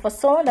 For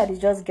someone that is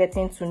just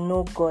getting to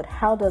know God,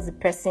 how does the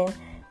person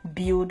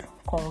build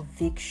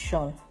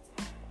conviction?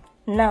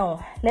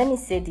 Now, let me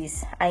say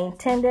this. I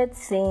intended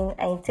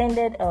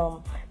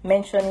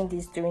mentioning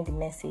this during the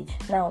message.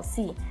 Now,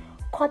 see,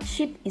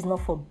 courtship is not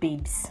for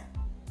babes.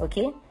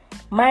 Okay?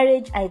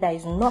 Marriage either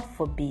is not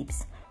for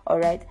babes. All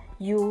right?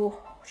 You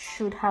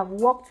should have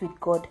walked with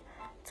God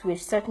to a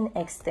certain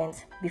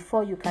extent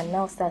before you can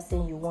now start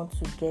saying you want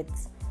to get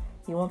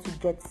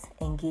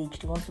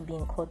engaged, you want to be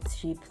in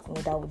courtship,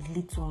 that would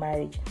lead to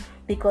marriage.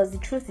 Because the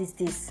truth is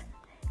this: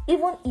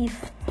 even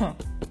if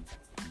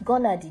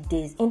gone are the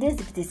days, in this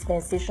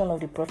dispensation of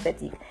the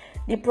prophetic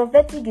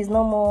is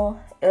no more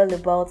all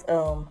about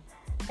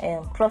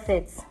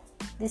prophets.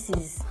 This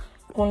is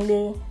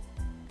Kunle,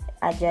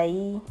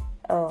 Ajayi,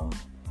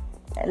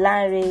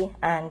 Lanre,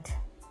 and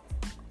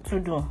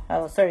Tudun.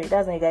 Oh, sorry,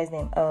 that's my guy's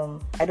name.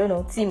 I don't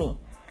know, Timmy.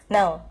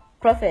 Now,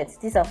 prophets,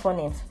 these are four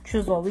names.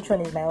 Choose one. Which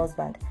one is my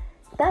husband?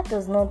 That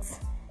doesn't.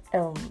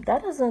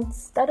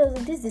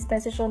 This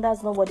dispensation,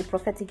 that's not what the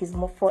prophetic is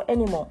more for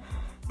anymore.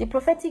 The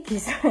prophetic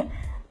is,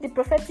 the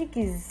prophetic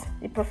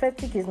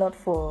is not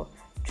for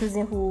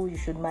choosing who you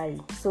should marry.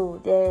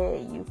 So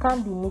you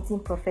can't be meeting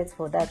prophets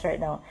for that right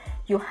now.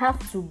 You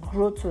have to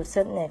grow to a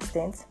certain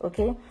extent,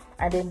 okay,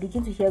 and then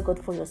begin to hear God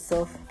for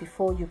yourself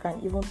before you can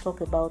even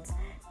talk about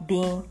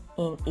being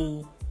in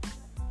a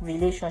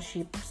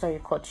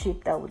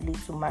courtship that would lead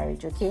to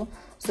marriage. Okay,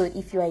 so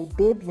if you are a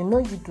babe, you know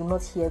you do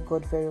not hear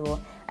God very well,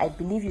 I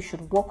believe you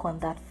should work on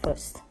that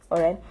first. All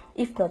right,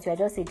 if not, you are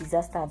just a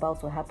disaster about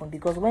to happen,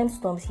 because when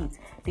storms hit,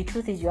 the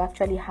truth is you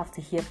actually have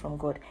to hear from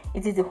God.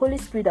 It is the Holy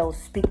Spirit that will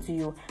speak to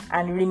you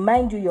and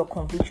remind you your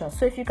convictions.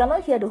 So if you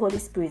cannot hear the Holy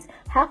Spirit,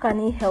 how can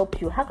He help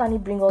you? How can He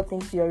bring all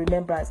things to your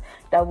remembrance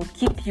that will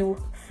keep you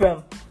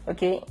firm,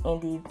 okay, in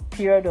the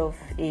period of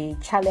a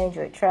challenge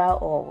or a trial,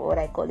 or what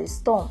I call a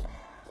storm?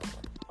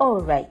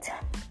 All right.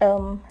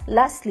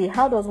 Lastly,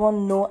 how does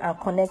one know and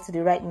connect to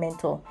the right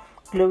mentor?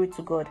 Glory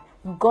to God.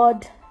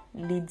 God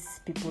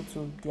leads people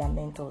to their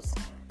mentors.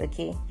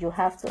 Okay, you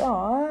have to.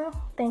 Oh,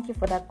 thank you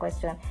for that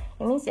question.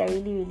 It means you're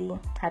really, really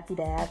happy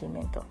that I have a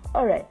mentor.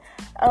 All right.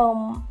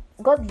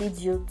 God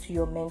leads you to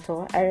your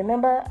mentor. I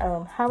remember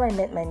how I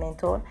met my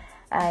mentor.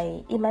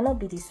 It might not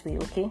be this way,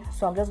 okay?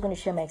 So I'm just going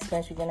to share my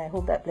experience with you, and I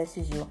hope that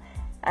blesses you.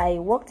 I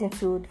walked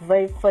into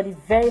for the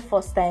very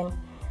first time.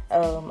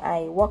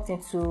 I walked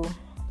into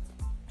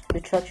the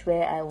church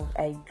where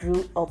I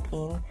grew up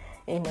in.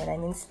 Amen. I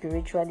mean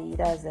spiritually,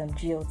 that was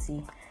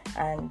GLT,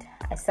 and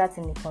I sat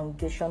in the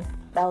congregation.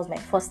 That was my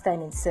first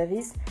time in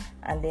service,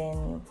 and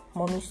then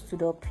mommy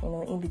stood up,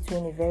 in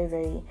between a very,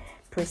 very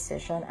praise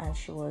session, and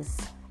she was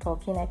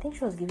talking. I think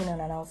she was giving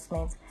an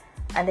announcement,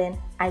 and then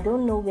I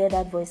don't know where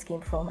that voice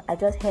came from. I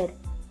just heard,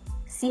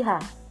 "See her,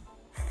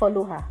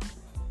 follow her."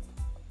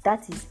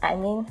 That is, I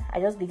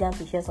just began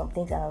to hear some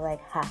things, and I was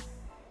like, "Ha!"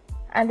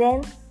 And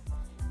then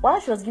while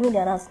she was giving the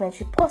announcement,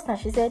 she paused and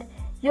she said,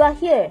 "You are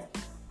here.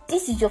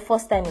 This is your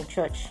first time in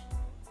church.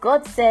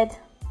 God said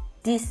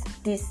this.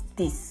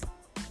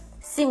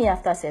 See me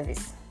after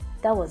service."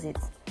 That was it.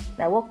 And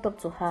I walked up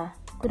to her.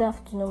 "Good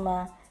afternoon,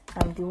 ma.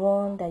 I'm the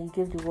one that you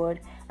gave the word,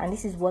 and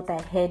this is what I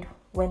heard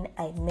when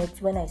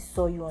I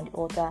saw you on the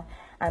altar."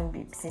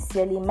 And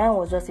sincerely, mine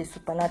was just a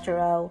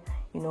supernatural,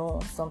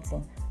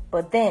 something.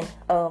 But then,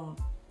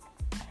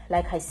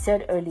 like I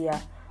said earlier,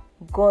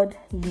 God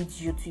leads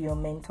you to your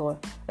mentor.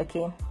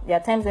 Okay, there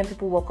are times when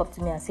people walk up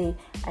to me and say,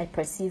 "I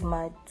perceive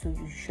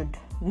you should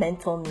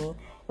mentor me."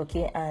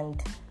 Okay,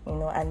 and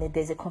and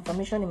there's a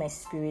confirmation in my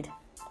spirit,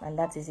 and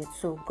that is it.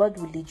 So God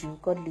will lead you.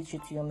 God leads you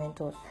to your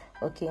mentors.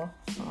 Okay,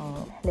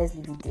 let's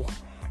leave it there.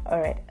 All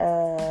right.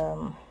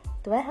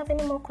 Do I have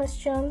any more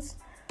questions?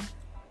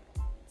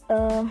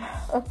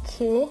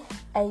 Okay,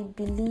 I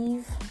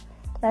believe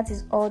that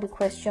is all the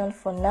questions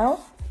for now.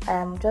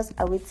 I'm just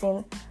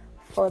awaiting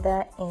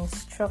further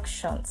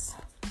instructions.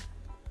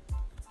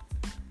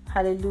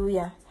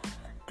 Hallelujah.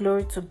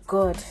 Glory to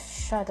God.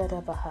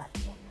 Shadada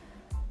Bahati.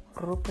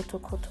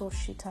 Ruputukoto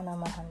Shitana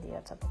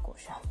Mahandia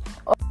Tabakosha.